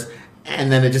controllers,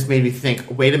 and then it just made me think.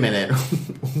 Wait a minute,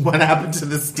 what happened to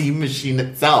the Steam machine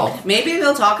itself? Maybe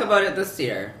they'll talk about it this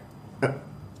year.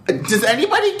 Does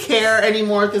anybody care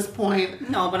anymore at this point?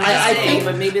 No, but I'm saying,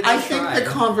 but maybe they'll I think try. the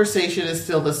conversation is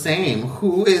still the same.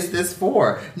 Who is this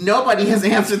for? Nobody has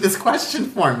answered this question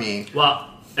for me. Well,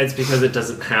 it's because it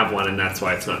doesn't have one, and that's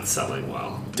why it's not selling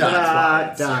well.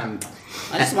 Done. Done.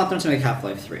 I just want them to make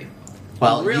Half-Life 3.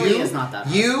 Well, It really you, is not that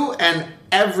hard. You and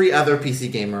every other PC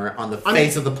gamer on the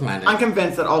face of the planet. I'm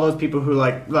convinced that all those people who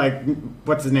like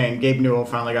what's his name, Gabe Newell,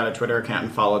 finally got a Twitter account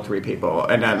and followed 3 people,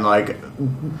 and then like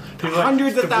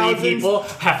hundreds of 3 thousands. people.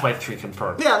 Half-Life 3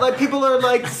 confirmed. Yeah, like people are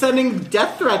like sending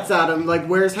death threats at him. Like,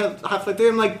 where's Half-Life 3?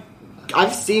 I'm like,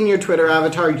 I've seen your Twitter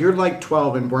avatar. You're like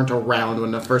 12 and weren't around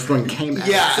when the first one came out.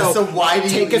 yeah, so why do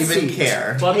you take a even seat.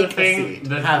 care? Well, the Take a thing,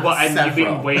 seat. and you've several.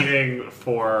 been waiting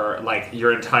for like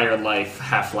your entire life,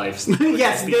 Half-Life.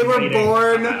 Yes, they were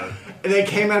born. They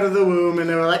came out of the womb and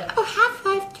they were like, oh,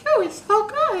 Half-Life 2 is so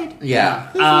good.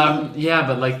 Yeah. Yeah,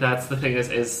 but like that's the thing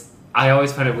is I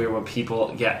always find it weird when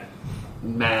people get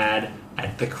mad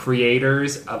at the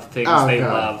creators of things Oh, they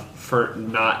God. love for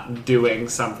not doing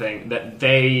something that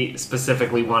they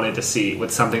specifically wanted to see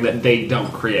with something that they don't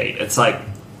create. It's like,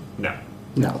 no,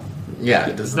 No. Yeah,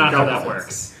 it's not how that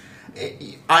works.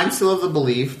 I'm still of the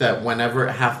belief that whenever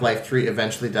Half-Life 3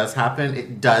 eventually does happen,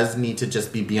 it does need to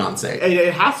just be Beyonce.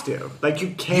 It has to. Like, you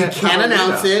You can't... can't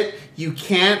announce it. You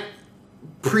can't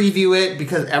preview it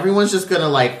because everyone's just gonna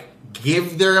like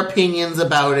give their opinions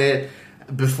about it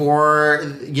before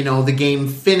the game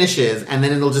finishes, and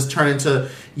then it'll just turn into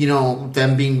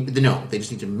them being they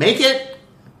just need to make it,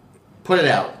 put it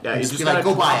out. Yeah, And you just just be like,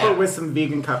 gotta go buy top it it. with some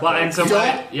vegan cupcakes. Well, and so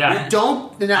yeah.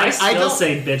 Don't. I still don't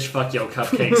say bitch fuck yo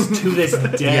cupcakes to this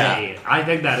day. Yeah. I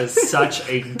think that is such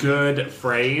a good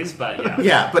phrase, but yeah.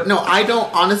 Yeah, but no, I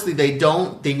don't. Honestly, they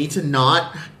don't. They need to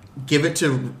not give it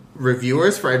to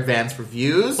reviewers for advanced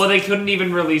reviews. Well, they couldn't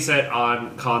even release it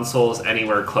on consoles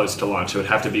anywhere close to launch. It would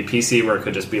have to be PC, where it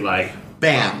could just be like,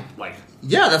 Bam. like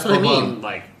Yeah, that's what I mean.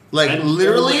 like Like,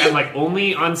 literally- and like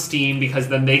only on Steam, because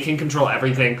then they can control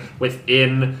everything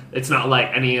within. It's not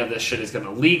like any of this shit is going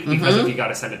to leak, because if you got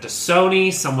to send it to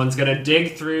Sony, someone's going to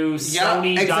dig through Yeah,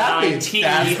 Sony.it exactly.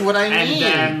 That's what I and mean.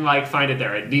 then like find it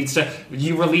there. It needs to.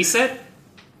 You release it,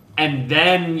 and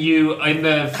then you in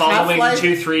the following Half-Life-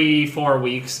 2, 3, 4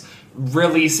 weeks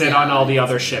release it on all the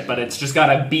other shit. But it's just got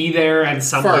to be there and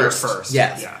somewhere first.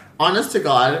 Yes. Yeah. Honest to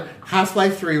God,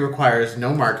 Half-Life 3 requires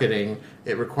no marketing.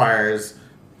 It requires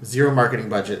zero marketing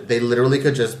budget. They literally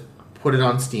could just put it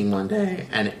on Steam one day,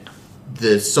 and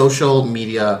the social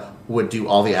media would do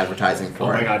all the advertising for Oh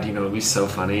my it. god, you know what would be so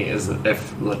funny is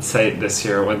if, let's say this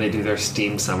year when they do their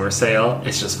Steam summer sale,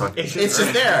 it's just fucking... It's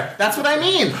just there. That's what I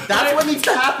mean. That's what needs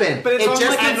to happen. But it's on,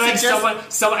 like, And like it's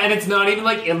just- someone, and it's not even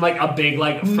like in like a big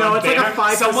like front No, it's like a banner.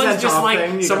 5% Someone's just off like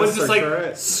thing. You someone's gotta just like search for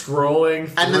it. scrolling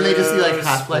through, And then they just see, like,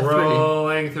 Half-Life 3.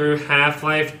 scrolling through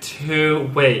Half-Life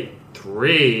 2. Wait,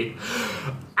 3.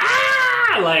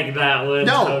 Like that would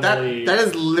No, totally, that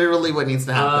is literally what needs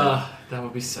to happen. that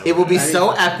would be so. It will be good.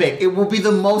 so epic. It will be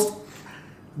the most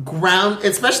ground,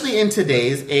 especially in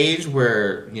today's age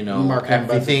where, you know, Marketing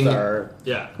everything. budgets are...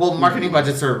 Yeah. Well, marketing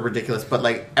budgets are ridiculous, but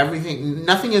like everything,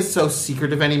 nothing is so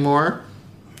secretive anymore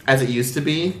as it used to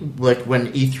be. Like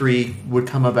when E3 would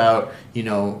come about, you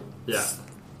know, Yeah.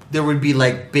 there would be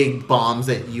like big bombs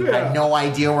that you Yeah. had no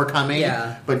idea were coming.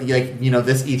 Yeah. But like, you know,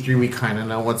 this E3 we kind of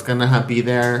know what's gonna be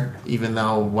there, even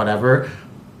though whatever.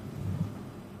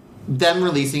 Them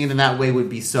releasing it in that way would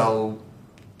be so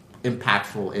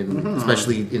impactful in,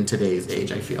 especially in today's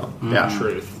age. I feel. Yeah.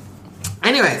 Truth.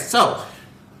 Anyway, so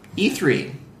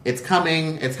E3, it's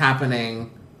coming, it's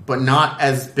happening, but not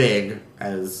as big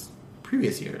as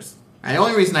previous years. And the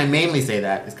only reason I mainly say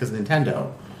that is because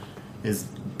Nintendo is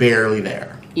barely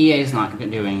there. EA is not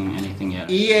doing anything yet.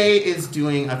 EA is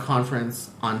doing a conference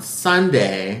on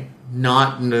Sunday,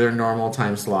 not in their normal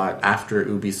time slot after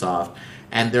Ubisoft,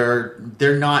 and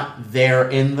they're not there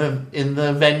in the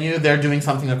venue. They're doing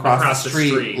something across the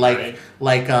street, right?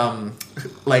 like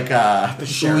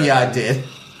Ouya did.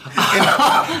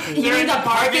 You mean the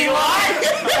parking lot?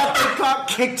 That they got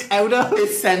kicked out of?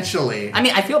 Essentially. I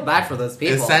mean, I feel bad for those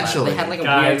people. but Essentially. they had like a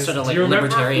Guys, weird sort of do like you remember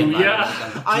libertarian Ouya?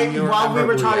 vibe. While we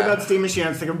were talking Ouya? about Steam Machine, I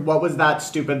was thinking, what was that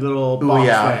stupid little box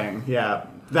Ouya. thing? Yeah.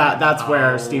 That's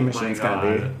where Steam my Machine's God.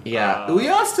 gonna be. Yeah,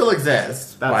 Ouya still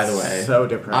exists, That's by the way. so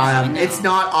depressing. It's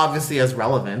not obviously as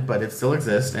relevant, but it still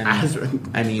exists. And As-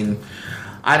 I mean,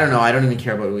 I don't know. I don't even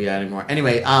care about Ouya anymore.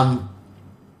 Anyway,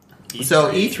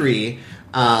 so E3.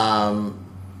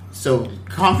 So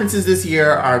conferences this year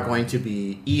are going to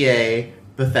be EA,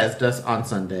 Bethesda on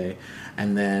Sunday,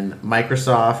 and then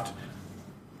Microsoft,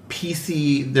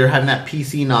 PC. They're having that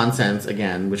PC nonsense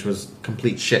again, which was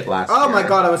complete shit last year. Oh my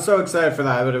god, I was so excited for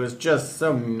that, but it was just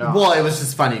so not. Well, it was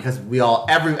just funny because we all,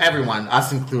 everyone,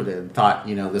 us included, thought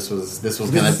this was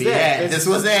gonna be it. This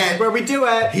was it. Where we do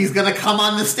it. He's gonna come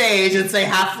on the stage and say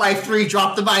Half-Life 3,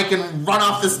 drop the mic and run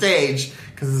off the stage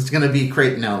because it's gonna be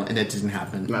great. No, and it didn't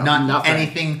happen. No, Not nothing.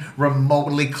 anything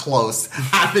remotely close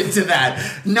happened to that.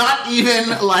 Not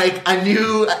even like a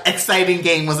new exciting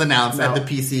game was announced No. at the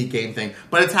PC game thing,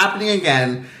 but it's happening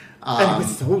again. And it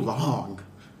was so long.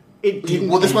 It didn't.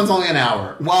 Well, this end. one's only an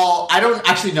hour. Well, I don't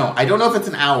actually know. I don't know if it's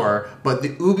an hour, but the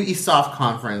Ubisoft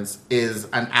conference is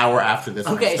an hour after this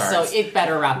Okay, one so starts. it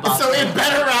better wrap up. So it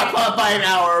better wrap up by an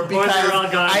hour because they're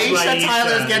all gone Aisha by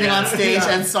Tyler's Aisha, getting yeah. on stage, Yeah.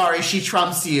 and sorry, she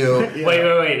trumps you.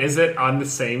 Wait. Is it on the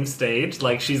same stage?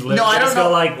 Like she's literally No, I don't just gonna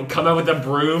know. like come out with a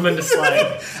broom and just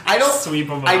like I don't sweep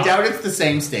them. I doubt it's the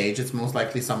same stage. It's most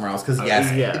likely somewhere else because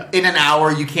yes, yeah. in an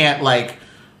hour you can't like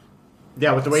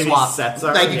Yeah, with the way Swap. these sets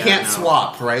are. like you yeah, can't no.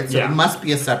 swap, right? So Yeah. it must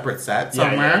be a separate set Yeah,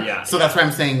 somewhere. yeah, so that's why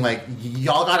I'm saying like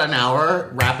y'all got an hour,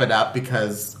 wrap it up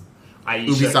because Aisha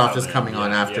Ubisoft is coming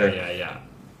on Yeah, after. Yeah.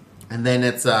 and then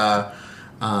it's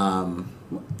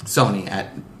Sony at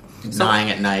 9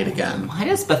 at night again. Why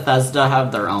does Bethesda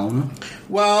have their own?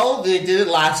 Well, they did it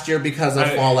last year because of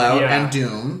Fallout yeah. and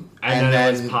Doom. And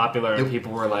then it was popular, and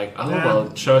people were like, "Oh,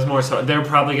 well, show us more." So they're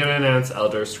probably going to announce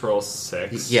Elder Scrolls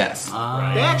 6. Yes,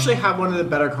 Right. They actually have one of the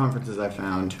better conferences I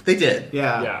found. they did.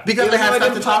 Yeah. Yeah. Because they Even had though I stuff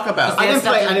to didn't talk play- about. I didn't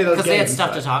play any of those because they had games, stuff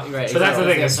but- to talk. Right, But that's the exactly.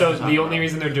 thing. They had So stuff to talk the about. only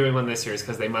reason they're doing one this year is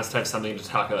because they must have something to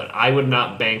talk about. I would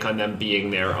not bank on them being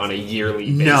there on a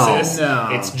yearly No. basis. No.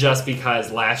 It's just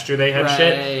because last year they had Right.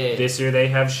 shit, this year they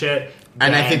have shit.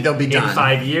 And I then think they'll be done. In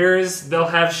 5 years, they'll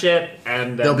have shit,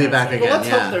 and then They'll be that's back it. again. Well, let's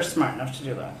yeah. hope they're smart enough to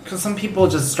do that. Because some people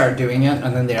just start doing it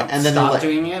and then they And then they're stop like-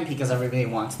 doing it because everybody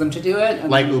wants them to do it. And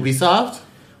Like Ubisoft?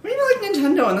 maybe like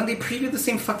Nintendo, and then they preview the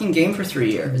same fucking game for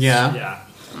 3 years. Yeah. Yeah.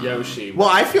 Yoshi. Well,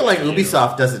 I feel like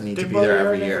Ubisoft doesn't need to be there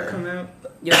every year.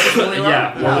 Yeah, Woolly World?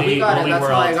 Yeah, yeah, Woolly- we got Woolly it. That's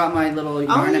World. why I got my little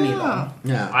yarn amiibo.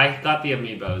 Yeah. I got the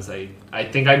amiibos. I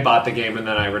think I bought the game and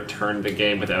then I returned the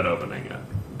game without opening it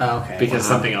Oh, okay. because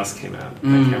something else came out. I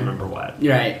can't remember what.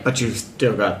 You're right. But you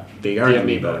still got the Yarn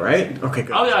amiibo. amiibo, right? Okay,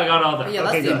 good. Oh yeah, I got all that. Yeah,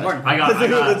 that's Okay, the good. important I part. got, I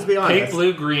got Let's be honest. pink,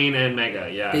 blue, green, and mega.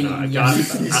 Yeah, The no, I got.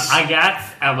 Amiibos. I got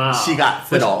Emma. She got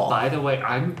it Which, all. By the way,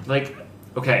 I'm like,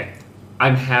 okay,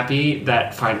 I'm happy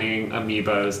that finding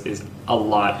amiibos is a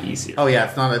lot easier. Oh yeah,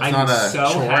 it's not I'm a so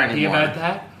chore happy anymore. about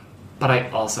that, but I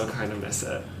also kind of miss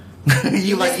it.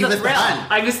 you missed the missed the thrill.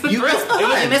 hunt. I missed the You thrill. missed the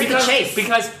hunt. You missed the because, chase.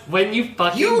 because when you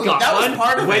fucking that was one,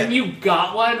 part of when it. you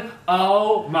got one,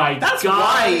 oh my That's god!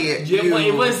 why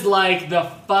It was like the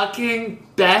fucking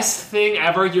best thing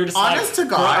ever. You're just Honest like,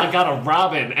 to God. "Bro, I got a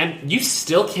Robin," and you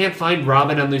still can't find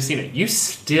Robin and Lucina. You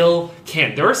still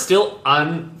can't. There are still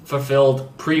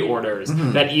unfulfilled pre-orders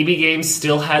that EB Games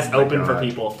still has open for God.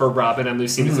 people for Robin and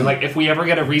Lucina. So like, if we ever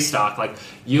get a restock, like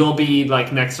you'll be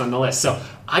like next on the list. So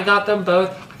I got them both.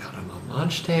 I got them on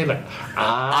launch day. Like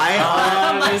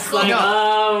I was like, No.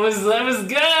 oh, it was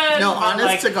good. No, But, honest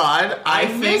like, to God, I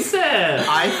think miss it.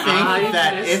 I think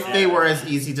that miss if they it. were as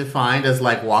easy to find as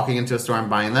like walking into a store and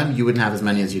buying them, you wouldn't have as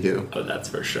many as you do. Oh, that's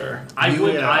for sure. I You-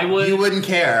 would. I would. You wouldn't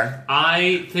care.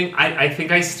 I think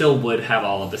I still would have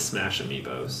all of the Smash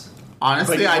Amiibos. But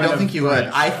Honestly, you I don't would've think you would.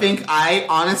 liked I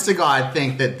honest to God,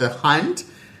 think that the hunt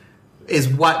is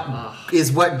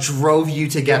what drove you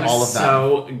to get It was all of them.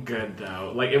 so good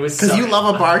though. Like it was Because so, you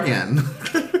love a bargain.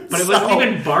 but it wasn't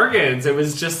even bargains. It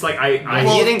was just like I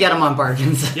you didn't get them on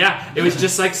bargains. yeah. It was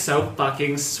just like so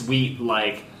fucking sweet.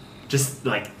 Like just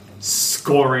like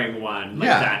scoring one like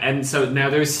Yeah. that. And so now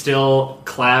there's still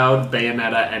Cloud,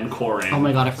 Bayonetta, and Corrin. Oh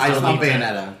my god, I just Still want need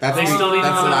Bayonetta. That's They still need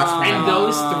that's the last one. and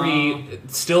those three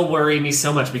still worry me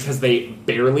so much because they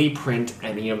barely print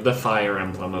any of the Fire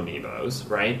Emblem amiibos,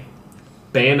 right?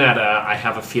 Bayonetta, I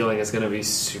have a feeling is going to be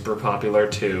super popular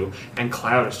too, and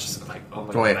Cloud is just like, oh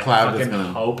my Oh, yeah, god, Cloud I is fucking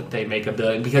gonna- hope they make a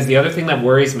billion. Because the other thing that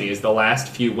worries me is the last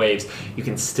few waves, you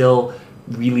can still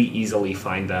really easily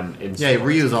find them in Yeah, stores.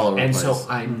 reuse all over the and place. so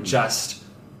I'm just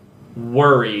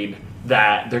worried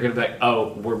that they're going to be like,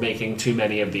 oh, we're making too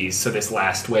many of these, so this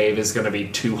last wave is going to be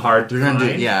too hard to You're gonna do-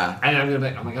 find. yeah. And I'm going to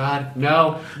be like, oh my god,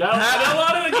 no, I don't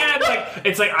want it again. Like,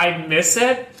 it's like I miss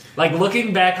it. Like,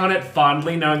 looking back on it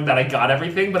fondly, knowing that I got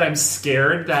everything, but I'm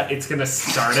scared that it's going to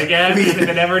start again. And if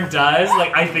it ever does,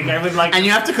 like, I think I would like... And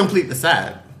you have to complete the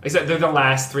set. Except they're the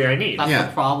last three I need. That's Yeah.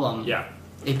 the problem. Yeah,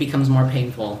 It becomes more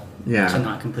painful Yeah. to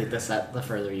not complete the set the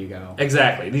further you go.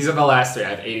 exactly. These are the last three. I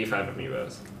have 85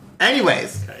 amiibos.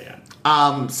 Anyways, Okay,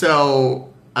 yeah. so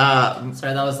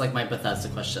Sorry, that was like my Bethesda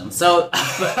question. So,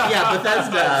 yeah,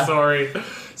 Bethesda. Sorry.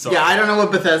 Yeah, I don't know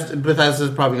what Bethesda's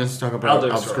probably going to talk about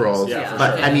Elder Elder Scrolls, Scrolls. yeah, for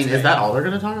but sure. I mean, is that all they're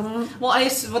going to talk about? well,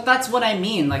 but that's what I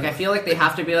mean. Like, I feel like they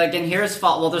have to be like, and here's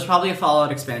Well, there's probably a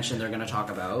Fallout expansion they're going to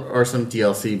talk about. Or some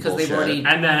DLC Because bullshit? they've already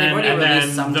And they've already released then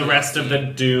some the rest of DLC.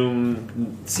 the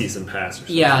Doom season pass or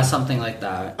something. Yeah, something like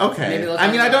that. Maybe Okay. they'll I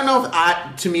mean, talk I don't know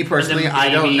if to me personally, then I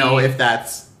don't maybe- know if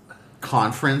that's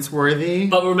conference worthy.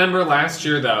 But remember last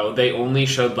year though, they only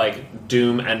showed like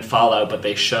Doom and Fallout, but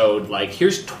they showed like,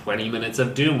 here's 20 minutes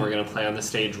of Doom we're gonna play on the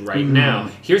stage right now.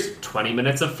 Here's 20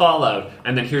 minutes of Fallout,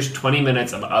 and then here's 20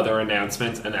 minutes of other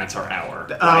announcements, and that's our hour.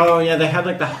 Oh yeah, they had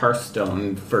like the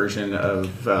Hearthstone version of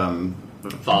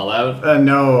Fallout.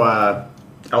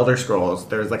 Elder Scrolls.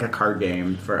 There's like a card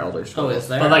game for Elder Oh, Scrolls. is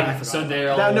there? But I like, forgot. so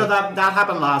they'll. that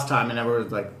happened last time, and everyone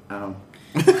was like, oh,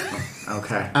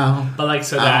 okay. But like,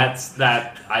 so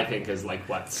that I think is like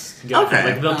what's gonna Okay.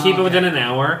 like they'll keep it within an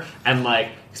hour, and like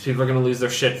because people are gonna lose their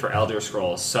shit for Elder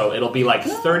Scrolls, so it'll be like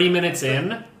 30 minutes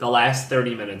in. The last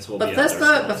 30 minutes will be Elder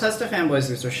Scrolls. Bethesda fanboys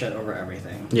lose their shit over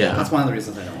everything. Yeah. That's one of the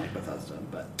reasons I don't like Bethesda.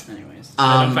 But anyways,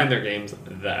 I don't find their games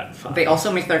that fun. they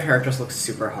also make their characters look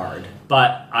super hard.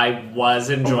 But I was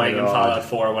enjoying in God. Fallout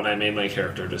 4 when I made my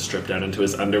character just strip down into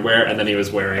his underwear, and then he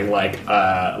was wearing like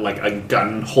a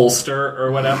gun holster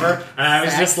or whatever, and I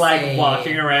was just like Sexy.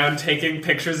 walking around taking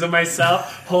pictures of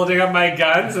myself holding up my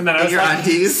guns, and then I was your like,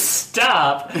 undies?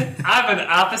 "Stop! I'm an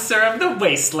officer of the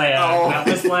wasteland." Oh. That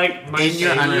was like my In your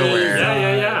favorite- underwear.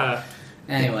 Yeah.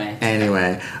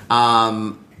 Anyway,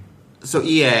 So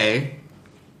EA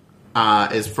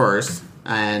is first,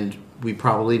 and we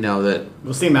probably know that.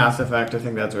 We'll see Mass Effect. I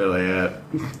think that's really it.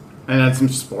 And then some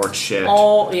sports shit.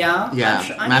 oh yeah, Yeah,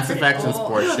 Mass Effect and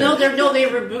sports shit. No, they're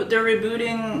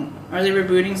rebooting. Are they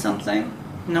rebooting something?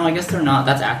 No, I guess they're not.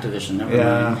 That's Activision. Never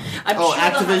Yeah. mind. I'm Oh, sure they'll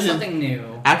have Activision. something new.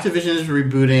 Activision is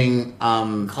rebooting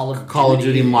Call of Call of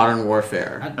Duty Duty. Modern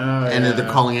Warfare, Oh, and yeah. they're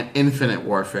calling it Infinite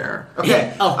Warfare.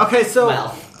 Okay. Oh, okay. So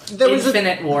well, there was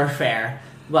Infinite Warfare.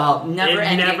 Well, never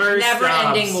ending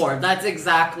stops. war. That's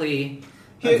exactly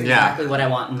Here- exactly what I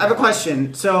want. I have a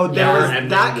question. So there Yeah. was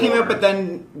And that then came war. out, but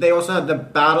then they also had the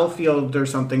Battlefield or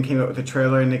something came out with a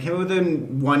trailer, and they came out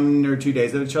within 1 or 2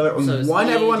 days of each other. And So is one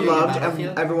EA everyone doing loved, Battlefield?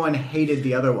 and everyone hated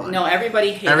the other one. No,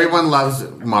 everybody hated. Everyone loves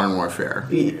Modern Warfare.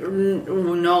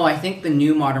 No, I think the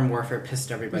new Modern Warfare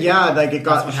pissed everybody. Yeah, off. like it That's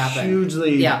got what happened.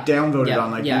 hugely Yeah. downvoted Yeah.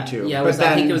 on like Yeah. YouTube. Yeah, it but was- I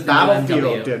then think it was the Battlefield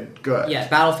UNW. did good. Yeah,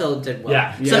 Battlefield did well.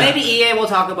 Yeah. So Yeah. maybe EA will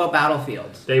talk about Battlefield,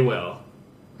 They will.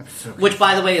 which,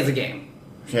 by the way, is a game.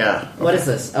 Yeah. What is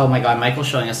this? Oh my god, Michael's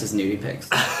showing us his nudie pics.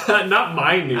 Not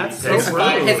my nudie That's pics. so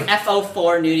His rude.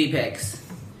 FO4 nudie pics.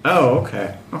 Oh,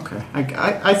 okay. Okay.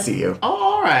 I see you. Oh,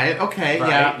 all right. Okay. Right,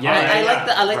 Yeah.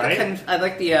 yeah. I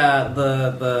like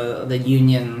the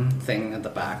union thing at the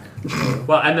back.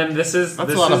 Well, and then this is That's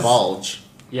this a lot is, of bulge.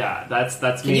 Yeah, that's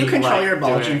Can me, you control like, your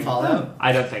bulge in doing- Fallout?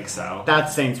 I don't think so.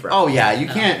 That's Saints Row. Oh yeah, you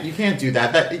can't do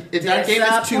that. That game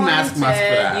is too mask must for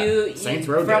that. Saints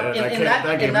Row did it.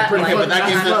 That game Okay, but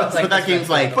that game's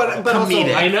like But also-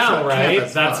 comedic. I know, right?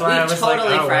 Campus That's fun. why I We was totally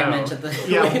like, oh, fragmented wow. the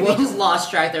Yeah, we just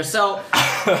lost track there. So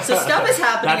stuff is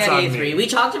happening That's at on E3. me. We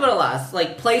talked about it last.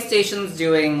 Like PlayStation's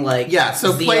doing like Yeah,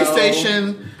 so Zeo,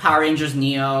 PlayStation- Power Rangers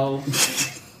Neo.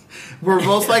 We're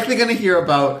most likely going to hear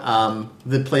about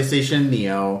the PlayStation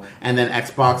Neo, and then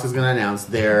Xbox is going to announce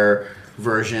their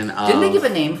version of. Didn't they give a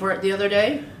name for it the other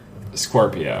day?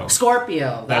 Scorpio.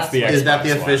 Scorpio. That's the Is that the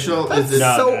Xbox One. official? Is it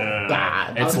That's No, so no.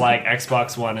 bad. It's like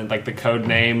Xbox One and like the code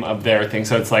name of their thing.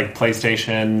 So it's like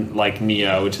PlayStation like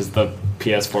Neo, which is the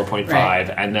PS 4.5,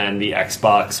 Right. and then the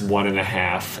Xbox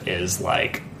 1.5 is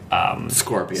like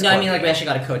Scorpio? No, I mean like we actually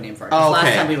got a code name for it. 'Cause Oh, okay.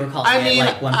 Last time we were calling I it mean,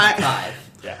 like 1.5.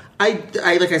 yeah.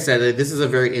 I like I said, this is a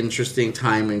very interesting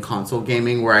time in console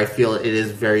gaming where I feel it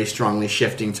is very strongly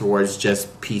shifting towards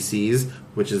just PCs,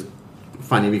 which is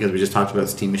funny because we just talked about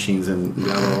Steam machines and blah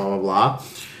blah blah blah. blah.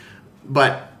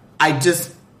 But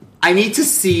I need to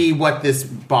see what this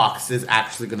box is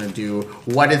actually going to do,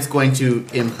 what it's going to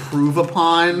improve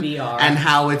upon, VR. and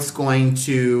how it's going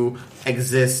to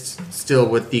exist still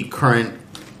with the current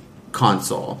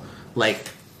console. Like,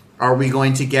 are we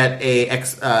going to get a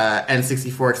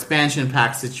N64 expansion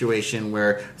pack situation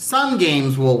where some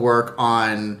games will work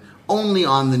only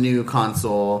on the new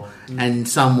console and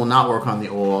some will not work on the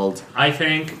old? I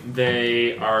think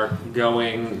they are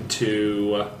going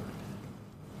to.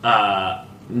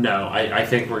 No, I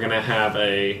think we're going to have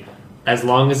as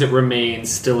long as it remains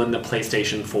still in the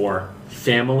PlayStation 4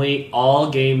 family,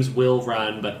 all games will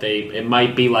run, but it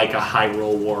might be like a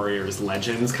Hyrule Warriors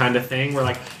Legends kind of thing, where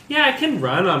like, yeah, it can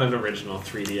run on an original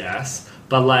 3DS,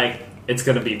 but like, it's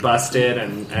going to be busted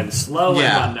and slow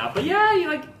Yeah. and whatnot. But yeah,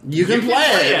 You can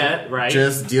play it, right?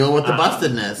 Just deal with the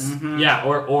bustedness. Yeah,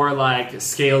 or like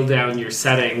scale down your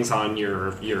settings on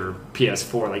your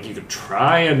PS4. Like you could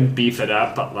try and beef it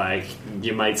up, but like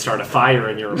you might start a fire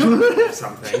in your room or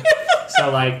something. So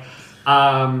like,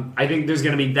 I think there's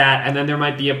going to be that, and then there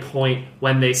might be a point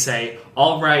when they say,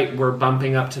 "All right, we're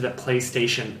bumping up to the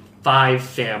PlayStation 5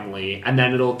 family," and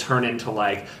then it'll turn into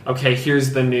like, okay,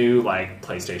 here's the new like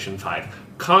PlayStation 5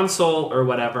 console or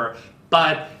whatever.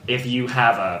 But if you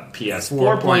have a PS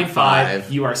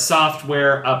 4.5, you are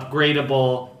software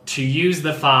upgradable to use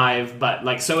the 5, but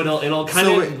like so it'll kind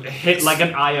of hit like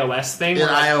an iOS thing. An where,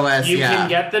 like, iOS, you yeah. can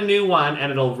get the new one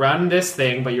and it'll run this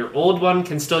thing, but your old one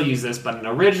can still use this. But an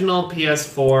original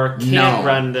PS4 can't No.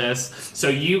 run this, so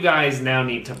you guys now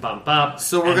need to bump up.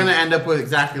 So we're and going to end up with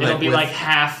exactly It'll like be with- like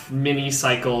half mini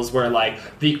cycles where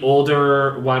like the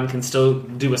older one can still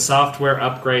do a software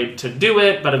upgrade to do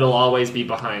it, but it'll always be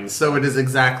behind. So it is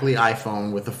exactly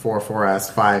iPhone with the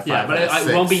 4S, 5, Yeah, 5S, but it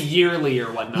 6. won't be yearly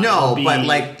or whatnot. No, It'll be- but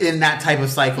like in that type of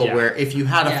cycle Yeah. where if you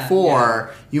had a Yeah,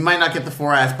 4, you might not get the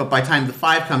 4S, but by the time the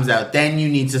 5 comes out, then you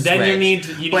need to switch. Then you need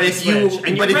to but switch, if you and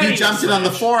you're but if ready you to jumped in on the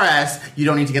switch. 4S, you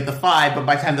don't need to get the 5, but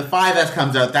by the time the 5S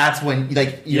comes out, that's when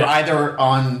like you're Yeah. either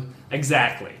on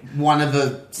Exactly. one of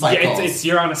the cycles. Yeah, it's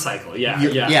you're on a cycle. Yeah,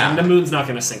 You- yeah. yeah. And the moon's not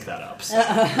going to sync that up. So.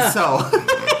 So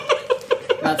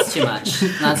That's too much.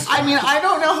 That's I mean, I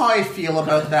don't know how I feel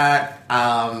about that.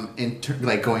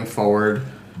 Like going forward,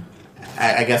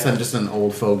 I guess I'm just an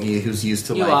old fogey who's used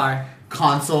to You like are.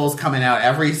 consoles coming out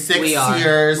every 6 we are.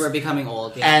 years, We're becoming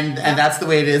old. Yeah. and that's the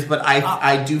way it is. But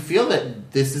I do feel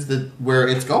that this is where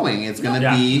it's going. It's going to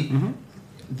Yeah. be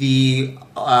the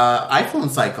iPhone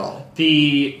cycle.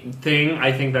 The thing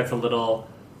I think that's a little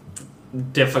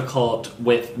difficult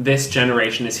with this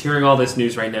generation is hearing all this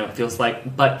news right now. It feels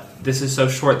like, but this is so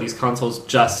short. These consoles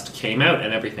just came out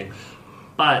and everything.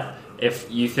 But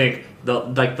if you think the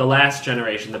last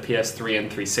generation, the PS3 and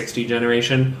 360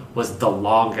 generation, was the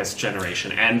longest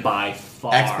generation, and by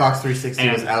far Xbox 360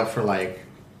 was And- out for like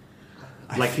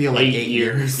I like feel like 8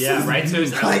 years. Yeah, right. So it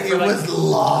was out like for it was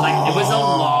long. like it was a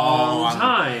long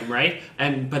time, right?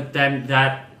 But then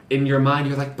that in your mind,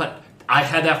 you're like, but I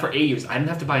had that for 8 years. I didn't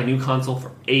have to buy a new console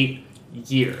for 8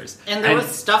 years. And there was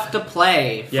stuff to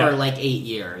play for Yeah. like 8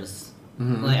 years.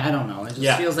 Mm-hmm. Like I don't know. It just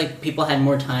Yeah. feels like people had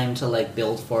more time to like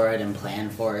build for it and plan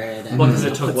for it. And Well, because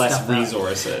it took put less stuff out.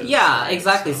 resources. Yeah,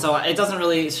 exactly. So it doesn't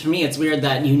really. For me, it's weird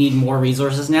that you need more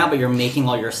resources now, but you're making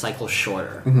all your cycles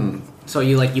shorter. So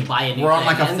you buy a new We're on, thing,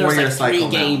 like, a and there's 4-year like 3 cycle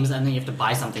now. games, and then you have to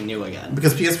buy something new again.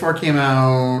 Because PS4 came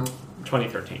out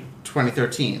 2013.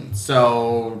 2013.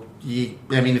 So,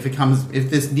 if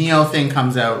this Neo thing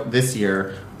comes out this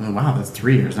year, wow, that's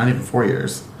 3 years, not even 4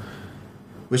 years.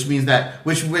 Which means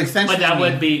which would essentially But that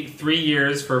would be 3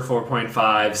 years for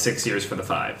 4.5, 6 years for the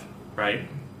 5, right?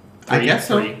 I guess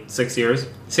so. 6 years.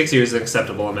 6 years is an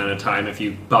acceptable amount of time if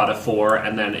you bought a 4,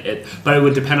 and then but it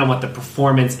would depend on what the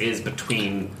performance is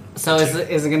between. So is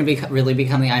it going to really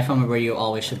become the iPhone where you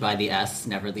always should buy the S,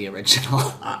 never the original?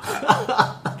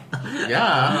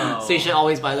 Yeah. So you should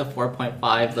always buy the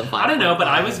 4.5, the 5. I don't know, but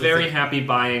I was very happy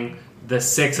buying the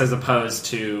 6 as opposed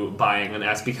to buying an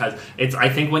S because I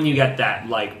think when you get that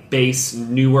like base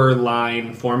newer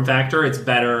line form factor, it's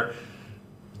better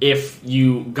if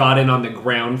you got in on the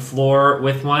ground floor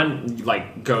with one,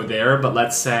 like go there. But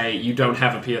let's say you don't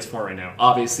have a PS4 right now,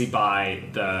 obviously buy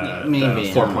the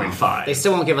 4.5. They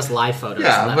still won't give us live photos,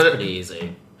 Yeah, so that's but pretty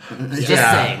easy.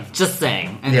 Yeah. Just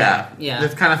saying. And Yeah. yeah.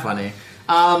 It's kind of funny.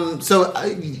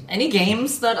 Any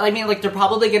games that they're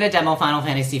probably going to demo Final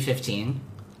Fantasy 15.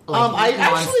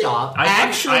 Non-stop.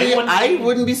 I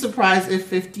wouldn't be surprised if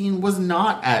 15 was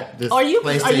not at this. Are you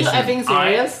PlayStation. effing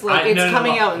serious? It's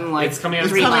coming out in it's coming out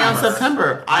It's 3 coming out in months.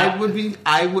 September. I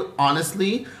would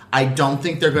honestly. I don't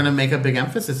think they're going to make a big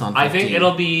emphasis on 15. I think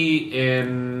it'll be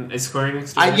in. Is Square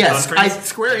Enix doing yes, conference?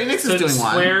 Square Enix So is doing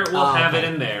Square one. will have it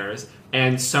in theirs,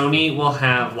 and Sony will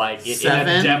have like it in a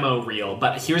 7? demo reel.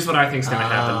 But here's what I think is going to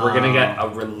happen: we're going to get a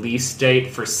release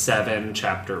date for 7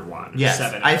 Chapter 1. Yes,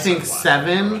 7 I think Episode 1,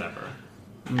 7 or whatever.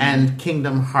 And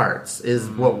Kingdom Hearts is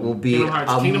what will be Kingdom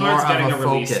Hearts more getting of a a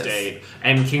release focus. date,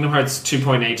 and Kingdom Hearts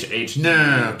 2.8 HD.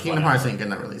 No. Kingdom Hearts ain't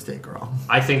getting a release date, girl.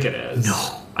 I think it is.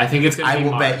 No. I think it's going to I be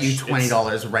will March. bet you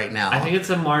 $20 right now. I think it's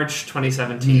in March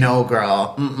 2017. No,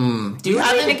 girl. Mm-mm. Do you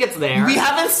really think it's there? We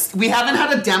haven't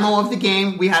had a demo of the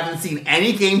game. We haven't seen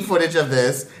any game footage of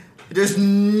this. There's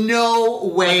no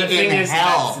way But the thing in is,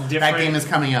 hell that's that different- game is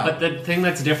coming out. But the thing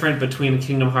that's different between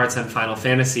Kingdom Hearts and Final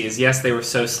Fantasy is, yes, they were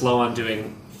so slow on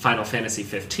doing Final Fantasy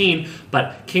 15,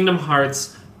 but Kingdom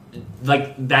Hearts,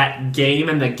 like, that game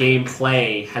and the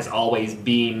gameplay has always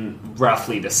been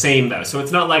roughly the same, though. So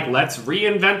it's not like, let's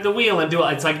reinvent the wheel and do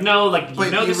it. It's like, no, like, But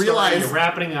you know you the story, realize- you're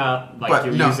wrapping up, like, but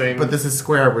you're no, using... but this is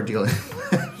Square we're dealing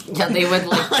with. Yeah, they would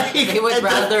they would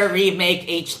rather remake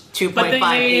 2.5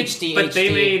 HD. But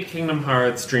they made Kingdom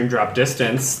Hearts Dream Drop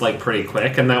Distance, like, pretty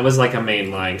quick, and that was, like, a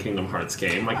mainline Kingdom Hearts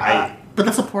game. Like, But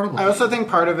that's a portable. I also think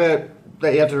part of it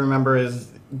that you have to remember is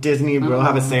Disney will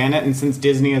have a say in it, and since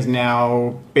Disney has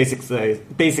now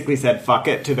basically said fuck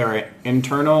it to their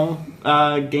internal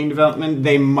game development,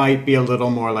 they might be a little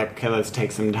more like, okay, let's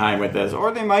take some time with this,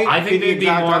 or they might. I think they'd be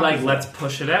exact more like, opposite. let's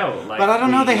push it out. Like, But I don't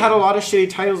know. They had a lot of shitty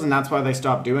titles, and that's why they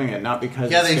stopped doing it. Not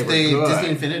because yeah, they were good. Disney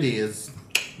Infinity is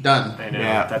done. I know,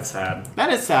 Yeah. that's sad.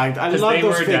 That is sad. I Because love they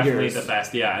those were definitely figures. the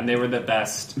best, yeah, and they were the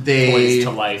best They- toys to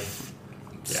life.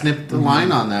 Snipped the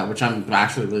line on that, which I'm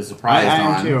actually really surprised I am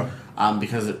on. too.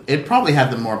 Because it probably had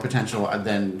the more potential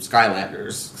than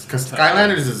Skylanders. Because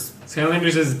Skylanders is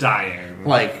Skylanders is dying.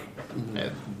 like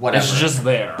whatever. It's just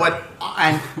there. But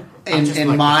just in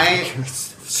like my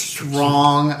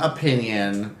strong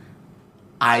opinion,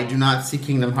 I do not see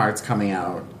Kingdom Hearts coming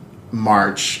out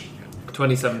March.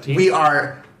 2017. We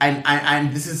are,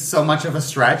 and this is so much of a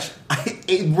stretch.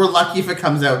 We're lucky if it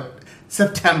comes out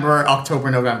September, October,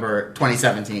 November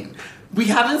 2017. We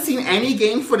haven't seen any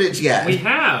game footage yet. We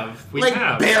have. We like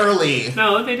have. barely.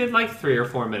 No, they did like 3 or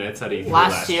 4 minutes at E3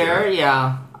 last year.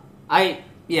 Yeah,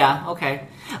 okay.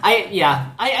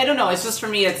 I don't know. It's just for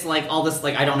me. It's like all this.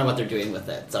 Like I don't know what they're doing with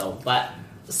it. But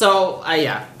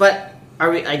are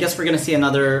we? I guess we're gonna see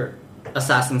another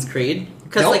Assassin's Creed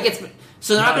because Nope. like it's.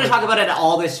 So they're not going to talk about it at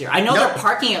all this year. I know Nope. they're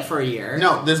parking it for a year.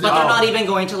 No, there's but no- they're not even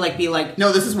going to like be like,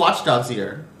 No, this is Watch Dogs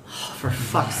year. for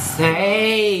fuck's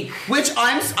sake. Which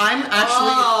I'm actually.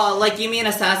 Oh, like you mean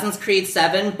Assassin's Creed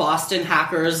 7, Boston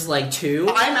Hackers like 2?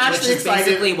 I'm actually which is excited-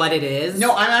 basically what it is.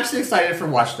 No, I'm actually excited for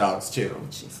Watch Dogs too.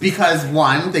 Because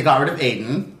one, they got rid of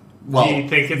Aiden. Well, Do you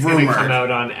think it's going to rumored. come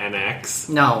out on NX?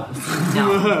 No.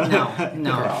 Girl,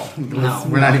 No.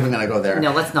 we're not even gonna go there.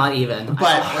 No, let's not even.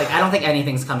 But- I don't think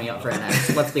anything's coming up for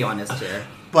NX. Let's be honest here.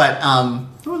 But Oh,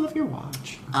 I love your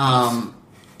watch.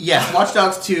 yes, Watch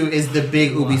Dogs 2 is the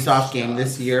big Ubisoft game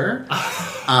this year.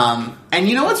 And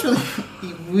you know what's really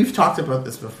we've talked about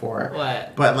this before.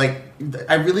 What? But like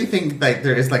I really think like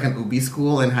there is like an Ubi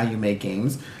school in how you make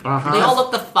games. They all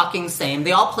look the fucking same.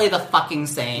 They all play the fucking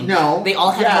same. No. They all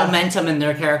have Yeah. momentum in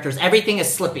their characters. Everything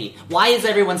is slippy. Why is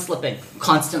everyone slipping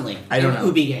constantly I don't in know.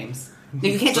 Ubi games?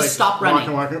 You can't just like stop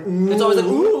running. walking, ooh, It's always like,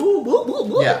 ooh, ooh, ooh,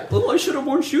 ooh, ooh. Yeah. Ooh, I should have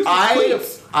worn shoes. I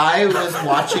I was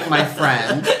watching my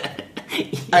friend.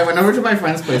 I went over to my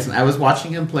friend's place and I was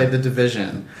watching him play The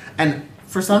Division. And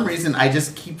for some reason, I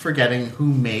just keep forgetting who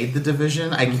made The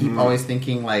Division. I keep always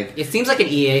thinking, like... It seems like an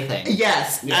EA thing.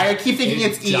 Yes, I keep thinking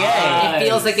it's EA. It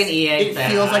feels like an EA thing. It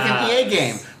feels like an EA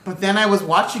game. But then I was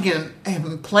watching it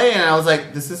and play, and I was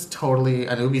like, this is totally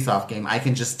an Ubisoft game. I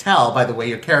can just tell by the way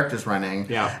your character's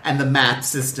running, and the map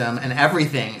system and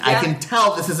everything. Yeah. I can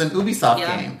tell this is an Ubisoft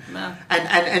game. Yeah.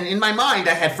 And in my mind,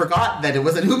 I had forgotten that it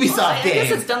was an Ubisoft game. I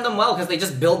guess it's done them well, because they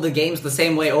just build the games the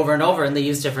same way over and over, and they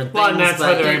use different things. Well, and that's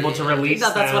why they're able to release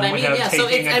them. That's what I mean. Yeah, so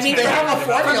it's, I mean, they have a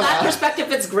formula. From that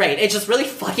perspective, it's great. It just really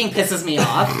fucking pisses me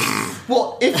off.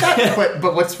 Well, if that,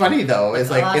 but what's funny though is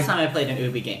like, the last time I played an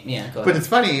Ubi game, go ahead. But it's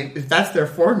funny if that's their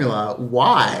formula.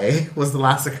 Why was the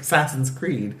last Assassin's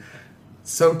Creed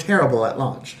so terrible at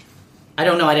launch? I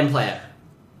don't know. I didn't play it.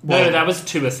 No, that was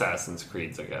 2 Assassin's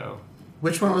Creeds ago.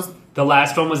 Which one was? The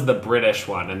last one was the British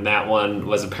one, and that one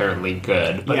was apparently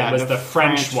good. But it was the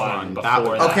French one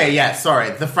before that. Okay, yeah, sorry,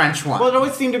 the French one. Well, it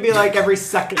always seemed to be like every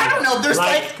second. I don't know, there's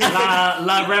like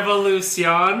La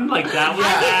Revolution, like that was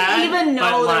bad. I didn't even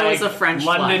know there was a French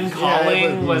London one.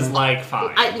 Calling was like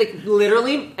fine.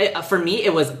 Literally, for me,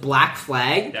 it was Black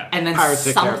Flag, and then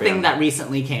something that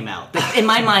recently came out. In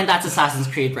my mind, that's Assassin's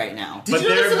Creed right now. Did you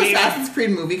know there's an Assassin's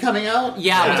Creed movie coming out?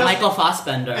 Yeah, with Michael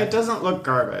Fassbender. It doesn't look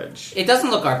garbage. It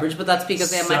doesn't look garbage, but that's because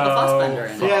they have Michael Fassbender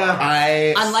in it.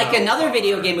 Yeah. Unlike another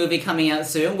video game movie coming out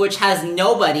soon, which has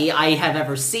nobody I have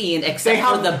ever seen except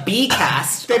for the B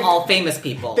cast of all famous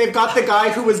people. They've got the guy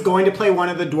who was going to play one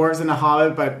of the dwarves in a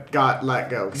Hobbit but got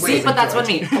let go. See, but that's what I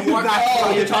mean.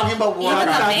 You're talking about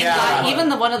Warcraft.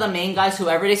 Even one of the main guys,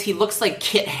 whoever it is, he looks like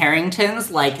Kit Harington's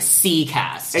like C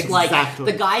cast. Exactly. Like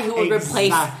the guy who would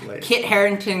replace Kit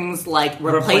Harington's like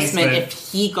replacement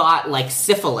if he got like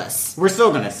syphilis. We're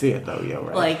still gonna see it though,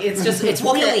 right? Like it's just it's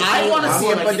really. I want to see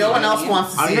it, but no one else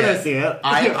wants to see it. I'm gonna see it.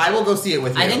 I will go see it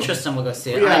with you. I think Tristan will go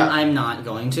see it. Yeah. I'm not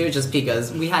going to, just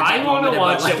because we had. I want to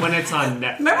watch it when it's on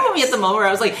Netflix. Remember when we had the moment where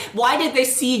I was like, "Why did they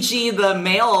CG the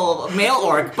male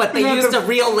orc, but they used a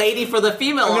real lady for the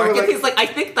female orc?" And he's like, "I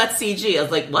think that's CG." I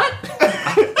was like, "What?"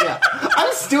 Yeah,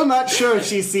 I'm still not sure if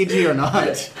she's CG or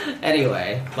not.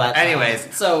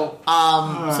 Anyways, so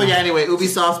anyway,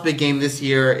 Ubisoft's big game this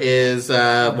year is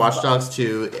Watch Dogs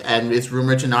 2, and it's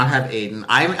rumored to not have Aiden.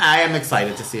 I am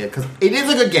excited to see it because it is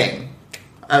a good game.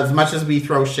 As much as we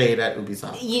throw shade at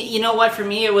Ubisoft, you know what? For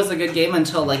me, it was a good game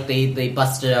until like they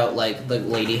busted out like the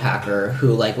lady hacker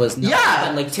who like was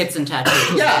like tits and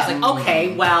tattoos. Yeah, it's like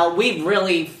okay, well, we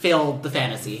really filled the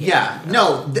fantasy here. Yeah,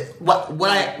 no. What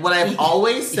I've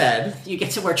always said, you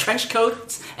get to wear trench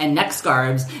coats and neck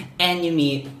scarves, and you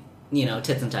meet.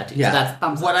 Tits and tattoos. Yeah. So that's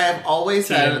thumbs up. What I have always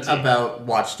said about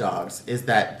Watch Dogs is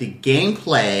that the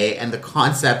gameplay and the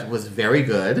concept was very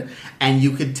good, and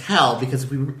you could tell because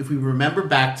if we remember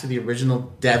back to the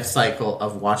original dev cycle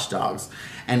of Watch Dogs,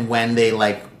 and when they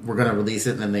were going to release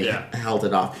it and then they held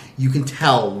it off, you can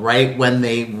tell right when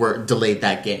they delayed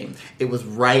that game. It was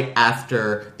right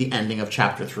after the ending of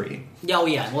Chapter 3. Oh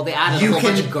yeah, well they added a whole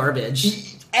bunch of garbage.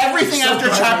 Everything after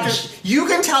Chapter... You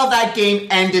can tell that game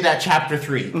ended at Chapter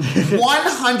 3.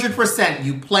 100%.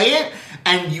 You play it,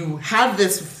 and you have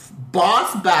this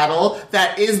boss battle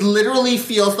that literally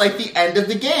feels like the end of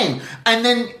the game. And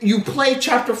then you play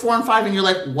Chapter 4 and 5, and you're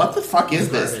like, what the fuck is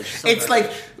this? It's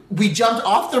like... We jumped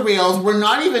off the rails. We're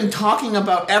not even talking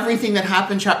about everything that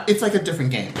happened. It's like a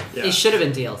different game. Yeah. It should have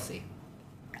been DLC.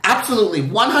 Absolutely.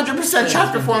 100%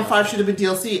 Chapter 4 and 5 should have been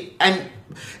DLC.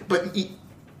 But...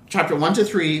 Chapter 1 to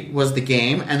 3 was the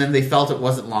game, and then they felt it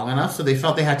wasn't long enough, so they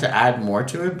felt they had to add more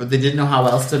to it, but they didn't know how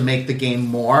else to make the game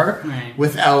more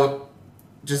without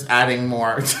just adding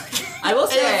more. I will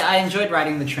say I enjoyed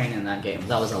riding the train in that game.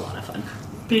 That was a lot of fun.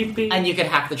 Beep, beep. And you could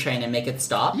hack the train and make it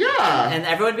stop. Yeah. And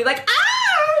everyone would be like,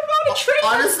 I'm on a train.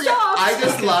 Honestly, I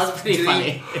just love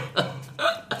doing...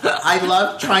 I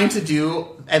love trying to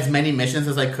do as many missions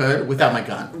as I could without my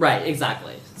gun. Right,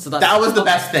 exactly. So that was the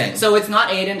best thing. So it's not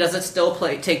Aiden. Does it still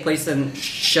take place in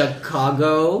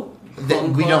Chicago?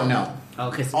 We don't know.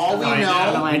 Okay. So all we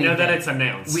know that it's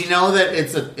announced. We know that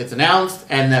it's announced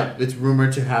and that it's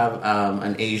rumored to have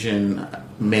an Asian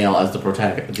male as the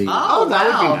protagonist. That would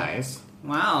be nice.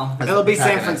 Wow. It'll be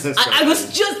San Francisco. I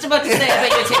was just about to say I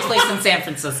bet it takes place in San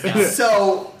Francisco.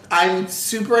 So I'm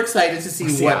super excited to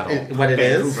see what it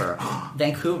is.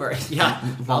 Vancouver. Yeah,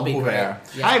 I'll be great. Vancouver.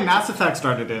 Hi, Mass Effect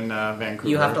started in Vancouver.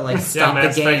 You have to like Yeah, stop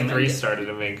Mass the game. Effect 3 started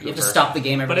in Vancouver. You have to stop the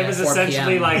game every But it day was at 4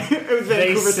 essentially PM. like It was they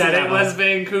Vancouver, said it Seattle. was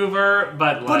Vancouver,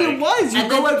 but like But it was. You And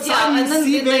go then, outside and, and then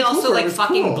see they also Vancouver. like It was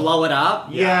fucking cool. blow it up.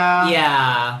 Yeah.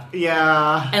 Yeah.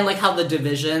 Yeah. And like how the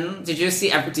Division. Did you see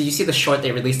the short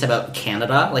they released about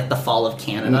Canada, like the fall of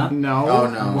Canada? No. Oh,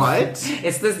 no. What?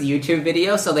 It's this YouTube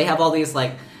video, so they have all these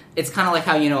like. It's kind of like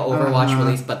how Overwatch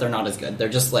released, but they're not as good. They're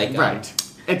just like Right.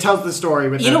 It tells the story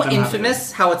with You know them having-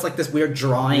 Infamous, how it's like this weird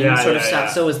drawing Yeah, sort of yeah, stuff.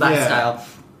 yeah. So is that Yeah. style.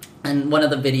 And one of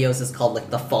the videos is called like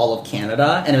the Fall of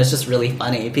Canada, and it was just really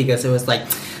funny because it was like,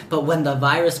 but when the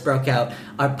virus broke out,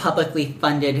 our publicly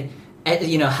funded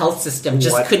health system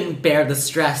just What? couldn't bear the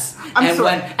stress. I'm and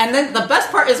sorry. and then the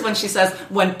best part is when she says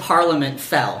when Parliament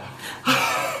fell.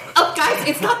 Oh, guys,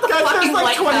 it's not the Guys, fucking there's like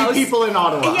White 20 House. people in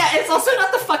Ottawa. Yeah, it's also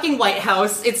not the fucking White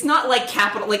House. It's not like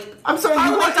Capitol. Like I'm sorry, you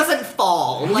Parliament want- doesn't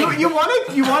fall. Like You want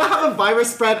to have a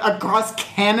virus spread across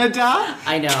Canada?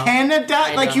 I know. Canada?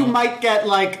 I Like you know. might get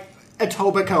like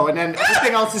Etobicoke and then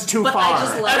everything else is too But far. I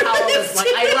just love how it was like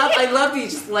I love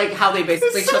these like how they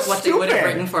basically It's so took what they would have stupid.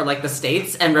 written for like the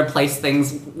states and replaced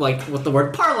things like with the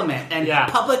word parliament and Yeah.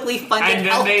 publicly funded and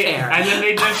then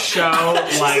they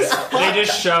healthcare.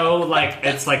 just show like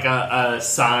it's like a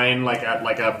sign like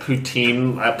a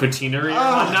poutineery or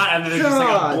whatnot, and then there's just like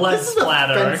God. a blood This is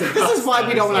splatter. offensive. This is why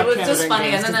we don't It have was Canada just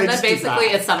funny, games, and 'cause then they just do basically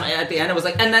that. at the end it was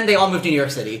like, and then they all moved to New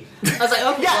York City. I was like,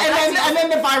 okay, Yeah, well, and then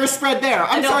the virus spread there.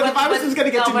 I'm sorry, the virus is going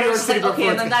to get to New York City okay, before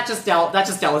and then it's- that just dealt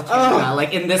with Canada,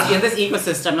 like in this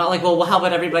ecosystem. Not like, well, how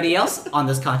about everybody else on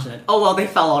this continent? Oh well, they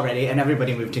fell already, and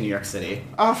everybody moved to New York City.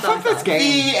 Oh, fuck Thumbs this up. game.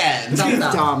 The end. This game's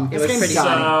up. dumb. It This was game's pretty dumb.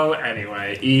 So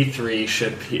anyway, E3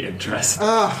 should be interesting.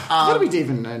 What do we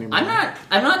even anymore?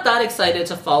 I'm not that excited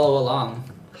to follow along.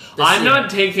 this I'm year. not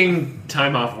taking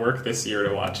time off work this year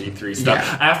to watch E3 stuff.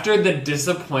 Yeah. After the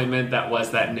disappointment that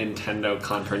was that Nintendo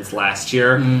conference last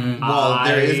year. Well,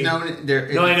 there is no.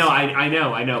 No, I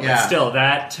know, Yeah. but still,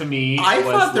 that to me, I was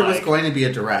thought there was like- going to be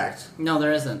a direct, No,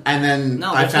 there isn't. and then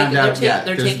No, I found out. they're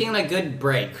there's- taking a good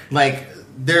break. like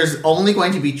there's only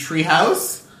going to be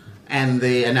Treehouse, and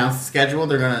they announced the schedule.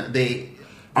 They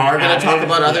are going to talk added-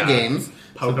 about other yeah. games.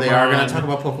 So they are going Pokemon, to talk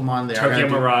about Pokemon. They are Tokyo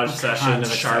going to Mirage Session and a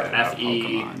shut Sharp up, FE.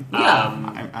 Pokemon.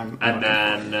 Yeah. And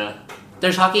then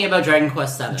They're talking about Dragon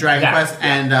Quest VII. Dragon That- Quest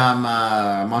and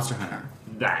Monster Hunter.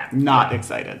 that. Not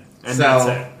excited. And So- that's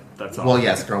it. That's all. Well,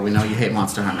 yes, girl, we know you hate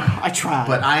Monster Hunter, I tried.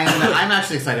 but I'm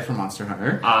actually excited for Monster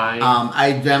Hunter. I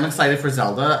am excited for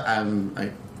Zelda.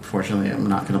 Fortunately, I'm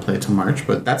not going to play it till March,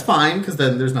 but that's fine because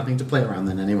then there's nothing to play around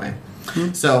then anyway.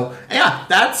 So yeah,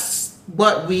 that's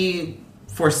what we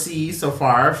foresee so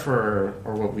far or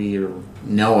what we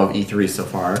know of E3 so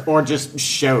far. Or just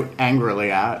shout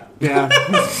angrily at. Yeah.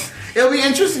 It'll be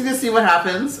interesting to see what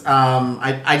happens.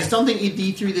 I just don't think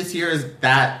E3 this year is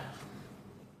that.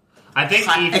 I think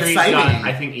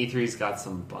Exciting. E3's got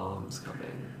some bombs coming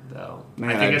though. Yeah,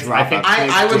 I think it's. drop I think. up.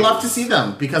 I would love to see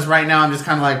them because right now I'm just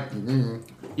kind of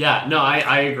like. Yeah. No,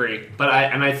 I agree, but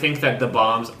I think that the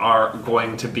bombs are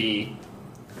going to be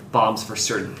bombs for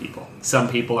certain people. Some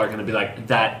people are going to be like,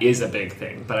 that is a big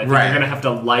thing, but I think Right. you're going to have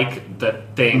to like the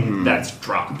thing that's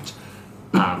dropped.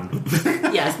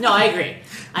 Yes, no, I agree.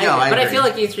 I No, agree. I But I agree. feel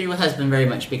like E3 has been very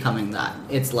much becoming that.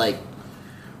 It's like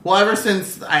Well, ever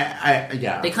since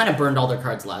yeah. they kind of burned all their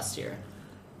cards last year.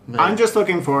 I'm just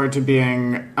looking forward to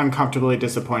being uncomfortably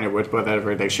disappointed with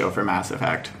whatever they show for Mass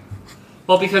Effect.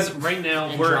 Well, because right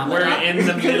now we're Andromeda. in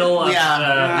the middle of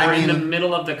Yeah, we're I in the mean-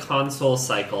 middle of the console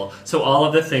cycle. So all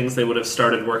of the things they would have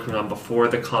started working on before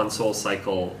the console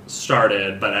cycle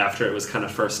started, but after it was kind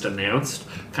of first announced,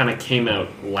 kind of came out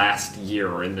last year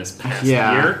or in this past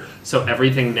Yeah. year. So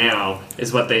everything now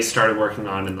is what they started working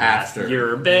on in the After. last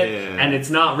year or bit, Yeah. and it's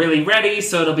not really ready.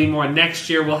 So it'll be more next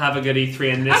year. We'll have a good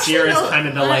E3, and this Actually, year is no, kind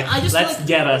of the I just feel let's like-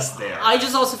 get us there. I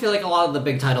just also feel like a lot of the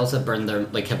big titles have burned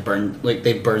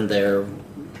they've burned their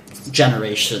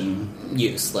generation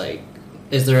use. Like,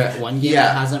 is there one game Yeah.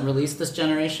 that hasn't released this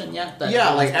generation yet? that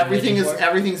Yeah, like everyone's been waiting for?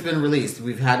 everything's been released.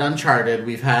 We've had Uncharted,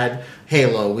 we've had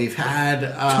Halo, we've had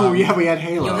we had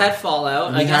Halo. You had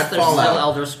Fallout. I We guess had there's Fallout. still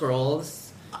Elder Scrolls.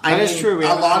 I That is mean, true, we A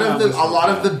haven't lot had of the Elder Scrolls a lot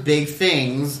of yet. the big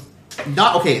things.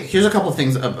 Not okay. Here's a couple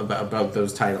things about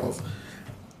those titles.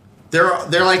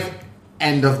 They're like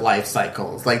end of life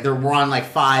cycles. Like we're on like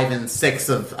 5 and 6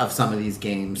 of some of these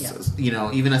games. Yeah. You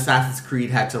know, even Assassin's Creed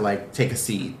had to like take a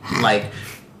seat. Like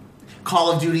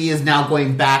Call of Duty is now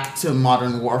going back to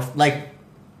Modern Warfare. Like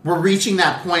we're reaching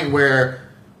that point where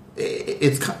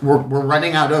we're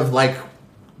running out of like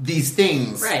these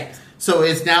things. Right. So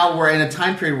it's now we're in a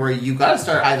time period where you got to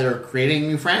start either creating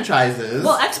new franchises.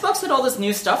 Well, Xbox had all this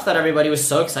new stuff that everybody was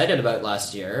so excited about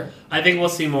last year. I think we'll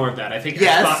see more of that. I think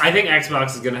Yes.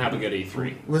 Xbox is going to have a good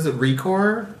E3. Was it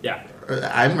Recore? Yeah.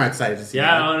 I'm excited to see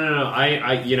Yeah, that.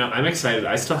 no. I'm excited.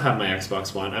 I still have my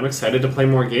Xbox One. I'm excited to play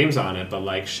more games on it, but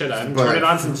like, shit, I haven't But- turned it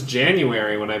on since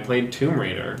January when I played Tomb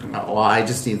Raider. Well, I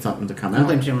just need something to come I'm out.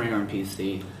 playing Tomb Raider on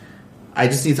PC. I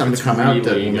just need something to come out that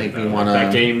will Really make good, me though. want to...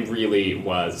 That game really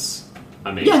was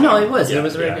amazing. Yeah, no, it was. Yeah, It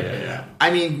was very yeah, good. Yeah.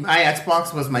 I mean, my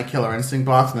Xbox was my Killer Instinct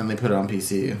box, and then they put it on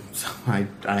PC. So I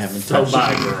haven't So touched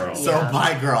bye, it. girl. So Yeah.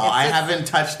 bye, girl. I haven't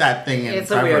touched that thing in It's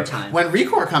a forever. weird time. When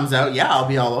Recore comes out, yeah, I'll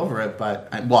be all over it. But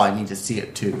I need to see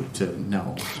it too to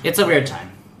know. It's a weird time.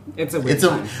 It's a weird It's a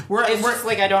time. we're It's just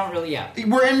like I don't really. Yeah.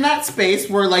 we're in that space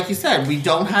where, like you said, we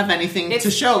don't have anything to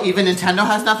show. Even Nintendo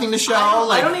has nothing to show.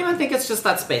 I don't even think it's just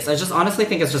that space. I just honestly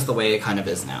think it's just the way it kind of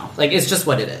is now. Like it's just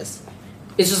what it is.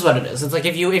 It's just what it is. It's like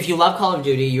if you love Call of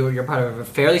Duty, you're part of a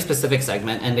fairly specific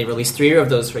segment, and they release 3 of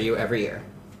those for you every year,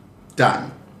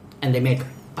 Done. and they make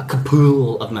a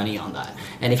capool of money on that.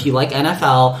 And if you like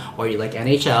NFL or you like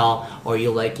NHL or you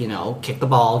like kick the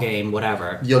ball game,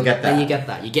 whatever, You'll get that. Then you get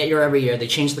that. You get your every year. They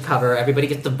change the cover. Everybody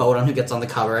gets to vote on who gets on the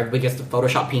cover. Everybody gets to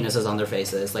Photoshop penises on their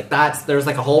faces. Like there's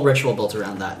like a whole ritual built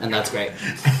around that, and that's great.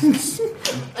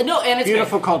 No, and it's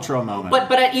Beautiful great. cultural moment.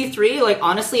 But at E3, like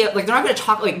honestly, like they're not going to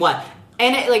talk like what.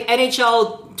 Like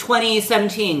NHL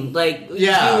 2017, like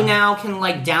Yeah. you now can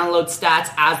like download stats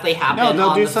as they happen no, they'll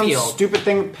on do the some field. stupid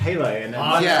thing with Pele and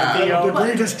then Yeah. the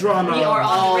greatest drama. Or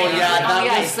on the radio, that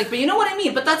yeah, was- it's like, but you know what I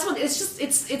mean. But that's what it's just.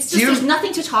 It's just. you- There's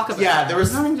nothing to talk about. Yeah, there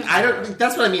was. nothing to. I don't.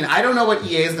 That's what I mean. I don't know what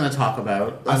EA is going to talk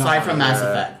about aside from Mass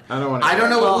Effect. I don't wanna I don't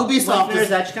know Well, what Ubisoft When's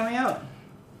is. Edge coming out?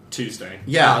 Tuesday.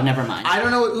 Yeah, Oh, never mind. I don't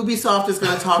know what Ubisoft is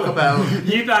going to talk about.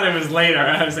 You thought it was later.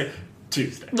 I was like,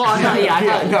 Tuesday. Well, I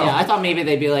thought, no. I thought maybe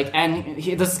they'd be like,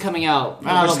 this is coming out.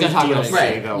 Oh, We're just gonna talk about it.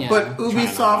 Right, though. Yeah. but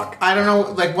Ubisoft, I don't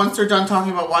know. Like once they're done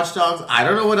talking about Watch Dogs, I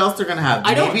don't know what else they're going to have.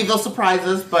 I don't- Maybe they'll surprise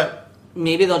us, but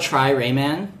Maybe they'll try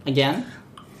Rayman again.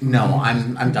 no,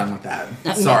 I'm done with that.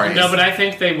 Sorry. No, but I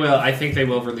think they will. I think they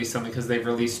will release something because they've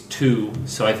released 2,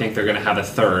 so I think they're going to have a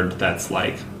third that's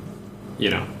like,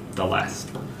 the last.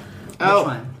 Oh, Which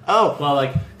one? oh, Well,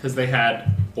 like because they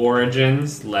had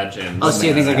Origins, Legends. Oh, so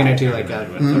you think they're gonna do and like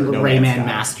a then No Rayman Man's Sky.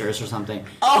 Masters or something?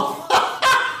 Oh,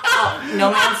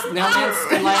 No Man's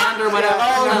Land or whatever.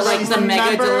 Like the mega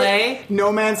remember delay.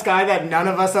 No Man's Sky that none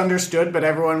of us understood, but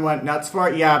everyone went nuts for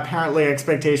it. Yeah, apparently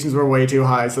expectations were way too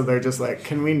high, so they're just like,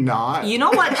 can we not? You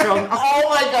know what drove? oh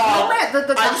my No god. Man,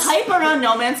 the hype around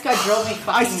No Man's Sky drove me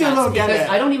fucking I still nuts don't get because it.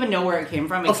 I don't even know where it came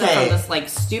from except Okay. from this like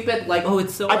stupid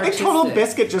it's so I think artistic. Total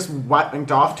Biscuit just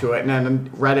went off to it, and then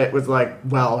Reddit was like,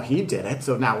 well, he did it,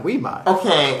 so now we must.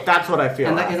 Okay. That's what I feel.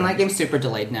 And happened. that game's super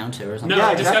delayed now too or something. No,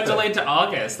 Yeah, it just got exactly. delayed to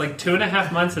August. Like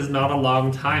 2.5 months is not a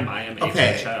long time. I am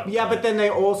Okay. HHO. Yeah, but then they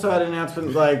also had an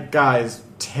announcement like, guys,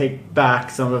 take back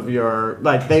some of your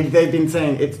they've been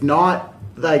saying it's not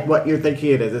like what you're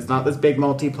thinking it is. It's not this big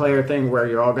multiplayer thing where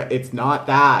you're all. It's not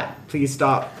that. Please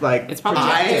stop. Like It's probably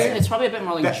I- it's probably a bit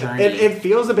more like Journey. it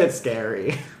feels a bit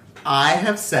scary. I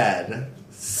have said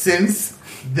since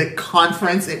the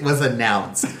conference it was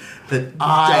announced that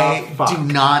I fuck? do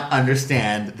not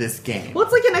understand this game. Well,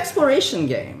 it's like an exploration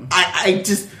game. I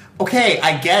just okay.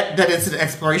 I get that it's an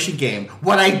exploration game.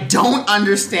 What I don't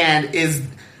understand is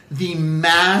the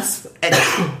mass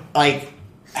like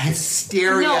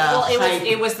hysteria. No, well, hype.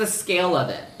 it was the scale of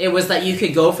it. It was that you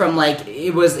could go from like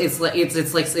you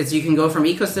can go from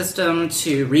ecosystem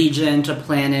to region to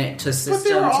planet to they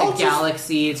system were all to just-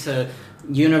 galaxy to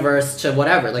universe to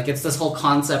whatever. Like it's this whole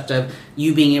concept of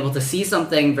you being able to see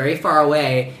something very far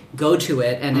away, go to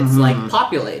it, and it's like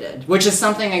populated, which is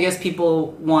something I guess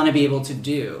people want to be able to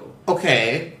do,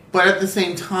 Okay, but at the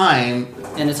same time,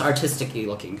 and it's artistically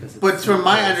looking because. but from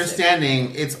my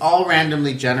understanding, it's all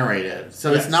randomly generated.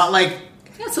 So it's Yes. not like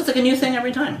yeah, so it's like a new thing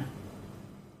every time.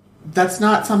 that's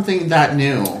not something that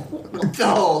new.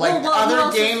 Though, like Well, who other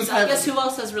else games I have guess who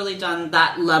else has really done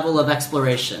that level of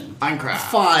exploration? Minecraft.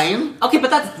 fine. Okay, but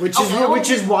that's Which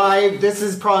is why this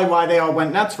is probably why they all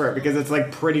went nuts for it, because it's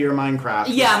like prettier Minecraft.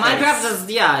 yeah, Minecraft Minecraft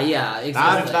is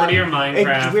exactly. prettier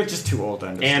Minecraft. We're just too old to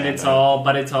understand. And it's that.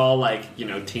 all like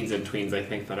teens and tweens. I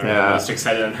think that are Yeah. the most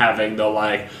excited and having the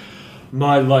like.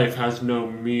 my life has no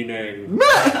meaning.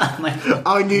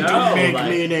 I need No, to make like-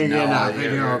 meaning. No, in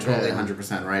it. you're totally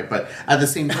 100% right. But at the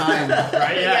same time,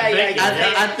 Right? Yeah, thank you.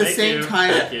 at the Thank same you.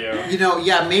 time, Thank you. you know,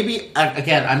 yeah, maybe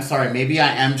again, I'm sorry, maybe I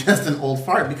am just an old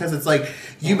fart because it's like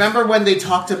you remember when they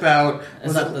talked about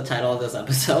Is that the title of this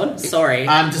episode? Sorry.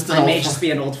 I'm just an I may old just fart.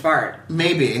 be an old fart.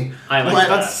 maybe, I like but, that.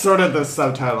 That's sort of the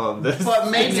subtitle of this. but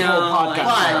maybe. No, podcast.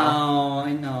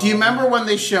 I know. Do you remember when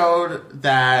they showed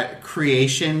that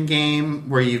creation game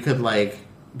where you could like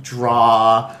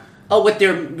draw? Oh, with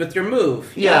your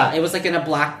move. Yeah. It was like in a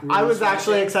black room. I was or actually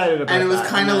something. excited about it. And it was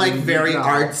kind of like very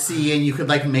artsy, and you could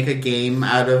like make a game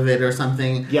out of it or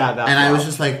something. Yeah, that and I was was-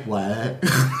 just like, what?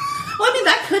 Well, I mean,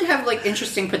 that could have like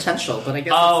interesting potential, but I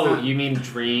guess. Oh, it's not. you mean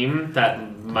Dream, that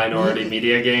minority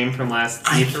media game from last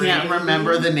I E3? can't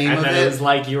remember the name And of then it. it was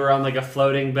like you were on like a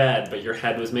floating bed, but your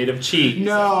head was made of cheese.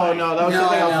 No, no, that was No,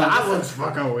 something else. no, That this was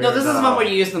fucking weird. No, this is the though. one where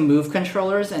you use the move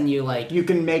controllers and you like. you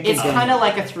can make. It's a game. kind of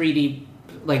like a 3D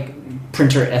like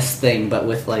printer-esque thing, but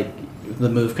with like the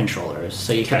move controllers,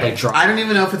 so you could Okay. like draw. I don't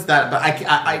even know if it's that, but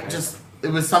I just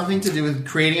it was something to do with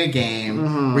creating a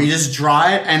game where you just draw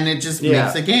it and it just Yeah.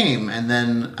 makes a game, and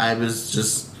then I was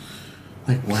just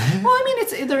like, what? Well, I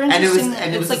mean, they're And it was- interesting.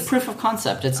 and it it's was- like proof of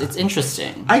concept. It's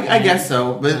interesting. I guess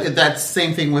so, but that's the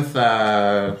same thing with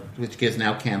which is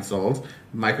now canceled.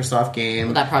 Microsoft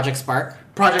game That Project Spark.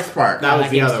 Project Spark. That was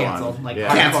the game's other canceled. one. Like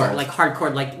Yeah. Canceled.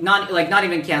 hardcore, like not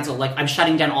even canceled. Like I'm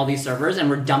shutting down all these servers and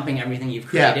we're dumping everything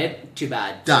you've Yeah. created. Too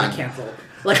bad. Done. Canceled.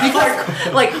 Like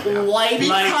hardcore, like wipe,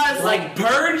 Because- Like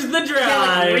purge the drive.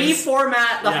 yeah, like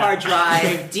reformat the Yeah. hard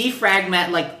drive, defragment,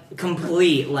 like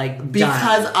complete, like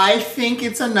Because done. I think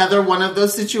it's another one of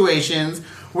those situations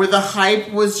where the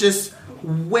hype was just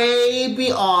way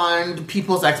beyond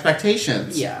people's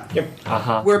expectations. Yeah.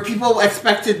 Uh-huh. Where people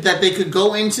expected that they could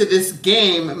go into this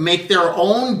game, make their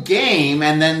own game,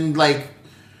 and then like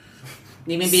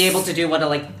Even be able to do what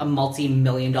a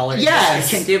multi-million-dollar Yes.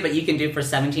 industry can do, but you can do for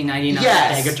 $17.99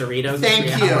 yes, a bag of Doritos. in thank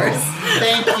 3 you, hours.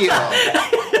 thank you.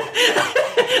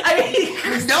 I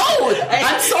mean, No,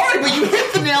 I'm sorry, but you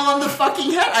hit the nail on the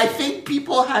fucking head. I think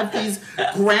people have these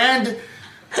grand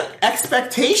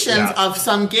expectations Yeah. of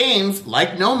some games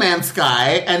like No Man's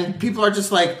Sky, and people are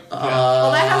just like,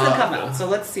 well, that hasn't come out, so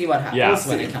let's see what happens Yeah.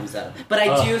 when it comes out. But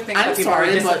I do think I'm that people sorry,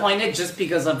 are but- disappointed just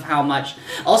because of how much.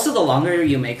 Also, the longer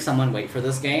you make someone wait for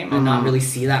this game and not really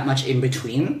see that much in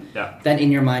between, Yeah. then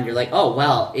in your mind you're like, oh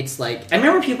well, it's like. I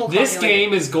remember people. This talking, like,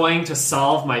 game is going to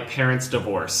solve my parents'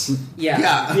 divorce. yeah.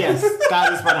 yeah. Yes,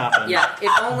 that is what happened. Yeah,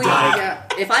 if only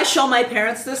if I show my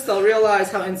parents this, they'll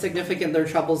realize how insignificant their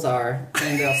troubles are,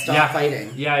 and they'll stop fighting.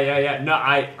 Yeah. No,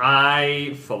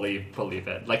 I fully believe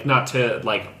it. Like, not to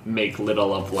like make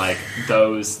little of like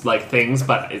those like things,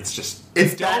 but it's just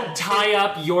It's don't that- tie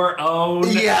up your own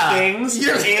Yeah. things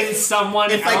You're- in someone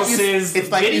It's like else's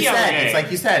it's like you video said. game. It's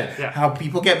like you said. Yeah. How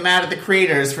people get mad at the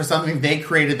creators for something they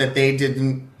created that they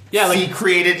didn't Yeah, like- see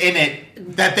created in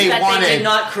it that they that wanted. they did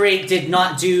not create, did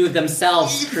not do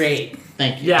themselves create.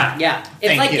 Thank you. Yeah. Yeah, it's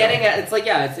Thank like you. getting a, it's like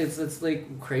it's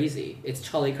like crazy. It's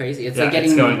totally crazy. It's Yeah, like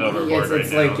it's getting going overboard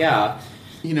It's, right like now. yeah,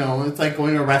 You know, it's like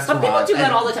going to a but restaurant. people do that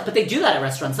and- all the time. But they do that at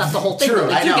restaurants. That's the whole thing. True,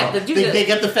 They I do know. Get, They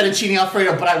get the fettuccine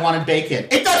alfredo, but I wanted bacon.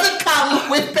 It doesn't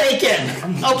come with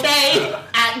bacon, okay?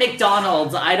 at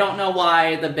McDonald's. I don't know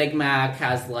why the Big Mac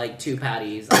has like 2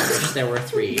 patties. I wish there were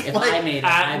 3. If Like, I made it,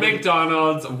 I At would-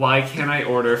 McDonald's, why can't I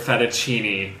order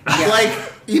fettuccine? Like,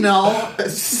 you know,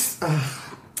 it's just,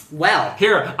 well.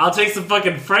 Here, I'll take some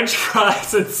fucking French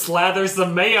fries and slather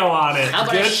some mayo on it. How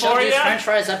about I Good shove for these ya? French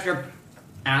fries up your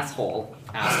asshole?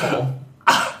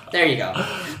 There you go.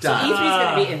 So Done. E3 is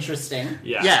going to be interesting.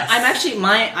 Yeah. yes.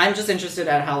 I'm just interested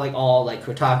at how like all like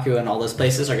Kotaku and all those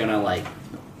places are gonna like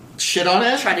Shit on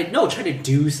it? try to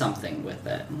do something with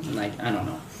it. Like I don't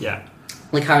know. Yeah.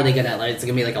 Like how are they gonna like? It's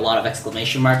gonna be like a lot of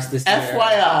exclamation marks this year.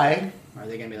 FYI, Are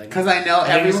they gonna be like? because I know I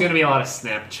think there's everyone. going to be a lot of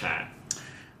Snapchat.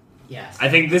 Yes. I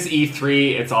think this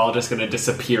E3, it's all just going to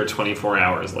disappear 24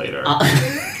 hours later.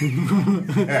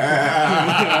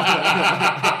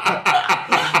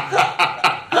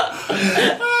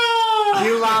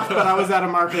 You laughed, but I was at a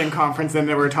marketing conference and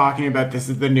they were talking about this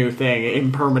is the new thing,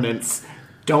 impermanence.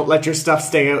 Don't let your stuff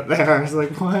stay out there. I was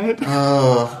like, what?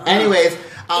 Oh. Anyways,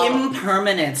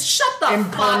 Impermanence. Shut the fuck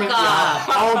Impermanent. up.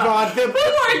 Oh god, Who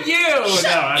are you? Shut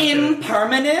No, I'm kidding.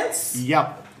 impermanence.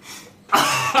 Yep.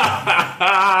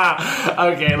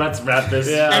 Okay, let's wrap this.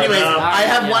 anyways, up. I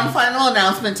have yeah. one final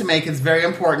announcement to make. It's very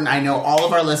important. I know all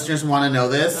of our listeners want to know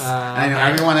this. And I know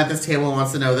okay. everyone at this table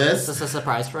wants to know Is this. this a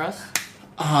surprise for us?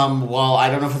 Well, I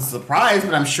don't know if it's a surprise,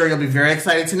 but I'm sure you'll be very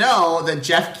excited to know that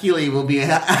Jeff Keighley will be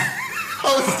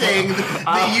hosting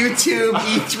the YouTube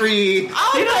E3.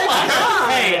 You know what?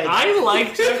 Hey, I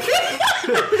like Jeff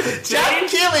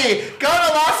Keighley, go to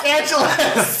Los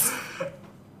Angeles.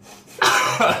 No,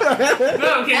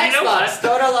 okay, you know Xbox, what?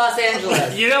 go to Los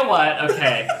Angeles. You know what?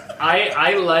 Okay.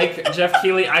 I like Jeff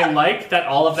Keighley. I like that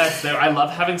all of that's there. I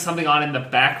love having something on in the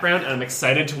background, and I'm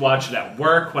excited to watch it at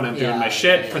work when I'm doing my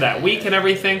shit for that week and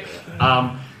everything.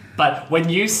 But when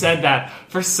you said that,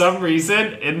 for some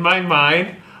reason, in my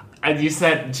mind, and you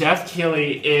said Jeff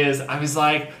Keighley is, I was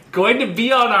like, going to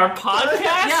be on our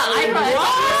podcast?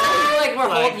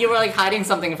 You were like hiding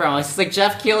something from us. It's like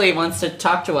Jeff Keighley wants to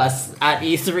talk to us at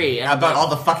E3 About all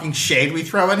the fucking shade we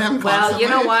throw at him constantly? Well, you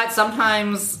know what?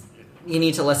 Sometimes you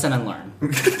need to listen and learn.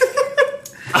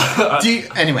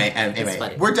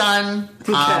 Anyway, we're done.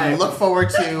 Okay. Look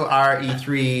forward to our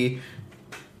E3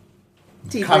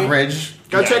 coverage.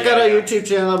 Go check out our YouTube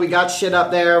channel. We got shit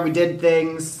up there. We did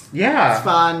things. Yeah. It's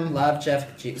fun. Love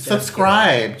Jeff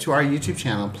Subscribe to our YouTube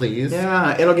channel, please.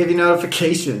 Yeah, it'll give you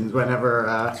notifications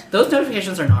whenever. Those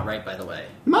notifications are not right, by the way.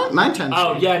 Mine tends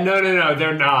Oh, to. yeah, no,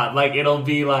 they're not. Like, it'll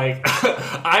be like,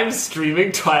 I'm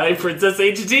streaming Twilight Princess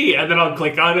HD, and then I'll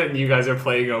click on it, and you guys are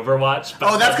playing Overwatch.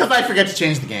 But That's because I forget to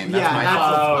change the game. That's my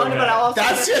fault. Oh, fun, okay. but I'll also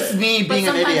That's just me But being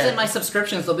an sometimes idiot. in my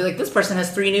subscriptions, they'll be like, this person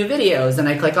has 3 new videos, and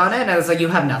I click on it, and it's like, you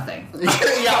have nothing.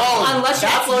 Unless you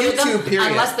that's uploaded YouTube, them,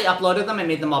 period. unless they uploaded them and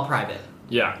made them all private.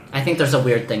 Yeah. I think there's a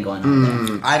weird thing going on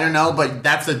there. I don't know, but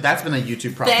that's been a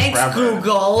YouTube problem Thanks, forever.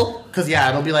 Google. Because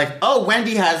it'll be like, oh,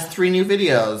 Wendy has 3 new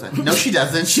videos. No, she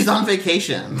doesn't. She's on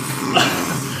vacation. He's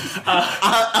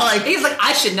like,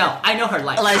 I should know. I know her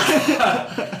life.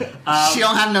 She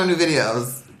don't have no new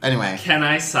videos. Anyway. Can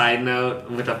I side note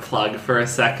with a plug for a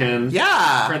second?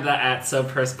 Yeah. For the At So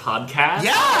Purse podcast?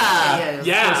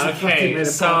 Yeah. Okay,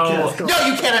 so... No,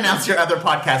 you can't announce your other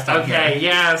podcast on Okay,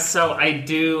 here. yeah, so I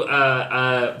do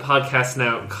a podcast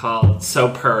now called So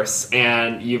Purse,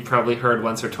 and you've probably heard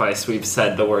once or twice we've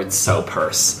said the word So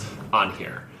Purse on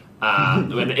here.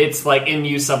 When it's like in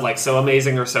use of like so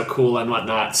amazing or so cool and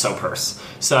whatnot, So Purse.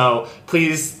 So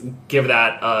please give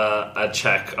that a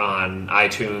check on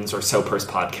iTunes or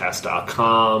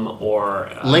SoPursePodcast.com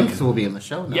or... Links will be in the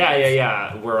show notes.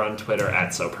 Yeah. We're on Twitter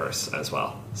at So Purse as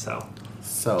well, so...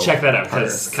 So check that out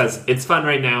Purse. because it's fun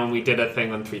right now, and we did a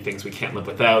thing on 3 things we can't live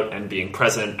without and being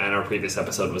present, and our previous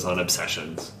episode was on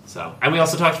obsessions. So, and we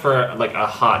also talked for like a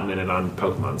hot minute on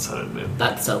Pokemon Sun and Moon.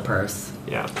 That's so purse.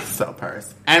 Yeah. So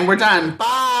Purse. And we're done. Bye!